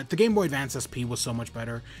games on it. The Game Boy Advance SP was so much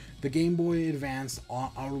better. The Game Boy Advance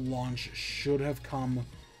our launch should have come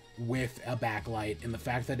with a backlight, and the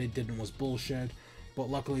fact that it didn't was bullshit. But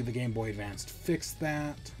luckily the Game Boy Advance fixed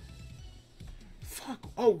that. Fuck.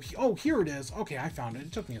 Oh, here it is. Okay, I found it.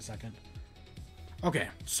 It took me a second. Okay,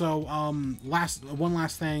 so one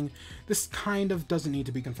last thing. This kind of doesn't need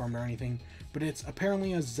to be confirmed or anything, but it's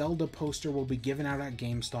apparently a Zelda poster will be given out at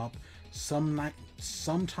GameStop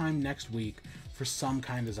sometime next week for some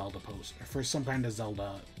kind of Zelda poster, for some kind of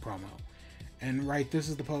Zelda promo. And right, this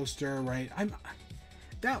is the poster, right?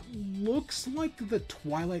 That looks like the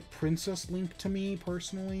Twilight Princess Link to me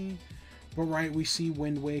personally. But right, we see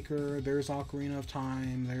Wind Waker, there's Ocarina of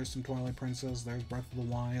Time, there's some Twilight Princess, there's Breath of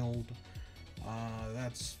the Wild.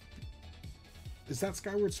 Is that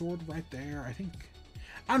Skyward Sword right there?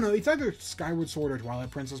 I don't know, it's either Skyward Sword or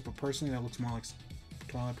Twilight Princess, but personally that looks more like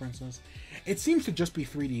Twilight Princess. It seems to just be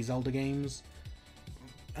 3D Zelda games.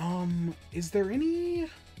 Is there any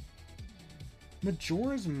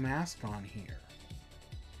Majora's Mask on here?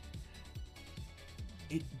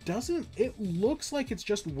 It looks like it's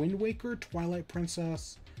just Wind Waker, Twilight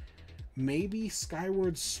Princess, maybe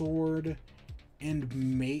Skyward Sword,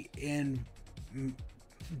 and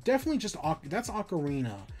definitely just that's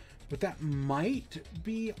Ocarina, but that might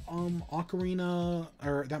be Ocarina,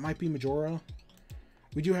 or that might be Majora.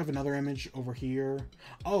 We do have another image over here.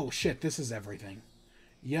 Oh shit, this is everything.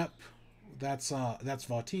 Yep, that's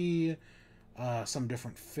Vati, some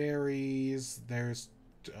different fairies. There's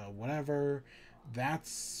whatever.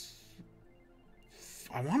 That's,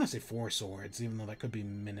 I want to say Four Swords, even though that could be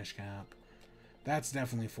Minish Cap. That's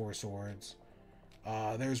definitely Four Swords.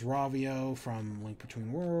 There's Ravio from Link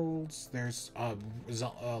Between Worlds. There's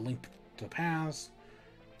Link to the Past.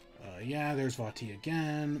 Yeah, there's Vati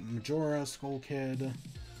again. Majora, Skull Kid.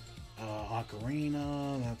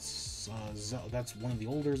 Ocarina. That's one of the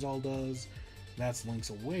older Zeldas. That's Link's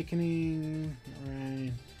Awakening.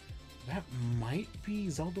 Alright. That might be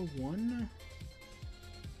Zelda 1.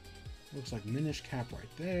 Looks like Minish Cap right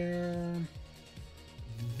there.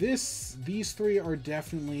 These three are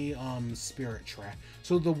definitely Spirit Track.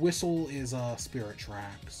 So the whistle is Spirit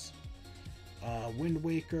Tracks. Wind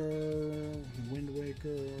Waker, yeah, Wind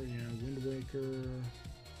Waker.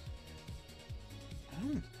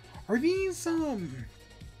 Are these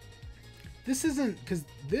this isn't, because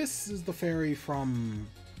this is the fairy from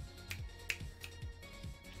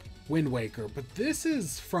Wind Waker, but this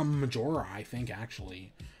is from Majora, I think,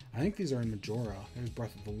 actually. I think these are in Majora. There's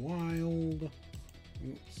Breath of the Wild.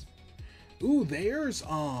 Oops. Ooh, there's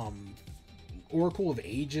Oracle of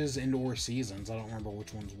Ages and or Seasons. I don't remember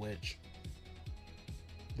which one's which.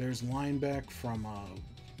 There's Linebeck from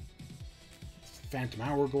Phantom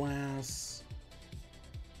Hourglass.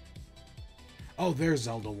 Oh, there's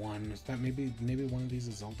Zelda 1. Is that maybe one of these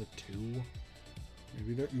is Zelda 2?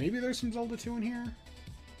 Maybe there's some Zelda 2 in here?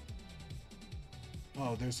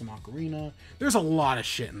 Oh, there's some Ocarina. There's a lot of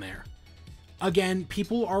shit in there. Again,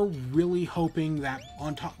 people are really hoping that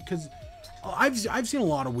on top, because I've seen a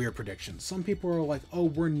lot of weird predictions. Some people are like, oh,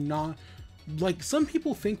 we're not, like, some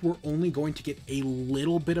people think we're only going to get a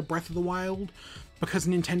little bit of Breath of the Wild because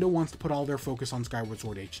Nintendo wants to put all their focus on Skyward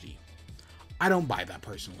Sword HD. I don't buy that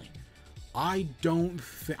personally. I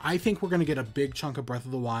think we're going to get a big chunk of Breath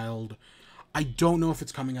of the Wild. I don't know if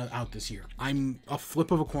it's coming out this year. I'm a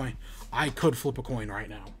flip of a coin. I could flip a coin right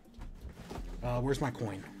now. Where's my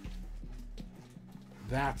coin?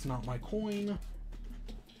 That's not my coin.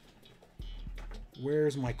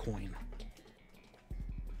 Where's my coin?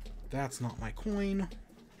 That's not my coin.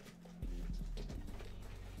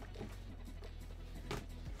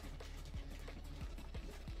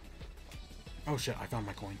 Oh shit, I found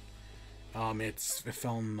my coin. It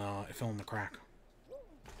fell in the crack.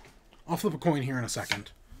 I'll flip a coin here in a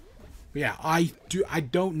second. But yeah, I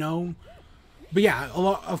don't know. But yeah,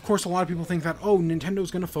 of course a lot of people think that, oh,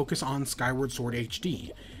 Nintendo's going to focus on Skyward Sword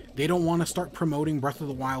HD. They don't want to start promoting Breath of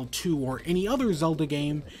the Wild 2 or any other Zelda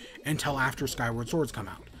game until after Skyward Swords come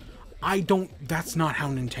out. That's not how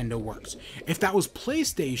Nintendo works. If that was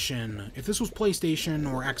PlayStation, if this was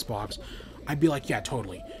PlayStation or Xbox, I'd be like, yeah,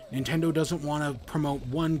 totally. Nintendo doesn't want to promote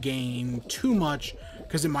one game too much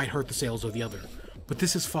because it might hurt the sales of the other. But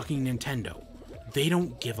this is fucking Nintendo. They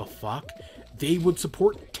don't give a fuck. They would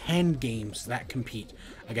support 10 games that compete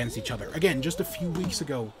against each other. Again, just a few weeks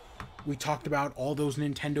ago, we talked about all those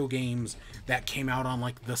Nintendo games that came out on,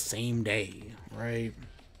 like, the same day, right?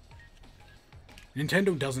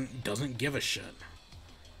 Nintendo doesn't give a shit.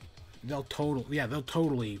 They'll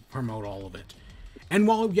totally promote all of it. And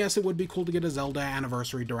while, yes, it would be cool to get a Zelda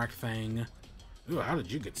Anniversary Direct thing. Ooh, how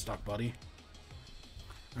did you get stuck, buddy?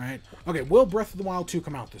 Alright. Okay, will Breath of the Wild 2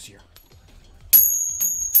 come out this year?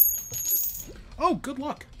 Oh, good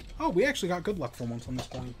luck. Oh, we actually got good luck for once on this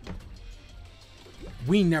coin.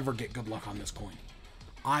 We never get good luck on this coin.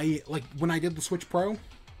 When I did the Switch Pro,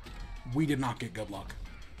 we did not get good luck.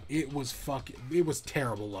 It was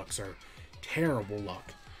terrible luck, sir. Terrible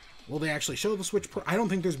luck. Will they actually show the Switch Pro? I don't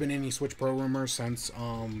think there's been any Switch Pro rumors since,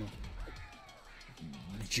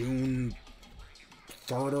 June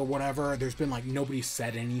 3rd or whatever. There's been, like, nobody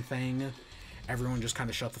said anything. Everyone just kind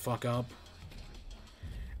of shut the fuck up.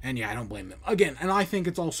 And yeah, I don't blame them. Again, and I think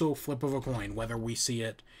it's also a flip of a coin, whether we see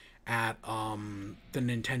it at, the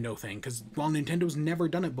Nintendo thing. Because while Nintendo's never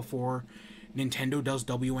done it before, Nintendo does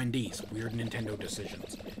WNDs. Weird Nintendo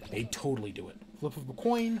decisions. They totally do it. Flip of a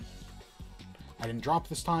coin. I didn't drop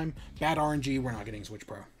this time. Bad RNG, we're not getting Switch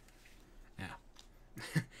Pro. Yeah.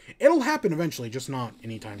 It'll happen eventually, just not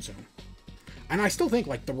anytime soon. And I still think,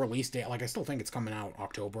 like, the release date, like, I still think it's coming out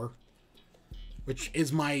October. Which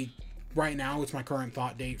is right now, it's my current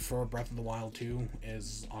thought date for Breath of the Wild 2,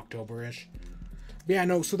 is October-ish. But yeah,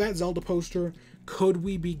 no, so that Zelda poster, could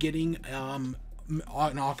we be getting, an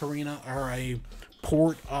Ocarina, or a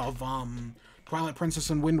port of, Twilight Princess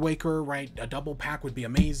and Wind Waker, right? A double pack would be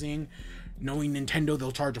amazing. Knowing Nintendo,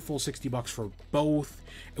 they'll charge a full $60 for both,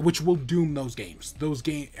 which will doom those games. Those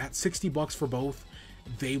games, at $60 for both,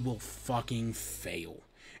 they will fucking fail.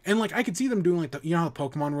 And, like, I could see them doing, like, you know how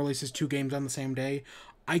Pokemon releases 2 games on the same day?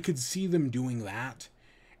 I could see them doing that,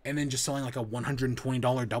 and then just selling, like, a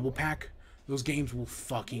 $120 double pack. Those games will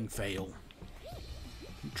fucking fail.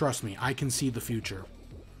 Trust me, I can see the future.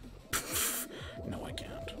 No, I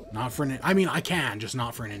can't. Not for... I mean, I can, just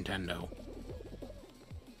not for Nintendo.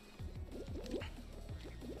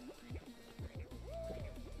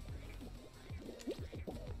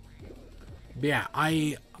 But yeah,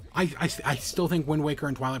 I still think Wind Waker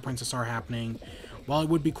and Twilight Princess are happening. While it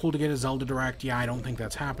would be cool to get a Zelda Direct, yeah, I don't think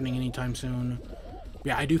that's happening anytime soon. But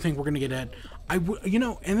yeah, I do think we're gonna get it. You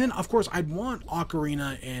know, and then of course I'd want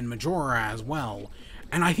Ocarina and Majora as well.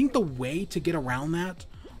 And I think the way to get around that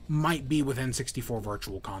might be with N64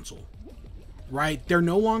 Virtual Console. Right? They're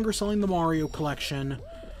no longer selling the Mario collection.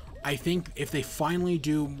 I think if they finally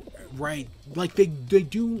do, right, like they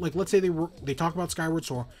do, like let's say they talk about Skyward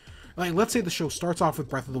Sword. Like, let's say the show starts off with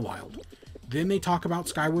Breath of the Wild. Then they talk about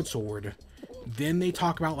Skyward Sword. Then they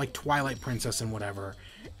talk about, like, Twilight Princess and whatever.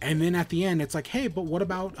 And then at the end, it's like, hey, but what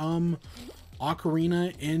about,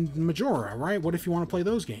 Ocarina and Majora, right? What if you want to play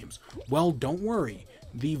those games? Well, don't worry.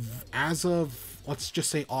 As of, let's just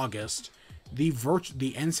say August, the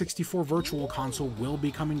N64 Virtual Console will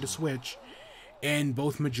be coming to Switch. And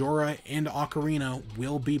both Majora and Ocarina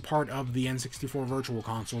will be part of the N64 Virtual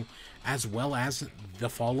Console, as well as the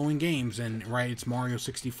following games. And, right, it's Mario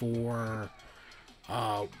 64,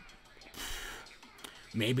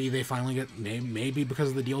 maybe they finally get, maybe because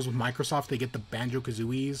of the deals with Microsoft, they get the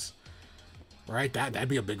Banjo-Kazooies, right? That'd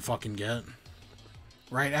be a big fucking get,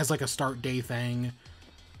 right? As, like, a start day thing.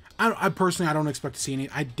 I personally, I don't expect to see any.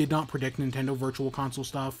 I did not predict Nintendo Virtual Console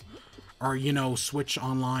stuff. Or, you know, Switch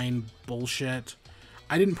Online bullshit.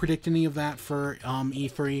 I didn't predict any of that for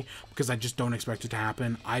E3 because I just don't expect it to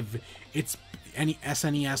happen.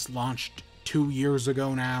 SNES launched 2 years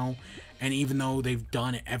ago now, and even though they've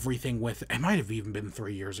done everything with it might have even been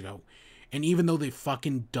 3 years ago. And even though they've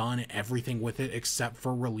fucking done everything with it except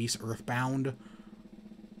for release Earthbound,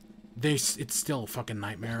 it's still a fucking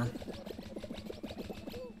nightmare.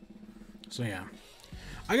 So yeah.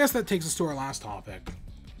 I guess that takes us to our last topic.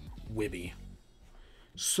 WIBE.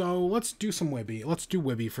 So let's do some WIBE. Let's do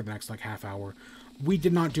WIBE for the next like half hour. We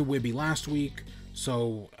did not do WIBE last week,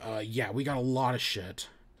 so yeah, we got a lot of shit.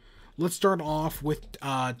 Let's start off with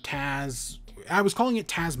Taz. I was calling it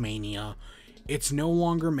Tasmania. It's no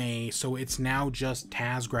longer May, so it's now just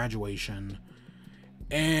Taz graduation.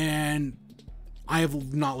 And I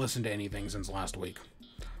have not listened to anything since last week.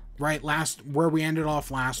 Right, where we ended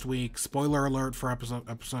off last week. Spoiler alert for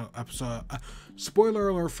spoiler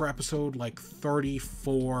alert for episode like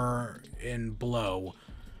 34 and below,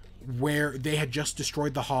 where they had just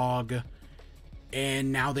destroyed the hog,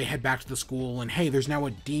 and now they head back to the school, and hey, there's now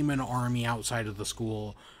a demon army outside of the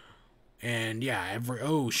school. And yeah,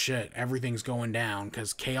 oh shit, everything's going down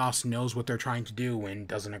because Chaos knows what they're trying to do and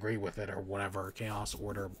doesn't agree with it or whatever. Chaos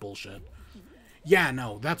order bullshit. Yeah,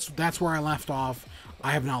 no, that's where I left off.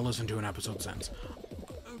 I have not listened to an episode since.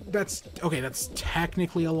 That's okay, that's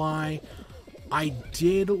technically a lie. I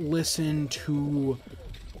did listen to...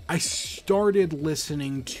 I started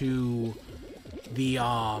listening to the,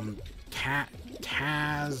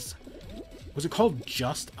 Taz... Was it called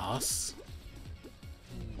Just Us?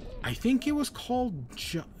 I think it was called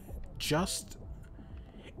Just...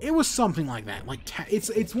 It was something like that. Like,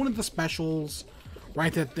 it's one of the specials,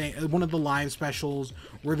 right? One of the live specials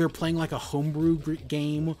where they're playing like a homebrew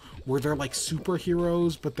game where they're like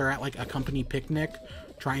superheroes, but they're at like a company picnic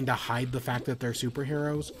trying to hide the fact that they're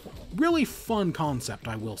superheroes. Really fun concept,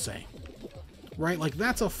 I will say. Right? Like,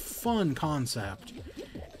 that's a fun concept.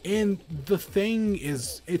 And the thing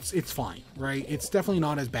is, it's fine, right? It's definitely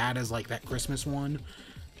not as bad as like that Christmas one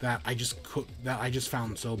that I just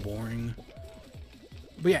found so boring.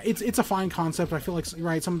 But yeah, it's a fine concept. I feel like,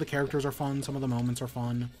 right, some of the characters are fun, some of the moments are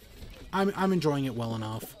fun. I'm enjoying it well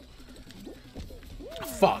enough.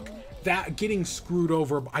 Fuck. That getting screwed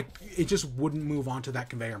over, it just wouldn't move onto that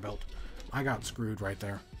conveyor belt. I got screwed right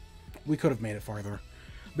there. We could have made it farther.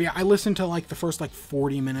 But yeah, I listened to like the first like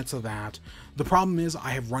 40 minutes of that. The problem is I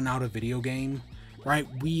have run out of video game, right?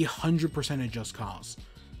 We 100%ed Just Cause.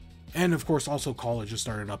 And of course also college just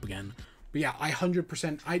started up again. But yeah, I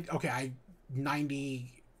 100%, I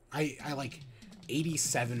like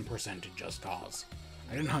 87% to Just Cause.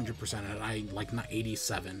 I didn't 100% it, I like not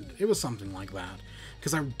 87. It was something like that.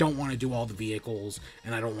 Because I don't want to do all the vehicles,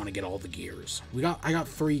 and I don't want to get all the gears. I got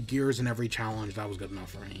 3 gears in every challenge, that was good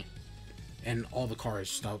enough for me. And all the cars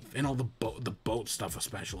stuff, and all the boat stuff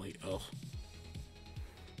especially, ugh.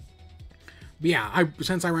 But yeah,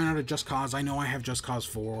 since I ran out of Just Cause, I know I have Just Cause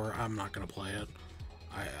 4, I'm not going to play it.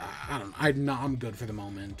 I'm good for the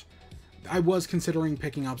moment. I was considering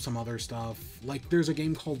picking up some other stuff. Like, there's a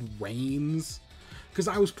game called Reigns. Because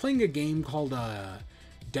I was playing a game called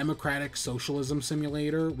Democratic Socialism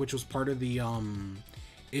Simulator, which was part of the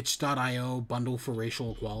itch.io bundle for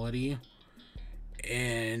racial equality.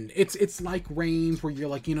 And it's like Reigns, where you're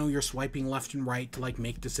like, you know, you're swiping left and right to like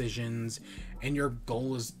make decisions, and your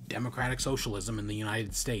goal is democratic socialism in the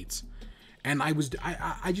United States. And I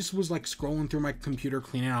just was like scrolling through my computer,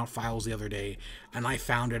 cleaning out files the other day, and I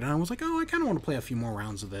found it, and I was like, oh, I kind of want to play a few more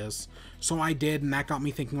rounds of this. So I did, and that got me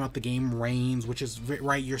thinking about the game Reigns, which is,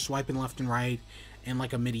 right, you're swiping left and right in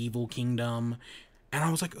like a medieval kingdom. And I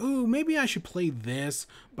was like, oh, maybe I should play this,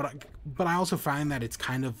 but I also find that it's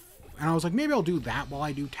kind of, and I was like, maybe I'll do that while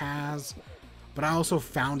I do Taz. But I also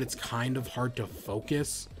found it's kind of hard to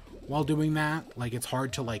focus while doing that. Like, it's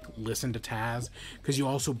hard to like listen to Taz because you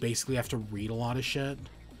also basically have to read a lot of shit.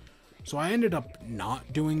 So I ended up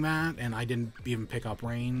not doing that, and I didn't even pick up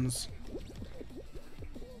Reigns.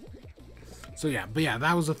 So yeah, but yeah,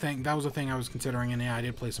 that was a thing I was considering, and yeah, I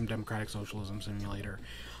did play some Democratic Socialism Simulator.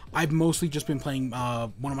 I've mostly just been playing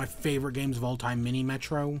one of my favorite games of all time, Mini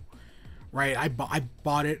Metro. Right, I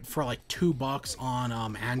bought it for like $2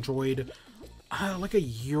 on Android like a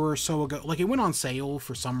year or so ago. Like, it went on sale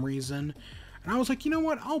for some reason, and I was like, you know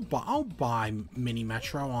what, I'll buy Mini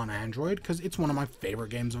Metro on Android because it's one of my favorite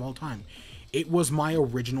games of all time. It was my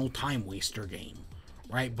original time waster game,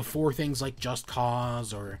 right? Before things like Just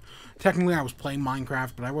Cause, or technically I was playing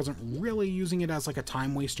Minecraft, but I wasn't really using it as like a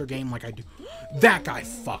time waster game like I do. That guy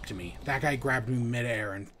fucked me. That guy grabbed me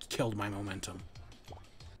midair and killed my momentum.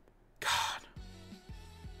 God.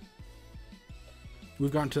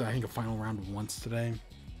 We've gotten to, I think, a final round of once today.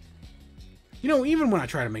 You know, even when I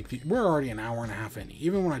try to make we're already an hour and a half in.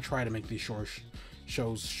 Even when I try to make these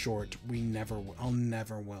shows short, I'll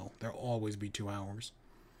never will. There'll always be 2 hours.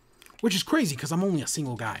 Which is crazy, because I'm only a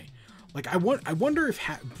single guy. Like, I wonder if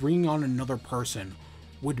bringing on another person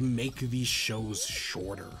would make these shows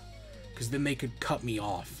shorter. Because then they could cut me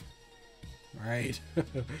off. Right?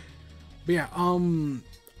 But yeah,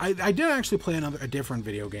 I did actually play a different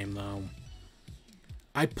video game, though.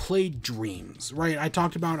 I played Dreams, right? I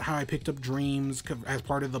talked about how I picked up Dreams as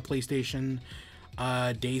part of the PlayStation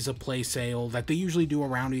Days of Play sale that they usually do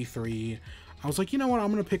around E3. I was like, you know what?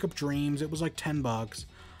 I'm going to pick up Dreams. It was like $10.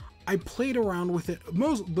 I played around with it.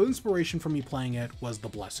 The inspiration for me playing it was The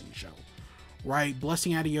Blessing Show, right?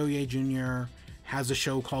 Blessing Adeoye Jr. has a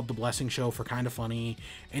show called The Blessing Show for Kinda Funny,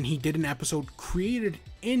 and he did an episode created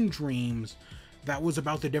in Dreams that was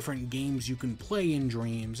about the different games you can play in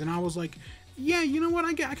Dreams, and I was like, yeah, you know what,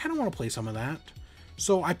 I kind of want to play some of that.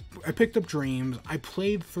 So I picked up Dreams. I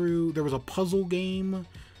played through, there was a puzzle game.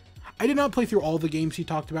 I did not play through all the games he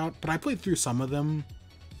talked about, but I played through some of them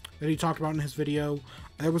that he talked about in his video.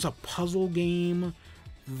 There was a puzzle game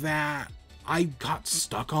that I got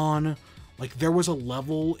stuck on. Like, there was a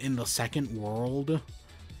level in the second world,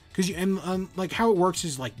 because like how it works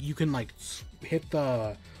is like you can like hit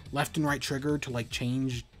the left and right trigger to like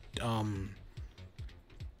change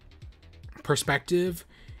perspective,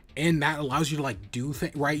 and that allows you to like do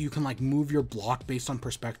things, right? You can like move your block based on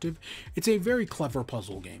perspective. It's a very clever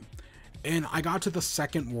puzzle game. And I got to the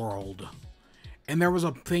second world, and there was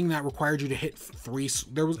a thing that required you to hit it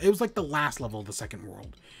was like the last level of the second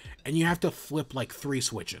world, and you have to flip like 3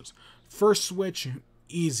 switches. First switch,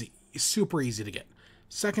 easy, super easy to get.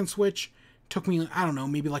 Second switch took me, I don't know,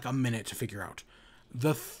 maybe like a minute to figure out.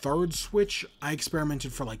 The third switch, I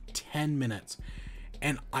experimented for like 10 minutes,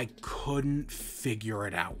 and I couldn't figure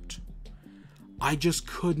it out. I just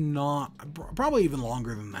could not, probably even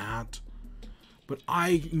longer than that. But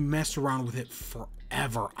I messed around with it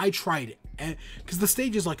forever. I tried, because the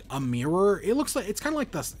stage is like a mirror. It looks like, it's kind of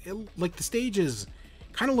like this, like the stage is,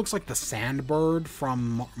 kind of looks like the Sandbird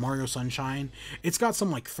from Mario Sunshine. It's got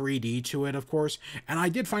some like 3D to it, of course. And I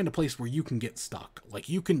did find a place where you can get stuck. Like,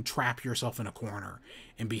 you can trap yourself in a corner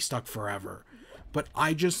and be stuck forever. But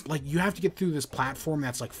I just, like, you have to get through this platform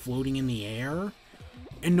that's like floating in the air.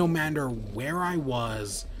 And no matter where I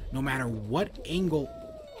was, no matter what angle,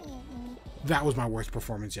 that was my worst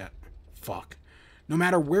performance yet. Fuck. No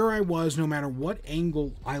matter where I was, no matter what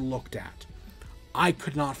angle I looked at, I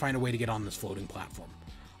could not find a way to get on this floating platform.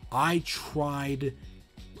 I tried,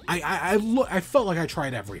 I felt like I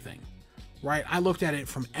tried everything, right? I looked at it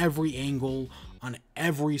from every angle, on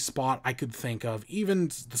every spot I could think of,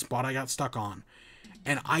 even the spot I got stuck on,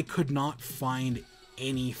 and I could not find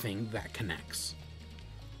anything that connects.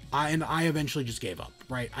 And I eventually just gave up,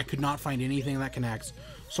 right? I could not find anything that connects,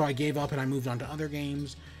 so I gave up and I moved on to other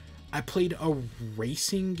games. I played a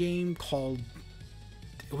racing game called,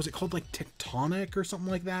 was it called like Tectonic or something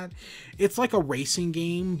like that? It's like a racing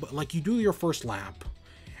game, but like you do your first lap,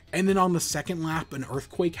 and then on the second lap an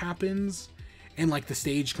earthquake happens and like the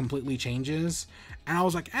stage completely changes, and I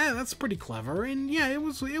was like, that's pretty clever. And yeah, it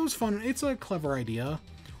was fun. It's a clever idea.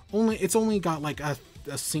 It's only got like a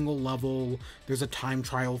single level. There's a time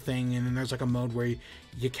trial thing, and then there's like a mode where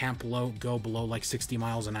you can't go below like 60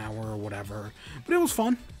 miles an hour or whatever, but it was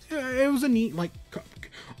fun. It was a neat, like,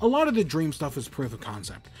 a lot of the Dream stuff is proof of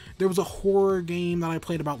concept. There was a horror game that I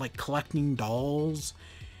played about, like, collecting dolls.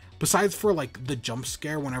 Besides for, like, the jump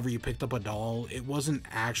scare whenever you picked up a doll, it wasn't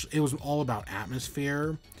actually, it was all about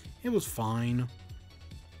atmosphere. It was fine.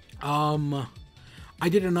 I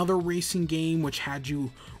did another racing game which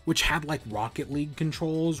had like Rocket League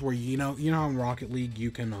controls, where you know how in Rocket League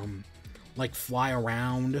you can like fly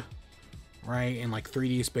around, right, in like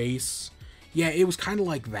 3D space. Yeah, it was kind of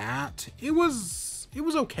like that. It was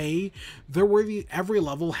okay. Every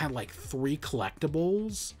level had like 3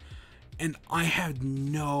 collectibles, and I had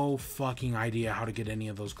no fucking idea how to get any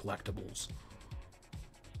of those collectibles.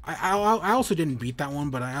 I also didn't beat that one,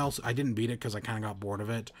 but I didn't beat it because I kind of got bored of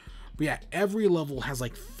it. But yeah, every level has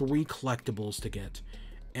like 3 collectibles to get,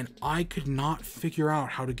 and I could not figure out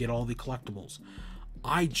how to get all the collectibles.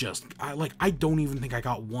 I don't even think I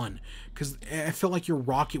got one, because I felt like your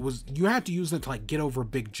rocket you had to use it to like get over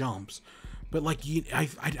big jumps, but like I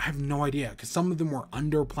have no idea, because some of them were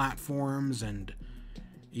under platforms, and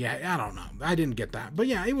yeah, I don't know, I didn't get that. But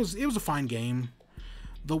yeah, it was a fine game.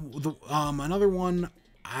 Another one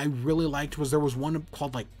I really liked was, there was one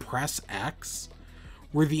called like Press X,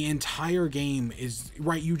 where the entire game is,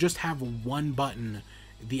 right, you just have one button,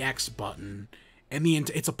 the X button. And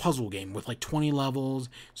it's a puzzle game with like 20 levels.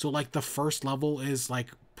 So like the first level is like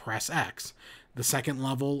press X. The second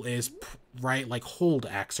level is, right, like hold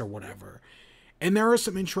X or whatever. And there are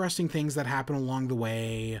some interesting things that happen along the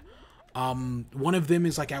way. One of them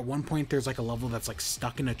is like, at one point there's like a level that's like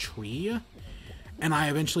stuck in a tree. And I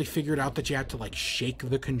eventually figured out that you have to like shake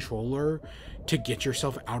the controller to get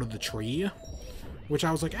yourself out of the tree. Which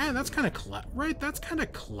I was like, that's kind of clever, right? That's kind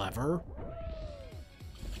of clever.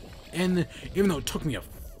 And even though it took me a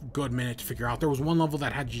good minute to figure out. There was one level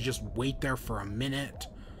that had you just wait there for a minute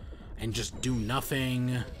and just do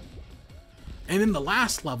nothing. And then the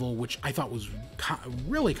last level, which I thought was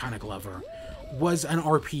really kind of clever, was an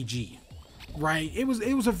RPG, right? It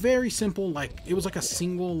was a very simple, like, it was like a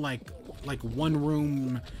single, like one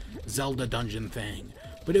room Zelda dungeon thing.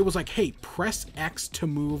 But it was like, hey, press X to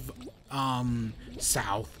move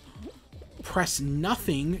south, press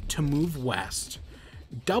nothing to move west,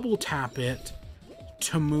 double tap it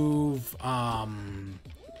to move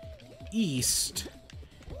east,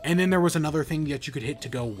 and then there was another thing that you could hit to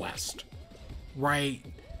go west, right?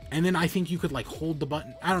 And then I think you could like hold the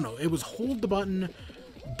button. I don't know. It was hold the button,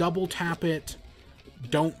 double tap it,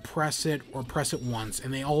 don't press it, or press it once,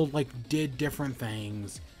 and they all like did different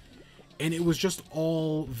things. And it was just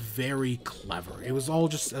all very clever. It was all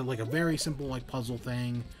just like a very simple like puzzle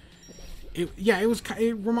thing. It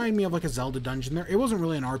reminded me of like a Zelda dungeon there. It wasn't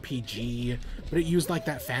really an RPG, but it used like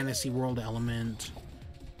that fantasy world element.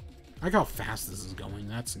 I like how fast this is going.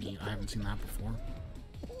 That's neat. I haven't seen that before.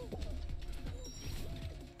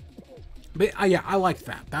 But yeah, I liked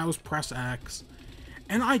that. That was press X.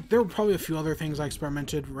 And there were probably a few other things I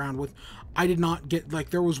experimented around with. I did not get, like,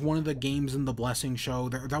 there was one of the games in the Blessing show.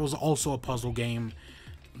 That was also a puzzle game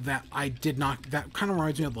that I did not, that kind of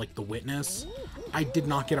reminds me of, like, The Witness. I did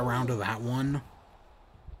not get around to that one.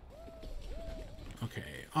 Okay.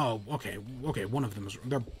 Oh, okay. Okay, one of them is,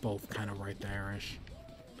 they're both kind of right there-ish.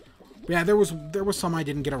 But yeah, there was some I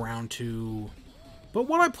didn't get around to. But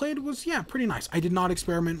what I played was, yeah, pretty nice. I did not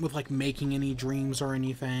experiment with, like, making any dreams or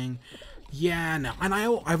anything. Yeah, no. And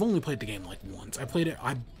I've only played the game, like, once. I played it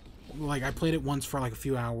once for, like, a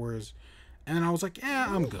few hours. And then I was like, yeah,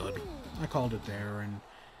 I'm good. I called it there. And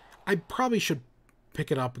I probably should pick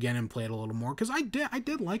it up again and play it a little more. Because I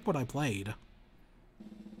did like what I played.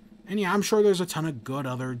 And yeah, I'm sure there's a ton of good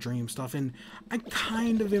other dream stuff. And I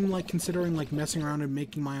kind of am, like, considering, like, messing around and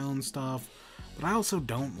making my own stuff. But I also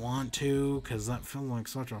don't want to, because that feels like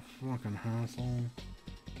such a fucking hassle.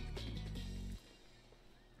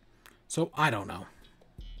 So, I don't know.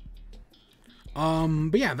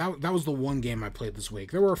 But yeah, that was the one game I played this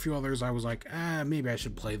week. There were a few others I was like, maybe I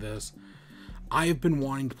should play this. I've been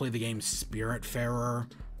wanting to play the game Spiritfarer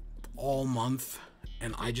all month,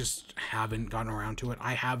 and I just haven't gotten around to it.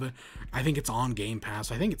 I think it's on Game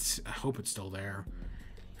Pass. I hope it's still there.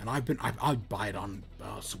 And I'd buy it on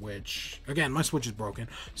Switch. Again, my Switch is broken.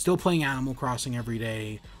 Still playing Animal Crossing every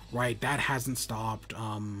day, right? That hasn't stopped.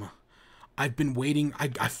 I've been waiting. I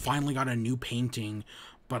finally got a new painting,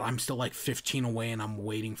 but I'm still like 15 away, and I'm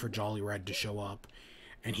waiting for Jolly Red to show up.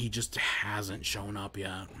 And he just hasn't shown up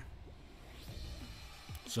yet.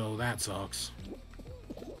 So that sucks.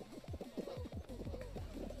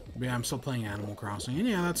 But yeah, I'm still playing Animal Crossing, and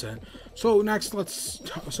yeah, that's it. So next,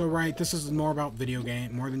 right, this is more about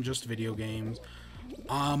more than just video games.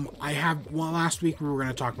 Last week we were going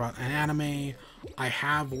to talk about an anime. I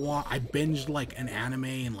binged, like, an anime,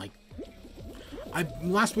 and, like,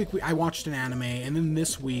 last week I watched an anime, and then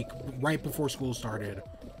this week, right before school started,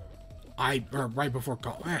 right before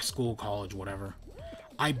school, college, whatever,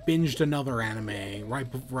 I binged another anime,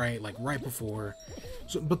 right before.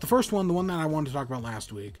 So, but the first one, the one that I wanted to talk about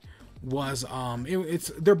last week, was,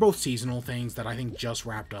 they're both seasonal things that I think just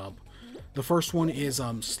wrapped up. The first one is,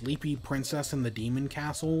 Sleepy Princess in the Demon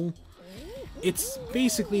Castle. It's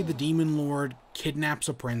basically the Demon Lord kidnaps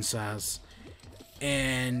a princess,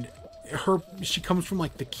 and she comes from,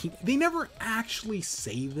 like, the king. They never actually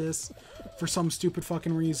say this for some stupid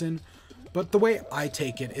fucking reason, but the way I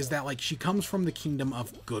take it is that, like, she comes from the kingdom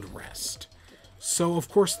of Good Rest. So, of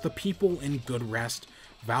course, the people in Good Rest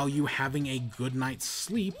value having a good night's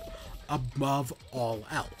sleep above all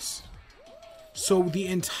else. So the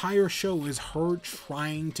entire show is her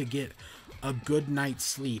trying to get a good night's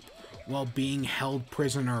sleep while being held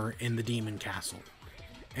prisoner in the demon castle.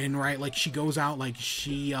 And right, like, she goes out, like,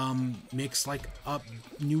 she makes, like, a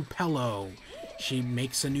new pillow. She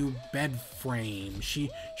makes a new bed frame. She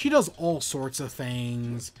does all sorts of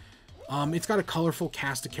things. It's got a colorful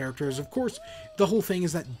cast of characters. Of course, the whole thing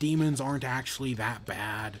is that demons aren't actually that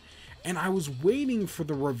bad. And I was waiting for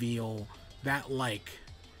the reveal that, like,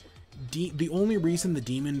 the only reason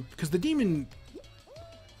because the demon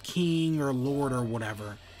king or lord or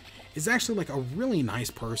whatever is actually, like, a really nice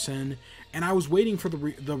person. And I was waiting for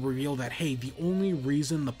the reveal that, hey, the only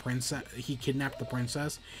reason he kidnapped the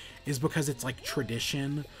princess is because it's like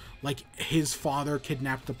tradition. Like, his father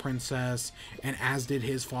kidnapped the princess, and as did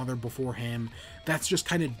his father before him. That's just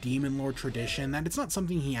kind of demon lord tradition, that it's not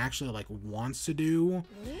something he actually, like, wants to do.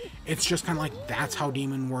 It's just kind of like, that's how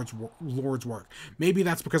demon lords work. Maybe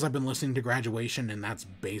that's because I've been listening to Graduation, and that's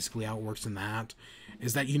basically how it works in that.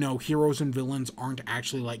 Is that, you know, heroes and villains aren't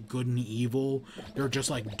actually, like, good and evil. They're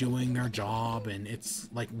just, like, doing their job, and it's,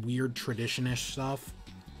 like, weird tradition-ish stuff.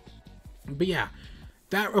 But yeah.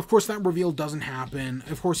 That, of course, that reveal doesn't happen.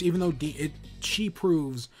 Of course, even though she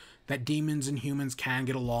proves that demons and humans can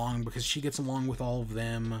get along, because she gets along with all of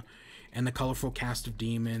them and the colorful cast of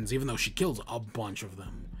demons, even though she kills a bunch of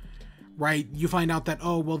them, right? You find out that,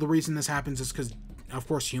 oh, well, the reason this happens is because, of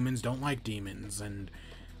course, humans don't like demons. And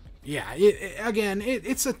yeah, again,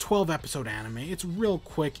 it's a 12-episode anime. It's real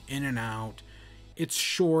quick, in and out. It's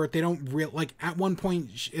short. They don't like, at one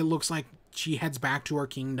point, it looks like she heads back to her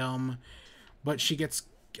kingdom, but she gets,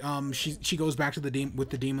 she goes back to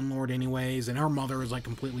with the demon lord anyways, and her mother is, like,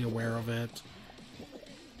 completely aware of it.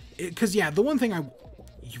 Because, yeah, the one thing oh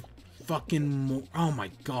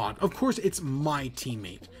my god. Of course, it's my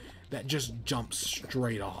teammate that just jumps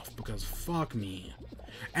straight off, because fuck me.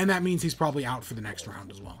 And that means he's probably out for the next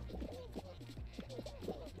round as well.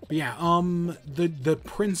 But yeah, the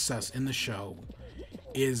princess in the show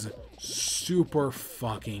is super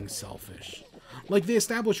fucking selfish. Like, they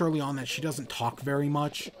establish early on that she doesn't talk very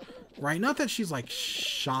much, right? Not that she's, like,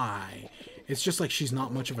 shy. It's just, like, she's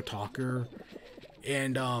not much of a talker.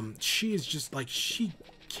 And, she is just, like, she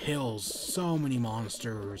kills so many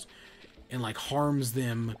monsters and, like, harms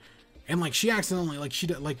them. And, like, she accidentally, like,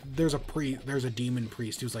 there's a demon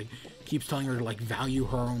priest who's, like, keeps telling her to, like, value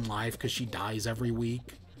her own life because she dies every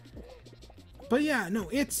week. But, yeah, no,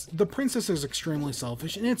 the princess is extremely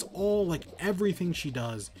selfish, and it's all, like, everything she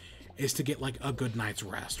does is to get, like, a good night's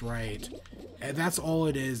rest, right? And that's all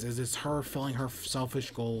it is it's her filling her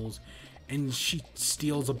selfish goals, and she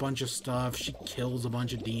steals a bunch of stuff, she kills a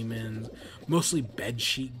bunch of demons, mostly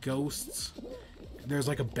bedsheet ghosts. There's,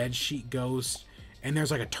 like, a bedsheet ghost, and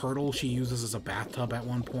there's, like, a turtle she uses as a bathtub at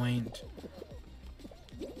one point.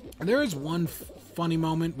 And there is one funny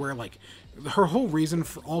moment where, like, her whole reason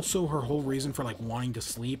for, like, wanting to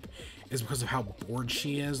sleep is because of how bored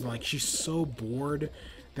she is. Like, she's so bored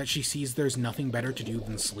that she sees there's nothing better to do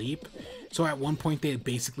than sleep. So at one point they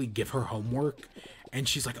basically give her homework, and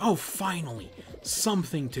she's like, oh, finally,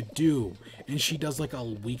 something to do. And she does, like, a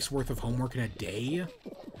week's worth of homework in a day.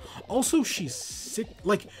 Also, she's sick.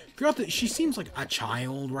 Like, she seems like a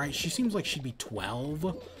child, right? She seems like she'd be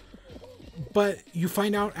 12. But you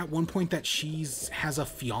find out at one point that has a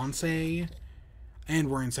fiance, and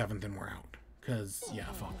we're in 7th and we're out. Because, yeah,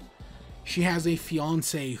 fuck. She has a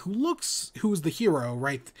fiance who's the hero,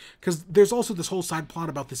 right? Because there's also this whole side plot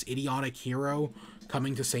about this idiotic hero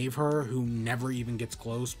coming to save her, who never even gets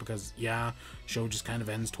close, because, yeah, show just kind of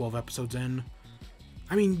ends 12 episodes in.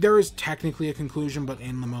 I mean, there is technically a conclusion, but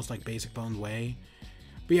in the most, like, basic bones way.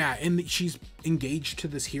 But yeah, and she's engaged to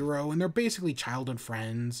this hero, and they're basically childhood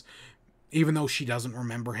friends, even though she doesn't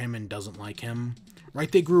remember him and doesn't like him, right?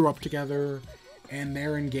 They grew up together, and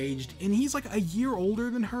they're engaged, and he's, like, a year older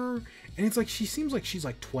than her, and it's like, she seems like she's,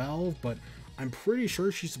 like, 12, but I'm pretty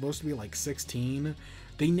sure she's supposed to be, like, 16.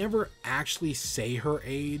 They never actually say her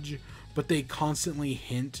age, but they constantly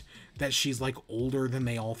hint that she's, like, older than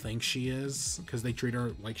they all think she is, because they treat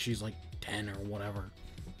her like she's, like, 10 or whatever.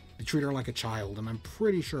 They treat her like a child, and I'm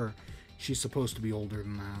pretty sure she's supposed to be older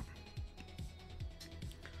than that.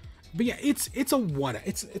 But yeah, it's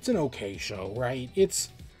an okay show, right?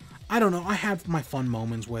 I don't know, I have my fun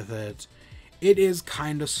moments with it. It is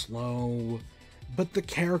kind of slow, but the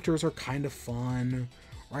characters are kind of fun,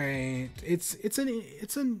 right? It's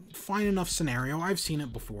a fine enough scenario. I've seen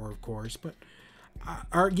it before, of course, but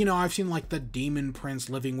you know, I've seen, like, the demon prince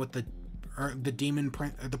living with the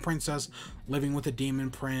princess living with the demon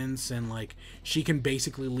prince, and, like, she can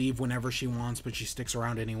basically leave whenever she wants, but she sticks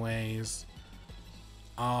around anyways.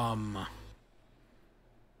 My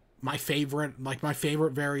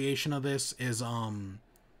favorite variation of this is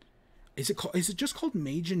is it just called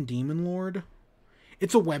Mage and Demon Lord?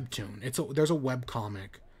 It's a webtoon. There's a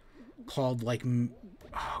webcomic called, like,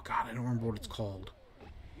 oh god, I don't remember what it's called.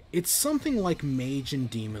 It's something like Mage and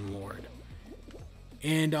Demon Lord.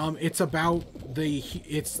 And it's about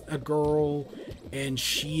it's a girl, and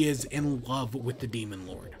she is in love with the Demon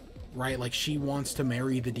Lord, right? Like, she wants to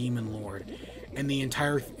marry the Demon Lord, and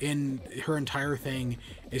her entire thing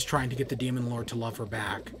is trying to get the Demon Lord to love her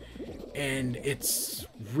back. And it's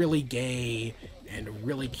really gay and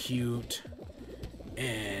really cute,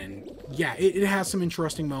 and yeah, it has some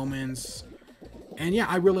interesting moments. And yeah,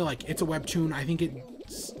 I really like it. It's a webtoon. I think it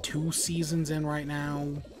 2 seasons in right now,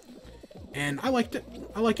 and I liked it.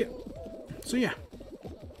 I like it. So yeah,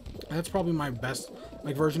 that's probably my best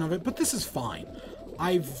like version of it. But this is fine.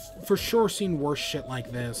 I've for sure seen worse shit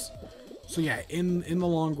like this. So yeah, in the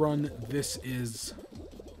long run, this is.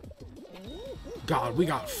 God, we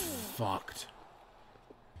got fucked.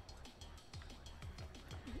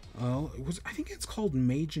 I think it's called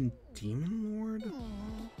Mage and Demon Lord.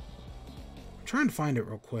 I'm trying to find it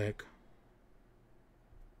real quick.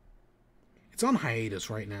 It's on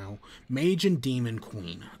hiatus right now. Mage and Demon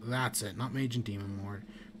Queen. That's it. Not Mage and Demon Lord.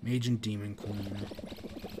 Mage and Demon Queen.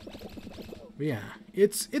 But yeah,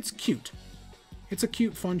 it's cute. It's a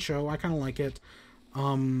cute, fun show. I kind of like it. I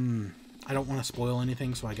don't want to spoil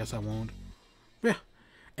anything, so I guess I won't. Yeah.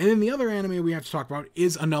 And then the other anime we have to talk about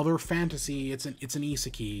is another fantasy. It's an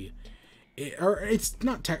isekai. It's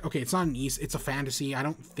not it's not an it's a fantasy. I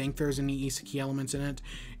don't think there's any isekai elements in it,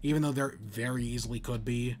 even though there very easily could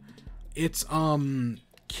be. It's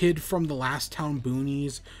kid from the last town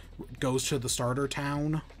boonies goes to the starter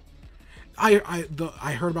town.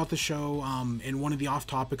 I heard about the show in one of the off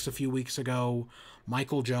topics a few weeks ago.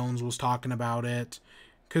 Michael Jones was talking about it.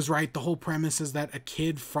 Because, right, the whole premise is that a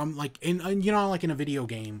kid from, like, in a video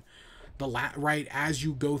game, right, as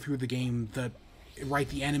you go through the game, the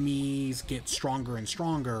enemies get stronger and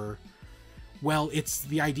stronger. Well, it's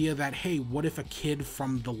the idea that, hey, what if a kid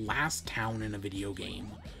from the last town in a video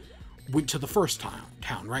game went to the first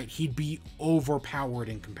town, right? He'd be overpowered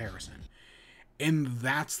in comparison. And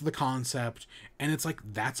that's the concept, and it's like,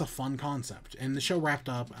 that's a fun concept. And the show wrapped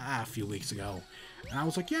up a few weeks ago. And I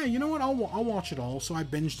was like, yeah, you know what, I'll watch it all. So I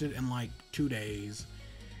binged it in like 2 days.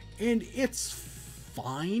 And it's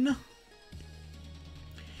fine.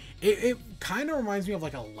 It kind of reminds me of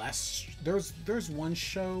like a less... There's one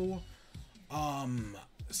show...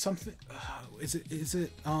 something... Is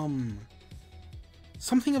it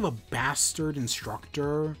something of a bastard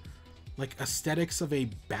instructor? Like Aesthetics of a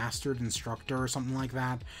Bastard Instructor or something like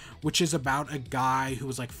that. Which is about a guy who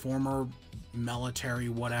was like former... military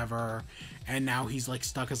whatever, and now he's like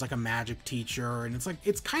stuck as like a magic teacher, and it's like,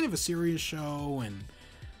 it's kind of a serious show, and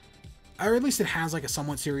or at least it has like a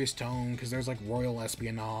somewhat serious tone, because there's like royal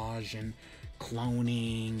espionage and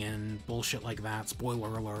cloning and bullshit like that.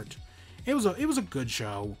 Spoiler alert. It was a good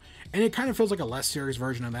show, and it kind of feels like a less serious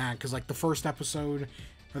version of that, because like the first episode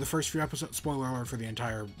or the first few episodes, spoiler alert for the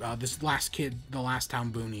entire this last kid, the last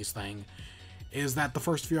town boonies thing, is that the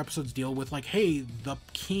first few episodes deal with, like, hey, the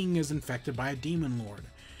king is infected by a demon lord.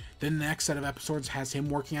 Then the next set of episodes has him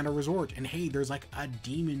working at a resort, and hey, there's, like, a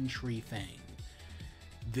demon tree thing.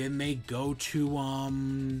 Then they go to,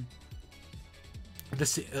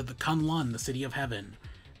 the Kunlun, the city of heaven,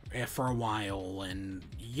 for a while, and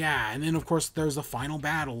yeah, and then, of course, there's the final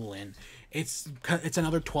battle, and it's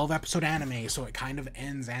another 12-episode anime, so it kind of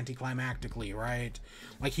ends anticlimactically, right?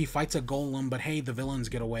 Like, he fights a golem, but hey, the villains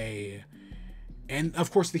get away. And,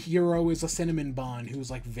 of course, the hero is a cinnamon bun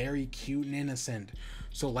who's, like, very cute and innocent.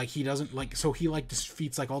 So, like, he doesn't, like... So, he, like,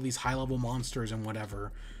 defeats, like, all these high-level monsters and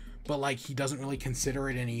whatever. But, like, he doesn't really consider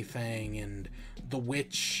it anything. And the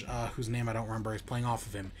witch, whose name I don't remember, is playing off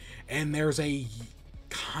of him. And there's a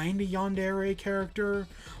kind of yandere character.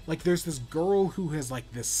 Like, there's this girl who has,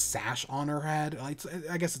 like, this sash on her head. Like,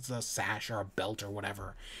 I guess it's a sash or a belt or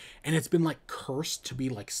whatever. And it's been, like, cursed to be,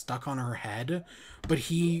 like, stuck on her head. But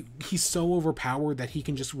he's so overpowered that he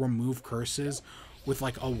can just remove curses with,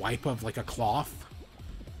 like, a wipe of, like, a cloth.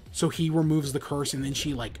 So he removes the curse, and then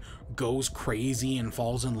she, like, goes crazy and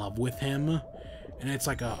falls in love with him. And it's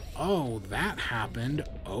like oh, that happened.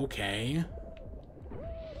 Okay.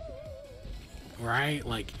 Right?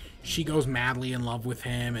 Like, she goes madly in love with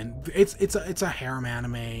him, and it's a harem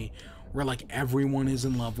anime where, like, everyone is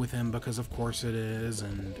in love with him, because of course it is,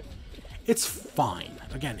 and it's fine.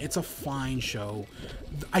 Again, it's a fine show.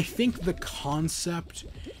 I think the concept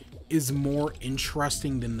is more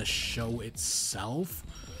interesting than the show itself,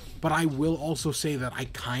 but I will also say that I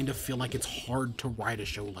kind of feel like it's hard to write a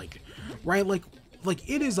show like it, right? Like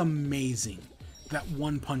it is amazing that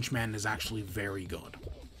One Punch Man is actually very good,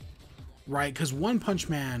 right? Because One Punch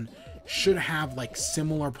Man should have, like,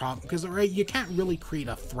 similar problems, because, right, you can't really create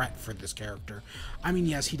a threat for this character. I mean,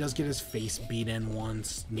 yes, he does get his face beat in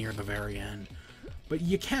once near the very end, but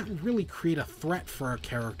you can't really create a threat for a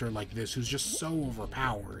character like this who's just so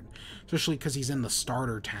overpowered, especially because he's in the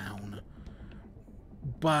starter town.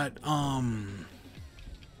 But One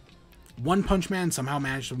Punch Man somehow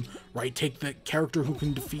managed to, right, take the character who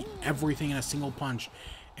can defeat everything in a single punch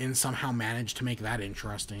and somehow managed to make that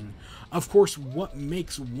interesting. Of course, what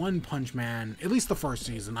makes One Punch Man, at least the first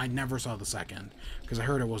season, I never saw the second, because I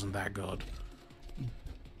heard it wasn't that good.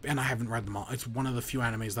 and I haven't read them all. It's one of the few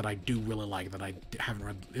animes that I do really like that I haven't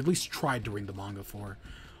read, at least tried to read the manga for.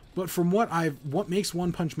 But from what makes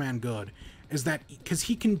One Punch Man good is that because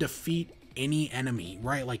he can defeat any enemy,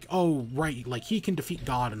 right? Like, oh, right, like he can defeat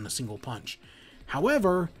God in a single punch.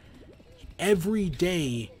 However, every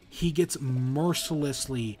day he gets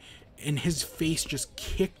mercilessly, and his face just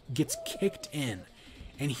gets kicked in,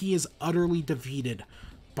 and he is utterly defeated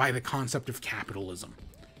by the concept of capitalism.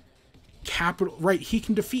 Right, he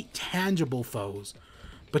can defeat tangible foes,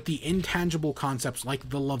 but the intangible concepts like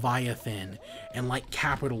the Leviathan and like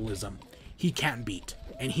capitalism, he can't beat,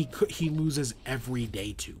 and he loses every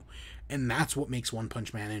day to. And that's what makes One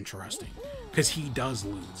Punch Man interesting, because he does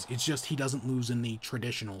lose. It's just he doesn't lose in the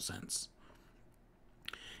traditional sense.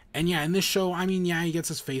 And yeah, in this show, I mean, yeah, he gets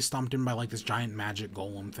his face stomped in by like this giant magic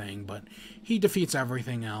golem thing, but he defeats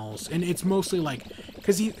everything else. And it's mostly like,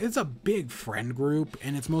 because it's a big friend group,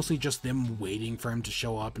 and it's mostly just them waiting for him to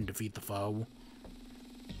show up and defeat the foe.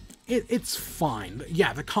 It's fine.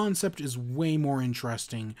 Yeah, the concept is way more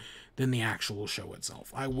interesting than the actual show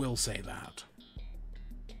itself. I will say that.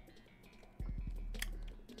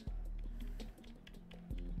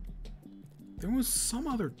 There was some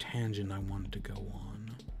other tangent I wanted to go on.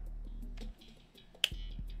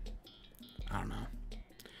 I don't know.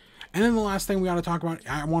 And then the last thing we got to talk about,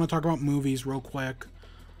 I want to talk about movies real quick.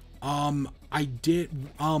 So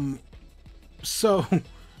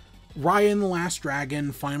Raya and the Last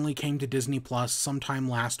Dragon finally came to Disney Plus sometime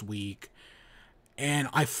last week. And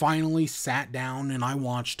I finally sat down and I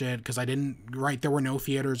watched it because there were no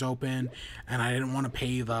theaters open, and I didn't want to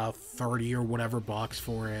pay the 30 or whatever bucks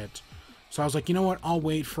for it. So I was like, you know what? I'll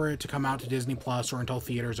wait for it to come out to Disney Plus or until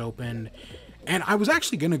theaters open. And I was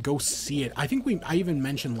actually going to go see it. I think I even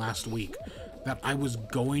mentioned last week that I was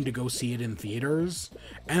going to go see it in theaters.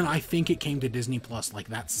 And I think it came to Disney Plus like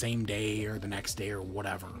that same day or the next day or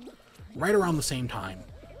whatever. Right around the same time.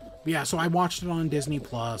 But yeah, so I watched it on Disney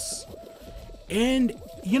Plus. And,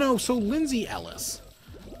 you know, so Lindsay Ellis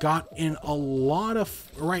got in a lot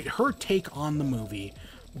of... Right, her take on the movie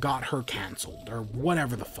got her canceled or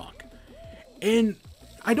whatever the fuck. And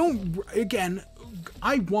I don't... Again...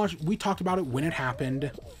 we talked about it when it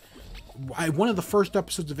happened. One of the first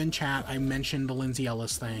episodes of In Chat, I mentioned the Lindsay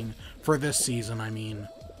Ellis thing for this season, I mean,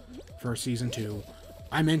 for season 2.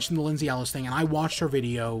 I mentioned the Lindsay Ellis thing, and I watched her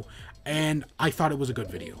video, and I thought it was a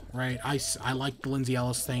good video, right? I liked the Lindsay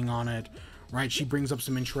Ellis thing on it, right? She brings up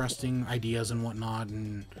some interesting ideas and whatnot,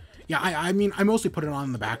 and yeah, I mean, I mostly put it on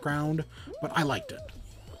in the background, but I liked it.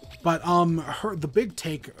 But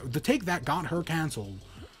the take that got her canceled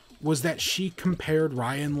was that she compared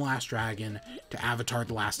Raya and the Last Dragon to Avatar: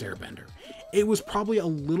 The Last Airbender. It was probably a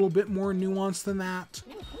little bit more nuanced than that,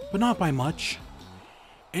 but not by much.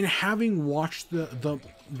 And having watched the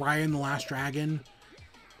Raya and the Last Dragon,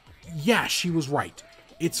 yeah, she was right.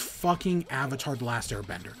 It's fucking Avatar: The Last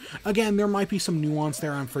Airbender. Again, there might be some nuance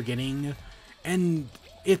there I'm forgetting, and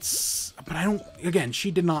but I don't, again,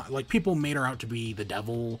 she did not, like, people made her out to be the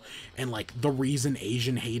devil and, like, the reason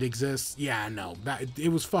Asian hate exists. Yeah, no,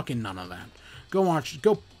 it was fucking none of that. Go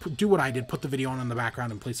do what I did, put the video on in the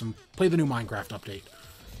background and play the new Minecraft update.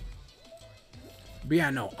 But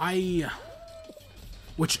yeah, no,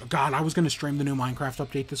 which, God, I was going to stream the new Minecraft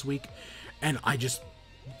update this week, and I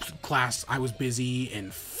was busy,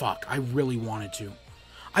 and fuck, I really wanted to.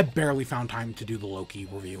 I barely found time to do the Loki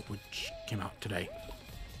review, which came out today.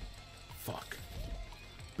 Fuck.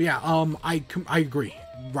 But yeah, I agree.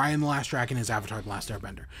 Raya and the Last Dragon is Avatar: The Last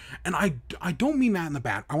Airbender. And I don't mean that in the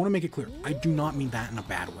bad. I want to make it clear. I do not mean that in a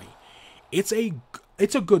bad way. It's a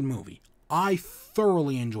good movie. I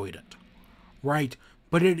thoroughly enjoyed it. Right?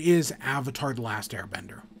 But it is Avatar: The Last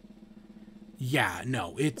Airbender. Yeah,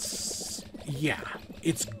 no, it's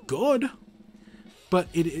good. But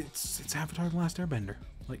it's Avatar: The Last Airbender.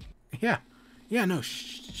 Like, yeah. Yeah, no,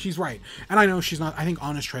 she's right. And I know she's not... I think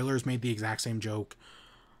Honest Trailers made the exact same joke.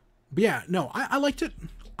 But yeah, no, I liked it.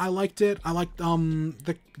 I liked it. I liked,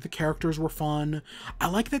 the characters were fun. I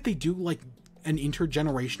like that they do, like, an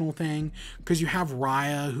intergenerational thing. Because you have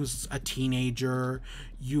Raya, who's a teenager.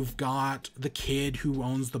 You've got the kid who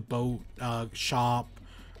owns the boat shop.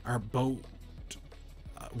 Or boat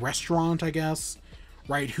restaurant, I guess.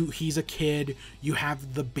 Right? He's a kid. You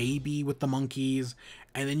have the baby with the monkeys.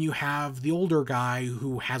 And then you have the older guy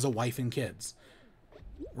who has a wife and kids,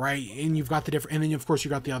 right? And you've got and then of course you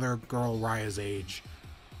got the other girl Raya's age,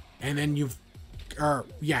 and then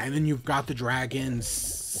and then you've got the dragon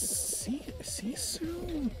Sisu,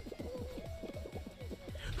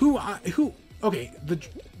 okay, the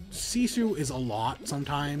Sisu is a lot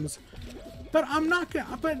sometimes, but I'm not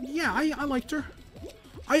gonna. But yeah, I liked her.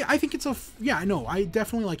 I think it's yeah, I know. I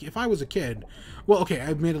definitely, like, if I was a kid, well, okay,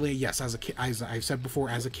 admittedly, yes, as a kid, as I've said before,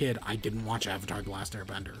 as a kid, I didn't watch Avatar: The Last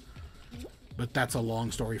Airbender. But that's a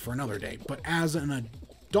long story for another day. But as an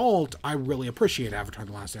adult, I really appreciate Avatar: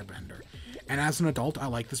 The Last Airbender. And as an adult, I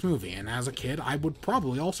like this movie. And as a kid, I would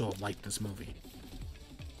probably also have liked this movie.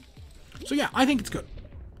 So yeah, I think it's good.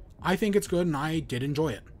 I think it's good, and I did enjoy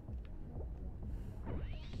it.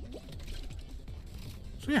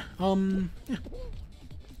 So yeah, yeah.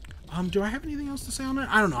 Do I have anything else to say on it?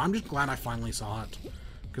 I don't know. I'm just glad I finally saw it.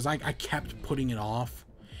 Because I kept putting it off.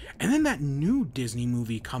 And then that new Disney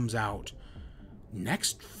movie comes out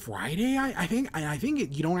next Friday, I think. I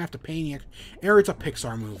think you don't have to pay any... Or it's a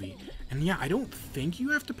Pixar movie. And yeah, I don't think you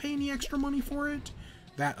have to pay any extra money for it.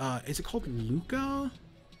 That, is it called Luca?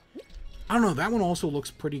 I don't know. That one also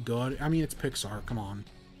looks pretty good. I mean, it's Pixar. Come on.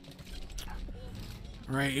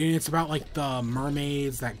 Right, and it's about, like, the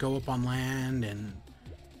mermaids that go up on land, and...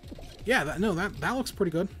 Yeah, that looks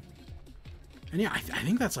pretty good. And yeah, I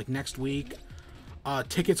think that's, like, next week.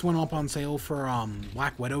 Tickets went up on sale for,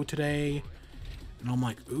 Black Widow today. And I'm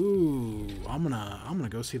like, ooh, I'm gonna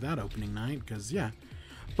go see that opening night, because, yeah.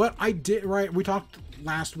 But I did, right, we talked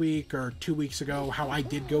last week, or 2 weeks ago, how I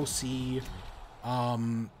did go see,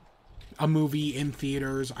 a movie in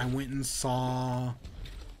theaters. I went and saw...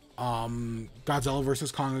 Godzilla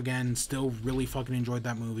vs. Kong again. Still really fucking enjoyed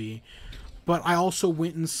that movie. But I also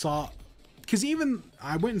went and saw... Because even...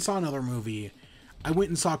 I went and saw another movie. I went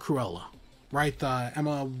and saw Cruella. Right? The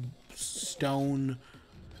Emma Stone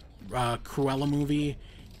Cruella movie.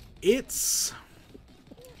 It's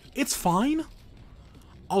fine.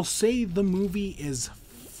 I'll say the movie is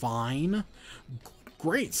fine.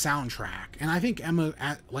 Great soundtrack. And I think Emma,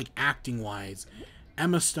 like, acting-wise,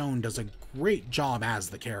 Emma Stone does a great job as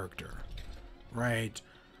the character, right?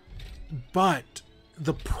 But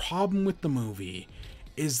the problem with the movie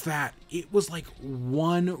is that it was like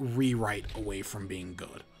one rewrite away from being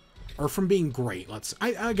good, or from being great.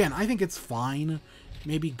 I think it's fine,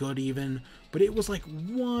 maybe good even, but it was like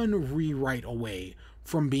one rewrite away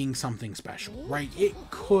from being something special, right? It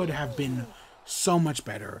could have been so much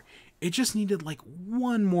better. It just needed like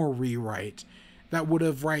one more rewrite that would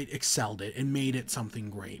have, right, excelled it and made it something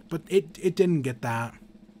great. But it didn't get that.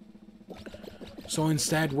 So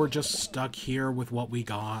instead, we're just stuck here with what we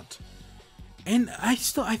got. And I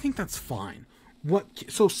think that's fine.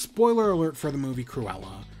 So spoiler alert for the movie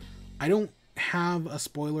Cruella. I don't have a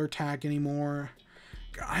spoiler tag anymore.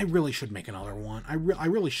 I really should make another one. I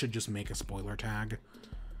really should just make a spoiler tag.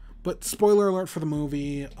 But spoiler alert for the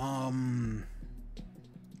movie.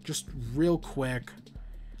 Just real quick.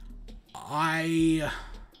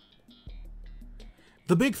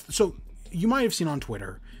 So you might have seen on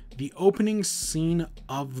Twitter, the opening scene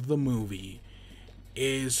of the movie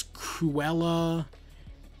is Cruella,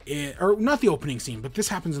 or not the opening scene, but this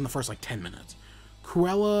happens in the first like 10 minutes.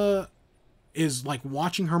 Cruella is like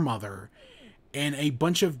watching her mother, and a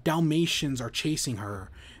bunch of Dalmatians are chasing her.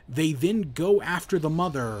 They then go after the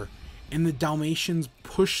mother, and the Dalmatians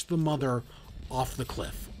push the mother off the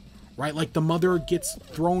cliff. Right, like the mother gets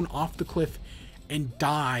thrown off the cliff and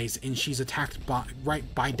dies, and she's attacked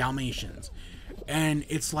by Dalmatians. And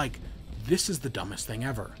it's like, this is the dumbest thing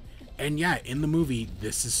ever. And yeah, in the movie,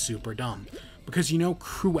 this is super dumb. Because, you know,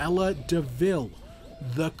 Cruella de Vil,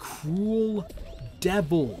 the cruel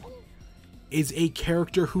devil, is a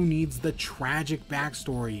character who needs the tragic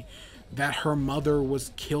backstory that her mother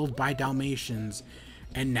was killed by Dalmatians,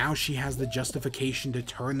 and now she has the justification to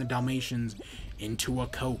turn the Dalmatians into a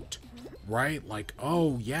coat. Right? Like,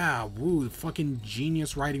 oh yeah, woo, fucking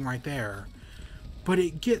genius writing right there. But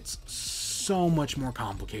it gets so much more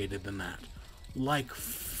complicated than that. Like,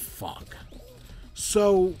 fuck.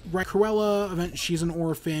 So, right, Cruella, she's an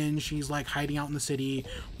orphan. She's like hiding out in the city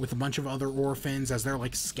with a bunch of other orphans as they're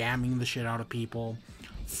like scamming the shit out of people.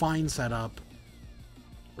 Fine setup.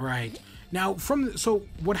 Right. Now, so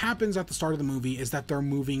what happens at the start of the movie is that they're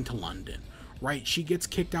moving to London. Right? She gets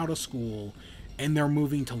kicked out of school, and they're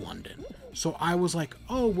moving to London. So I was like,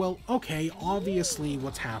 oh, well, okay, obviously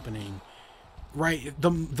what's happening, right? The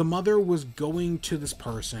mother was going to this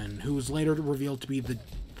person who was later revealed to be the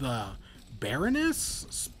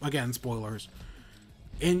Baroness? Again, spoilers.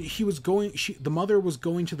 And the mother was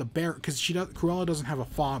going to the because Cruella doesn't have a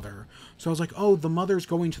father. So I was like, oh, the mother's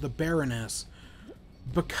going to the Baroness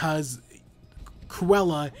because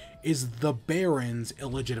Cruella is the Baron's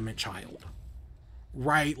illegitimate child.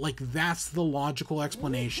 Right? Like, that's the logical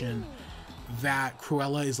explanation, that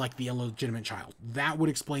Cruella is like the illegitimate child. That would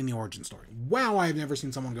explain the origin story. Wow, I've never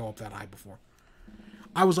seen someone go up that high before.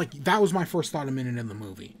 I was like, that was my first thought a minute in the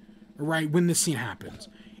movie. Right? When this scene happens.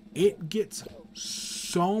 It gets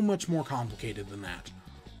so much more complicated than that.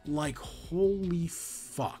 Like, holy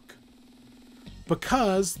fuck.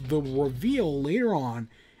 Because the reveal later on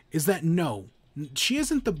is that no, she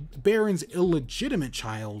isn't the Baron's illegitimate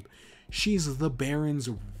child. She's the Baron's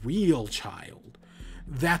real child.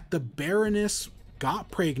 That the Baroness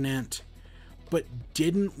got pregnant, but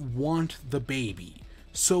didn't want the baby.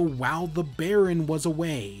 So while the Baron was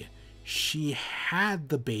away, she had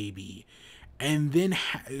the baby, and then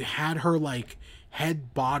had her, like,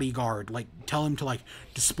 head bodyguard, like, tell him to, like,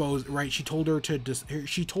 dispose, right? She told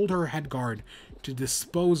her head guard to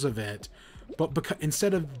dispose of it, but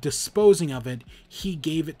instead of disposing of it, he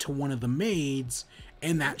gave it to one of the maids,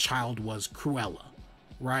 and that child was Cruella,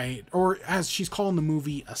 right? Or as she's called in the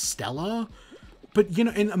movie, Estella. But, you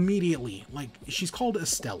know, and immediately, like, she's called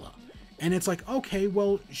Estella. And it's like, okay,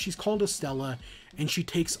 well, she's called Estella, and she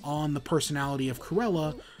takes on the personality of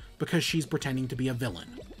Cruella because she's pretending to be a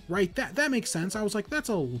villain, right? That makes sense. I was like, that's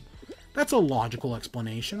a logical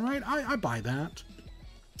explanation, right? I buy that.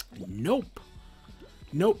 Nope.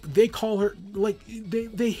 They call her, like,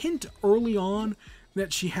 they hint early on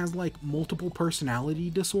that she has, like, multiple personality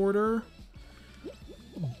disorder,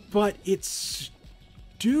 but it's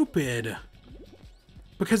stupid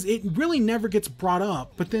because it really never gets brought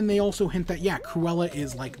up. But then they also hint that, yeah, Cruella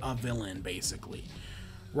is, like, a villain, basically,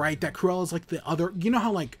 right? That Cruella is, like, the other, you know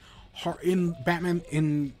how, like, in Batman,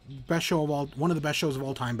 in best show of all, one of the best shows of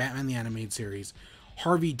all time, Batman the Animated Series,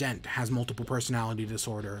 Harvey Dent has multiple personality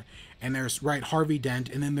disorder, and there's, right, Harvey Dent,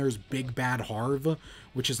 and then there's Big Bad Harv,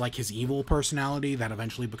 which is, like, his evil personality that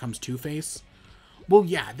eventually becomes Two-Face. Well,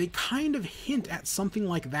 yeah, they kind of hint at something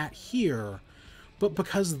like that here, but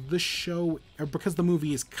because the show, or because the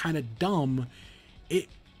movie is kind of dumb, it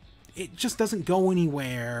just doesn't go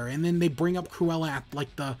anywhere. And then they bring up Cruella at,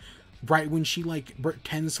 like, the, right when she, like,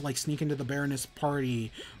 tends to, like, sneak into the Baroness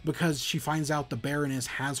party because she finds out the Baroness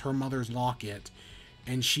has her mother's locket,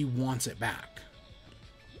 and she wants it back.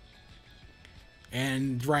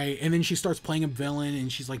 And, right, and then she starts playing a villain,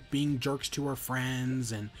 and she's, like, being jerks to her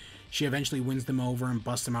friends, and she eventually wins them over and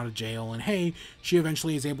busts them out of jail. And, hey, she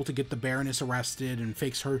eventually is able to get the Baroness arrested and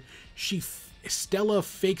fakes her, Stella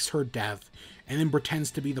fakes her death, and then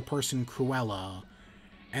pretends to be the person Cruella.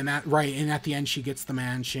 And that, right, and at the end she gets the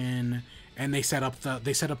mansion, and they set up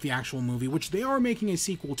the actual movie, which they are making a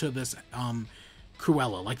sequel to this,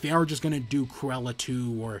 Cruella. Like, they are just going to do Cruella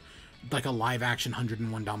 2 or, like, a live-action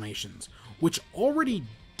 101 Dalmatians, which already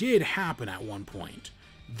did happen at one point.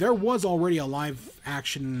 There was already a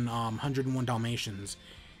live-action 101 Dalmatians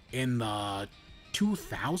in the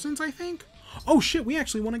 2000s, I think? Oh, shit, we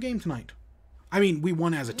actually won a game tonight. I mean, we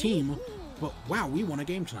won as a team, but wow, we won a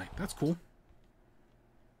game tonight. That's cool.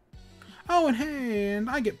 Oh, and hey, and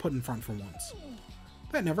I get put in front for once.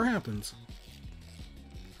 That never happens.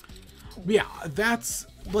 But yeah, that's,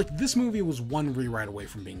 like, this movie was one rewrite away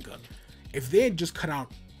from being good. If they had just cut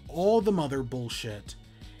out all the mother bullshit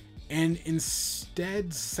and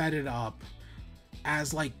instead set it up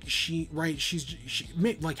as, like, she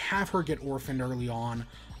like, have her get orphaned early on,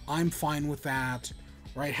 I'm fine with that,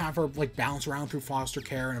 right? Have her, like, bounce around through foster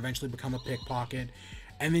care and eventually become a pickpocket,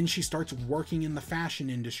 and then she starts working in the fashion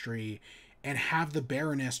industry, and have the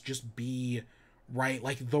Baroness just be, right,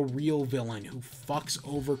 like, the real villain who fucks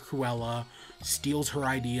over Cruella, steals her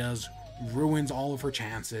ideas, ruins all of her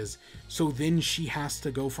chances. So then she has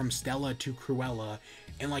to go from Stella to Cruella,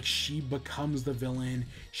 and, like, she becomes the villain.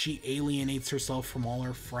 She alienates herself from all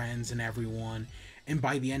her friends and everyone, and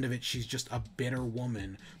by the end of it, she's just a bitter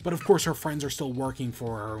woman. But of course, her friends are still working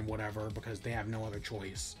for her and whatever, because they have no other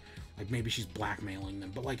choice. Like, maybe she's blackmailing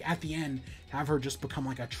them, but, like, at the end, have her just become,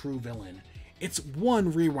 like, a true villain. It's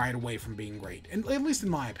one rewrite away from being great, and at least in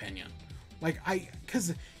my opinion. Like,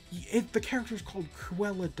 because the character's called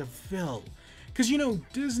Cruella de Vil. Because, you know,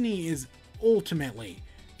 Disney is ultimately,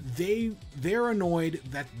 they're annoyed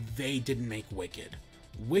that they didn't make Wicked.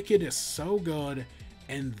 Wicked is so good,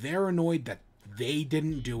 and they're annoyed that they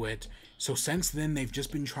didn't do it. So since then, they've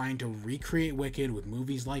just been trying to recreate Wicked with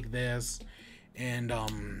movies like this, and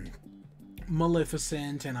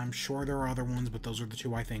Maleficent, and I'm sure there are other ones, but those are the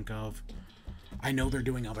two I think of. I know they're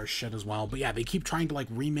doing other shit as well, but yeah, they keep trying to, like,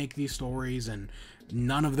 remake these stories, and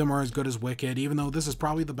none of them are as good as Wicked, even though this is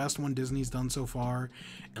probably the best one Disney's done so far,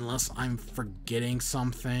 unless I'm forgetting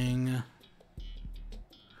something,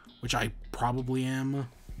 which I probably am.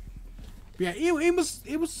 But yeah, it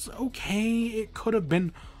was okay. It could have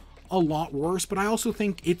been a lot worse, but I also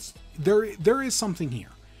think there is something here.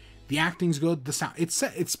 The acting's good. The sound,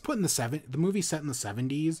 it's put in the movie's set in the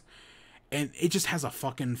 70s, and it just has a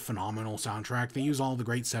fucking phenomenal soundtrack. They use all the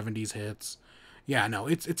great 70s hits. Yeah, no,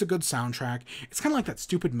 it's a good soundtrack. It's kind of like that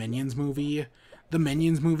stupid Minions movie. The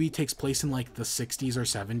Minions movie takes place in like the 60s or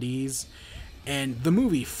 70s, and the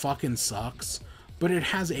movie fucking sucks, but it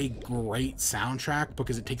has a great soundtrack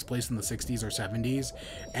because it takes place in the 60s or 70s,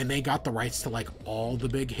 and they got the rights to like all the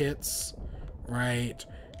big hits, right?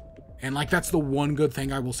 And like that's the one good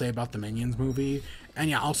thing I will say about the Minions movie. And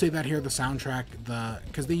yeah, I'll say that here, the soundtrack,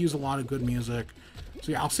 because they use a lot of good music.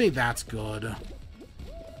 So yeah, I'll say that's good.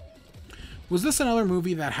 Was this another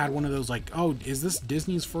movie that had one of those like, oh, is this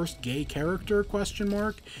Disney's first gay character, question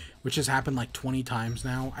mark? Which has happened like 20 times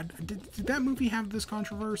now. Did that movie have this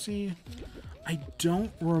controversy? I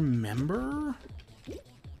don't remember.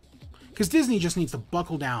 Because Disney just needs to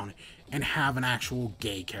buckle down and have an actual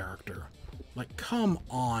gay character. Like, come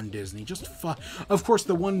on, Disney. Just Of course,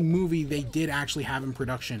 the one movie they did actually have in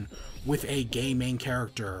production with a gay main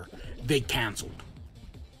character, they canceled.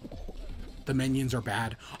 The Minions are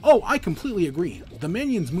bad. Oh, I completely agree. The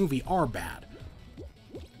Minions movie are bad.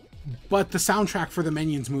 But the soundtrack for the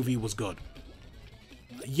Minions movie was good.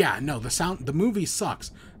 Yeah, no, the movie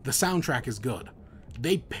sucks. The soundtrack is good.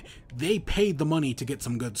 They paid the money to get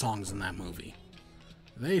some good songs in that movie.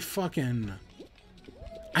 They fucking...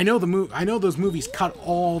 I know those movies cut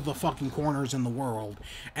all the fucking corners in the world,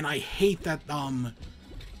 and I hate that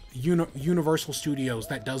Universal Studios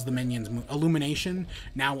that does the Minions Illumination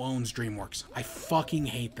now owns DreamWorks. I fucking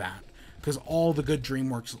hate that, because all the good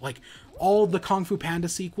DreamWorks, like all the Kung Fu Panda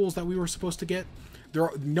sequels that we were supposed to get,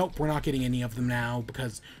 nope, we're not getting any of them now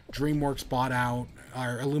because DreamWorks bought out,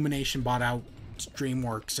 or Illumination bought out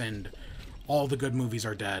DreamWorks, and all the good movies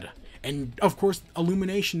are dead. And of course,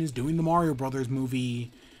 Illumination is doing the Mario Brothers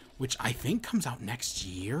movie, which I think comes out next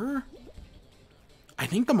year. I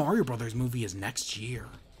think the Mario Brothers movie is next year.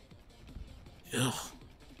 Ugh.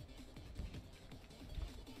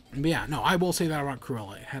 But yeah, no, I will say that about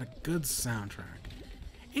Cruella. It had a good soundtrack.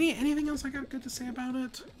 Anything else I got good to say about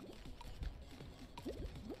it?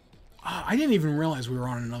 I didn't even realize we were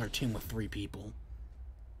on another team with 3 people.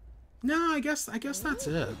 No, I guess that's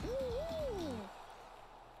it.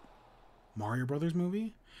 Mario Brothers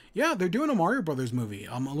movie? Yeah, they're doing a Mario Brothers movie.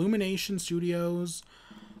 Illumination Studios.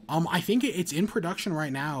 I think it's in production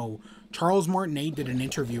right now. Charles Martinet did an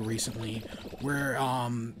interview recently where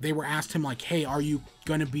they were asked him like, "Hey, are you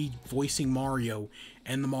gonna be voicing Mario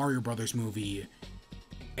in the Mario Brothers movie?"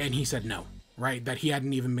 And he said no, right? That he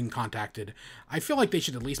hadn't even been contacted. I feel like they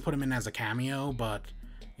should at least put him in as a cameo, but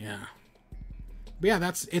yeah. But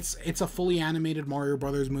yeah, it's a fully animated Mario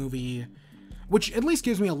Brothers movie, which at least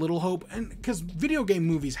gives me a little hope, and because video game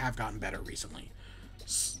movies have gotten better recently.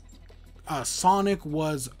 Sonic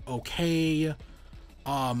was okay.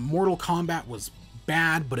 Mortal Kombat was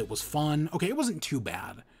bad, but it was fun. Okay, it wasn't too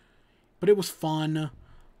bad, but it was fun.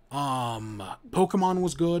 Pokemon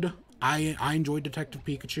was good. I enjoyed Detective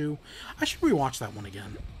Pikachu. I should rewatch that one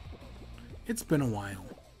again. It's been a while.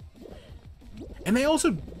 And they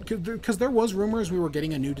also, because there was rumors we were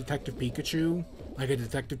getting a new Detective Pikachu, like a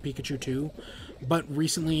Detective Pikachu 2, but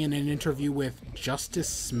recently in an interview with Justice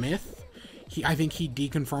Smith, I think he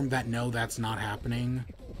deconfirmed that no, that's not happening.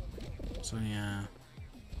 So yeah.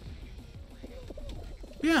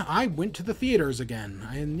 Yeah, I went to the theaters again,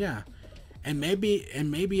 and yeah. And maybe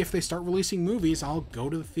if they start releasing movies, I'll go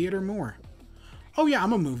to the theater more. Oh yeah,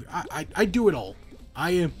 I'm a movie. I do it all.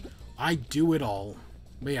 I do it all.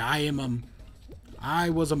 But yeah, I am a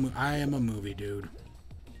movie dude.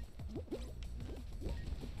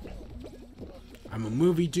 I'm a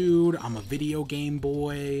movie dude. I'm a video game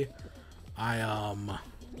boy.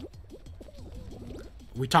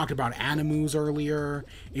 We talked about animus earlier,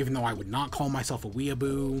 even though I would not call myself a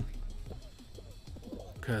weeaboo.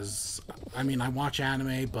 Because, I mean, I watch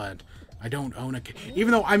anime, but I don't own a...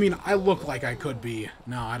 Even though, I mean, I look like I could be.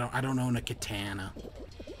 No, I don't own a katana.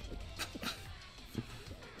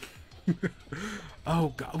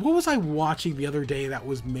 Oh, God. What was I watching the other day that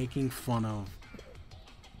was making fun of?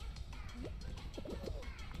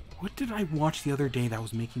 What did I watch the other day that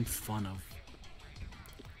was making fun of?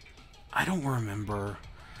 I don't remember.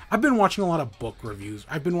 I've been watching a lot of book reviews.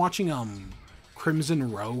 I've been watching,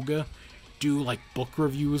 Crimson Rogue do, like, book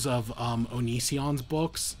reviews of, Onision's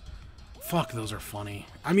books. Fuck, those are funny.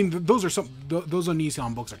 I mean, those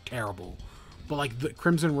Onision books are terrible. But, like, the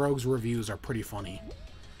Crimson Rogue's reviews are pretty funny.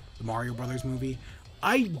 The Mario Brothers movie.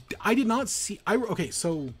 I did not see... Okay,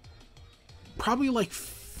 so... Probably, like,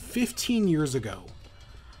 15 years ago,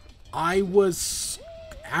 I was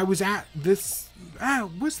at this...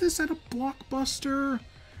 was this at a Blockbuster?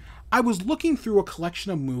 I was looking through a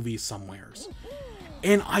collection of movies somewheres,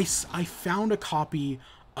 and I found a copy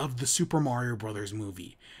of the Super Mario Brothers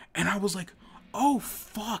movie, and I was like, oh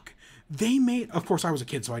fuck, they made, of course I was a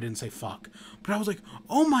kid so I didn't say fuck, but I was like,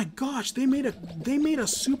 oh my gosh, they made a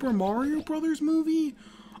Super Mario Brothers movie?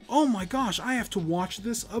 Oh my gosh, I have to watch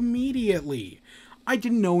this immediately. I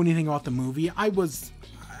didn't know anything about the movie. I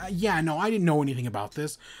didn't know anything about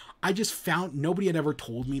this. I just found, nobody had ever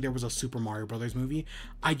told me there was a Super Mario Brothers movie.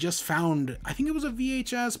 I just found, I think it was a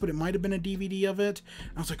VHS, but it might have been a DVD of it.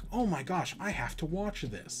 And I was like, oh my gosh, I have to watch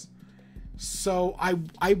this. So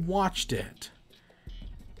I watched it.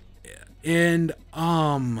 And,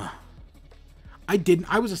 I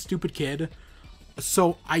was a stupid kid.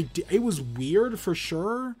 So it was weird for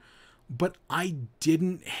sure, but I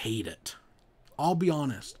didn't hate it. I'll be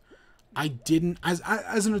honest. I didn't, as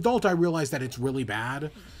an adult, I realized that it's really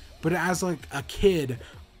bad, but as like a kid,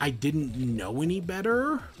 I didn't know any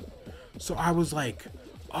better. So I was like,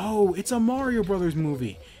 oh, it's a Mario Brothers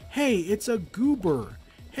movie. Hey, it's a goober.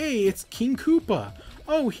 Hey, it's King Koopa.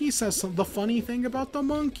 Oh, he says the funny thing about the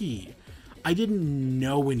monkey. I didn't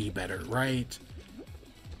know any better, right?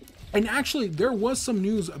 And actually, there was some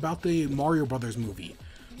news about the Mario Brothers movie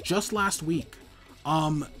just last week.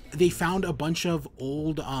 They found a bunch of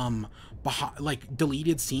old, like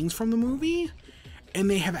deleted scenes from the movie, and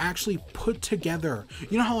they have actually put together.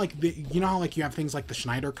 You know how like you have things like the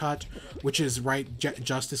Schneider cut, which is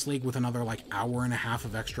Justice League with another like hour and a half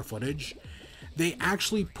of extra footage. They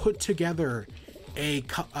actually put together a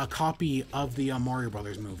copy of the Mario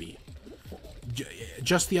Brothers movie.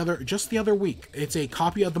 Just the other week. It's a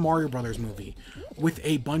copy of the Mario Brothers movie with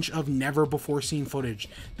a bunch of never before seen footage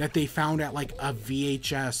that they found at like a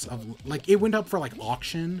VHS of like, it went up for like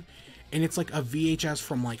auction, and it's like a VHS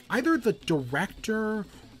from like either the director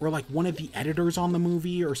or like one of the editors on the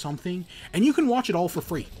movie or something, and you can watch it all for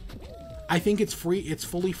free. I think it's free. It's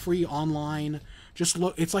fully free online. Just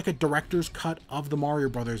look, it's like a director's cut of the Mario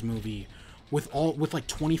Brothers movie with like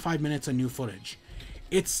 25 minutes of new footage.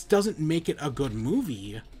 It doesn't make it a good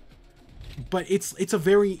movie, but it's a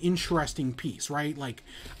very interesting piece, right? Like,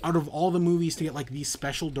 out of all the movies to get like these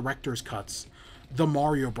special director's cuts, the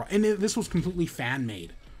Mario Bros. And this was completely fan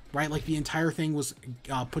made, right? Like the entire thing was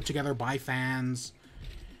put together by fans.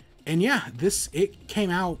 And yeah, it came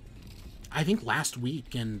out, I think last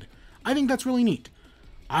week, and I think that's really neat.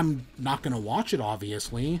 I'm not gonna watch it,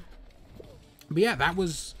 obviously, but yeah, that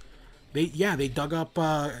was they dug up,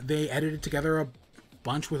 they edited together a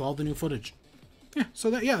bunch with all the new footage. Yeah, so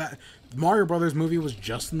that Mario Brothers movie was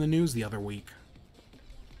just in the news the other week.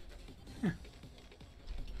 Yeah.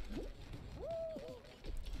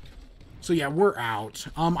 So yeah, we're out.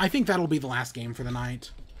 I think that'll be the last game for the night.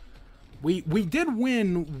 We did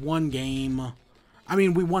win one game. I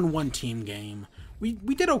mean, we won one team game. We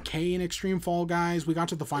did okay in Extreme Fall Guys. We got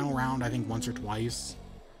to the final round, I think, once or twice.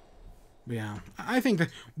 But yeah, I think that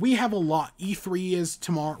we have a lot. E3 is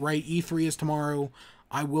tomorrow, right? E3 is tomorrow.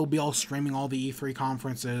 I will be streaming all the E3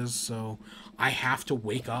 conferences, so I have to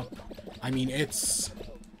wake up. I mean, it's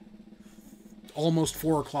almost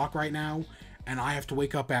 4 o'clock right now, and I have to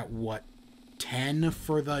wake up at, what, 10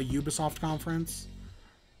 for the Ubisoft conference?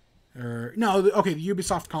 No, okay, the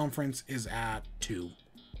Ubisoft conference is at 2.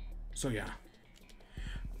 So, yeah.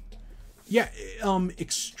 Yeah,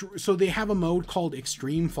 so they have a mode called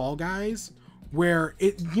Extreme Fall Guys, where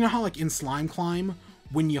you know how like in Slime Climb,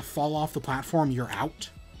 when you fall off the platform, you're out?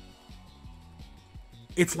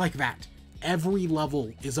 It's like that. Every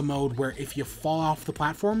level is a mode where if you fall off the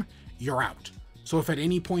platform, you're out. So if at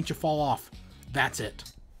any point you fall off, that's it.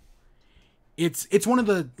 It's one of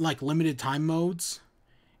the like limited time modes.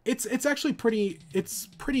 It's actually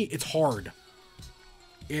it's hard.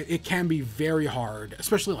 It can be very hard,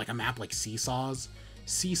 especially like a map like Seesaws.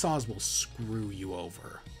 Seesaws will screw you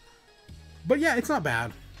over. But yeah, it's not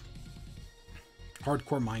bad.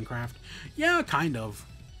 Hardcore Minecraft. Yeah, kind of.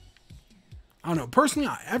 I don't know. Personally,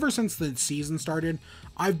 ever since the season started,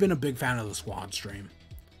 I've been a big fan of the squad stream.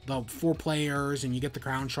 The 4 players, and you get the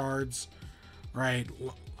crown shards. Right?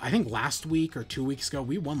 I think last week or 2 weeks ago,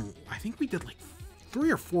 we won. I think we did like 3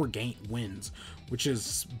 or 4 game wins, which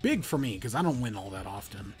is big for me because I don't win all that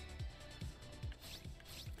often.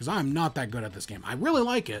 Because I'm not that good at this game. I really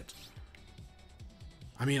like it.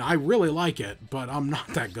 I mean, I really like it, but I'm not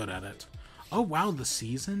that good at it. Oh, wow, the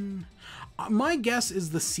season? My guess is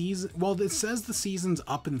the season... Well, it says the season's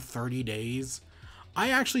up in 30 days. I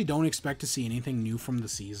actually don't expect to see anything new from the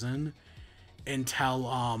season until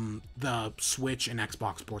the Switch and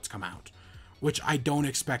Xbox ports come out, which I don't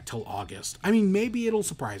expect till August. I mean, maybe it'll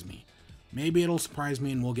surprise me. Maybe it'll surprise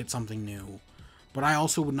me and we'll get something new. But I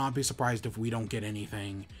also would not be surprised if we don't get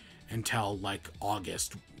anything until, like,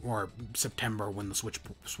 August or September when the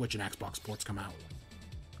Switch and Xbox ports come out.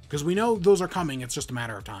 Because we know those are coming, it's just a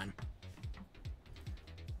matter of time.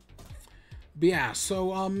 But yeah,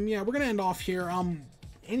 so yeah, we're gonna end off here.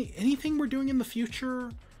 Anything we're doing in the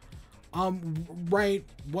future? Right,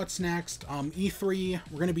 what's next? E3,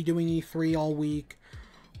 we're gonna be doing E3 all week.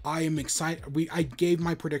 I am excited. I gave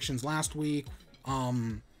my predictions last week.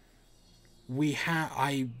 I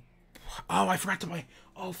forgot to buy,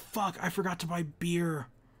 oh fuck, I forgot to buy beer.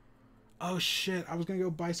 Oh shit, I was gonna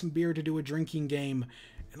go buy some beer to do a drinking game,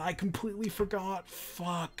 and I completely forgot.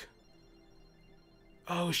 Fuck.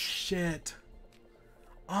 Oh shit.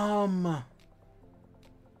 Who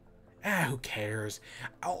cares?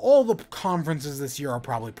 All the conferences this year are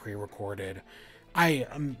probably pre-recorded.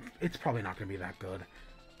 It's probably not gonna be that good.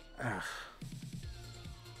 Ugh.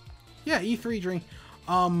 Yeah, E3 drink.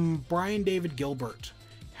 Brian David Gilbert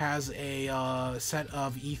has a set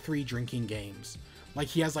of E3 drinking games. Like,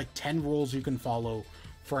 he has like 10 rules you can follow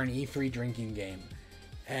for an E3 drinking game.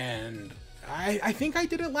 And I think I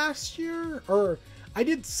did it last year, or I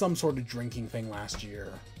did some sort of drinking thing last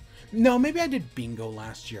year. No, maybe I did bingo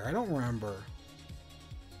last year. I don't remember.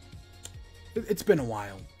 It's been a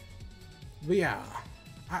while. But yeah,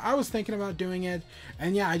 I was thinking about doing it,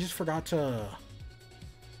 and yeah, I just forgot to.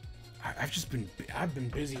 I've been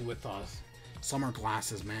busy with summer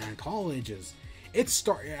classes, man. College is,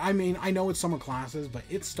 I mean, I know it's summer classes, but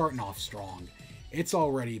it's starting off strong. It's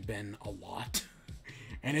already been a lot,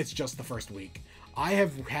 and it's just the first week. I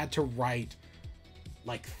have had to write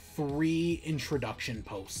like 3 introduction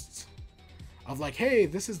posts of like, hey,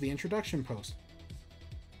 this is the introduction post.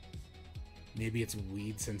 Maybe it's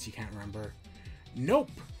weed, since you can't remember. Nope.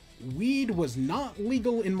 Weed was not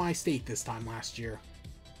legal in my state this time last year.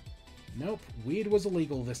 Nope. Weed was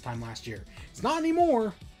illegal this time last year. It's not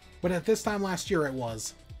anymore, but at this time last year it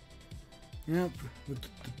was. Yep. The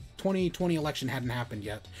 2020 election hadn't happened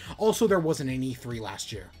yet. Also, there wasn't an E3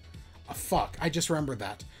 last year. Fuck. I just remembered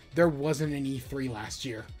that. There wasn't an E3 last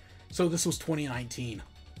year. So this was 2019.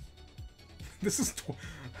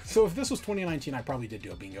 So if this was 2019, I probably did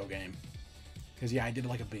do a bingo game. Because, yeah, I did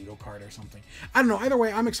like a bingo card or something. I don't know. Either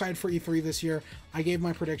way, I'm excited for E3 this year. I gave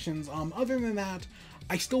my predictions. Other than that,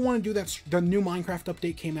 I still want to do that. The new Minecraft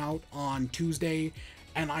update came out on Tuesday,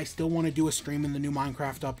 and I still want to do a stream in the new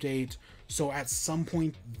Minecraft update. So at some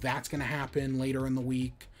point, that's going to happen later in the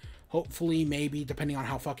week. Hopefully, maybe, depending on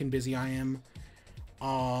how fucking busy I am.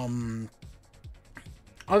 Other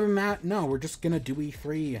than that, no, we're just going to do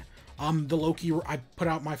E3. The Loki, I put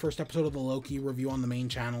out my first episode of the Loki review on the main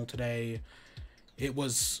channel today. It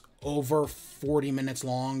was over 40 minutes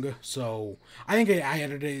long, so I think I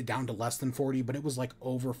edited it down to less than 40, but it was like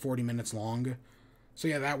over 40 minutes long. So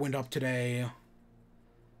yeah, that went up today.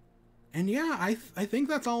 And yeah, I think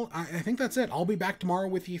that's all. I think that's it. I'll be back tomorrow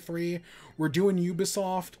with E3. We're doing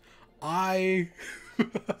Ubisoft. I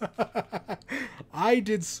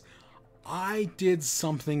did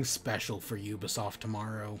something special for Ubisoft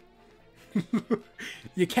tomorrow.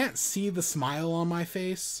 You can't see the smile on my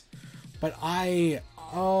face, but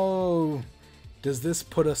does this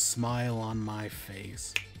put a smile on my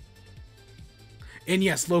face? And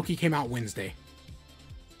yes, Loki came out Wednesday.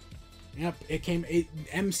 Yep,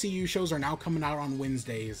 MCU shows are now coming out on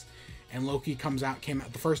Wednesdays, and Loki came out,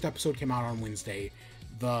 the first episode came out on Wednesday.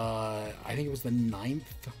 I think it was the 9th.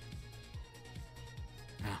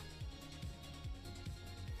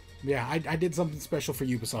 Yeah, I did something special for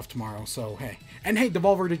Ubisoft tomorrow, so hey. And hey,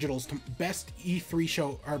 Devolver Digital's best E3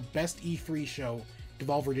 show,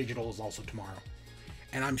 Devolver Digital is also tomorrow.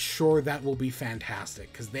 And I'm sure that will be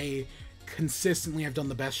fantastic, because they consistently have done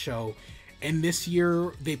the best show. And this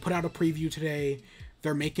year, they put out a preview today.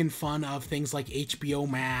 They're making fun of things like HBO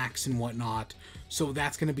Max and whatnot. So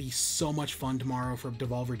that's going to be so much fun tomorrow for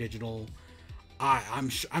Devolver Digital. I'm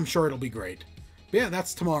sure it'll be great. But yeah,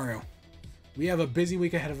 that's tomorrow. We have a busy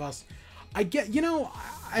week ahead of us. For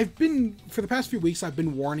the past few weeks, I've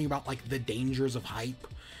been warning about, like, the dangers of hype.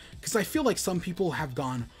 Because I feel like some people have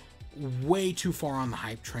gone way too far on the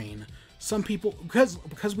hype train. Some people, because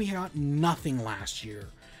we got nothing last year,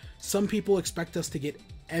 some people expect us to get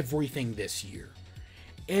everything this year.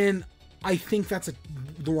 And I think that's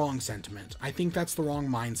the wrong sentiment. I think that's the wrong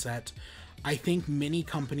mindset. I think many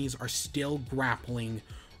companies are still grappling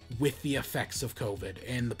with the effects of COVID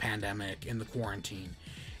and the pandemic and the quarantine.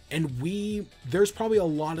 And there's probably a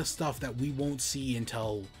lot of stuff that we won't see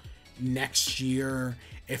until next year,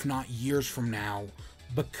 if not years from now,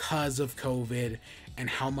 because of COVID and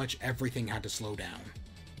how much everything had to slow down.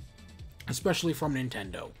 Especially from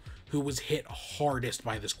Nintendo, who was hit hardest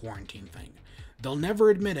by this quarantine thing. They'll never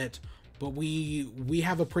admit it, but we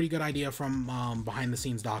have a pretty good idea from behind the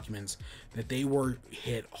scenes documents that they were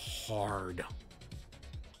hit hard.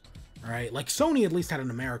 Right? Like, Sony at least had an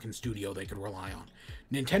American studio they could rely on.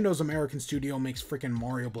 Nintendo's American studio makes freaking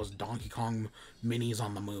Mario plus Donkey Kong minis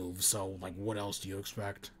on the move, so, like, what else do you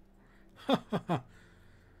expect? But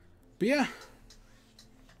yeah.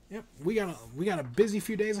 Yep, we got a busy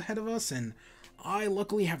few days ahead of us, and I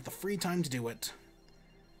luckily have the free time to do it.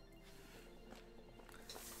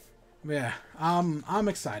 Yeah, I'm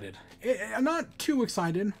excited. I'm not too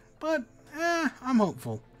excited, but I'm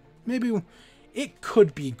hopeful. Maybe it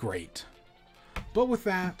could be great. But with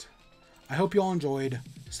that, I hope you all enjoyed.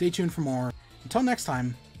 Stay tuned for more. Until next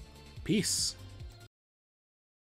time, peace.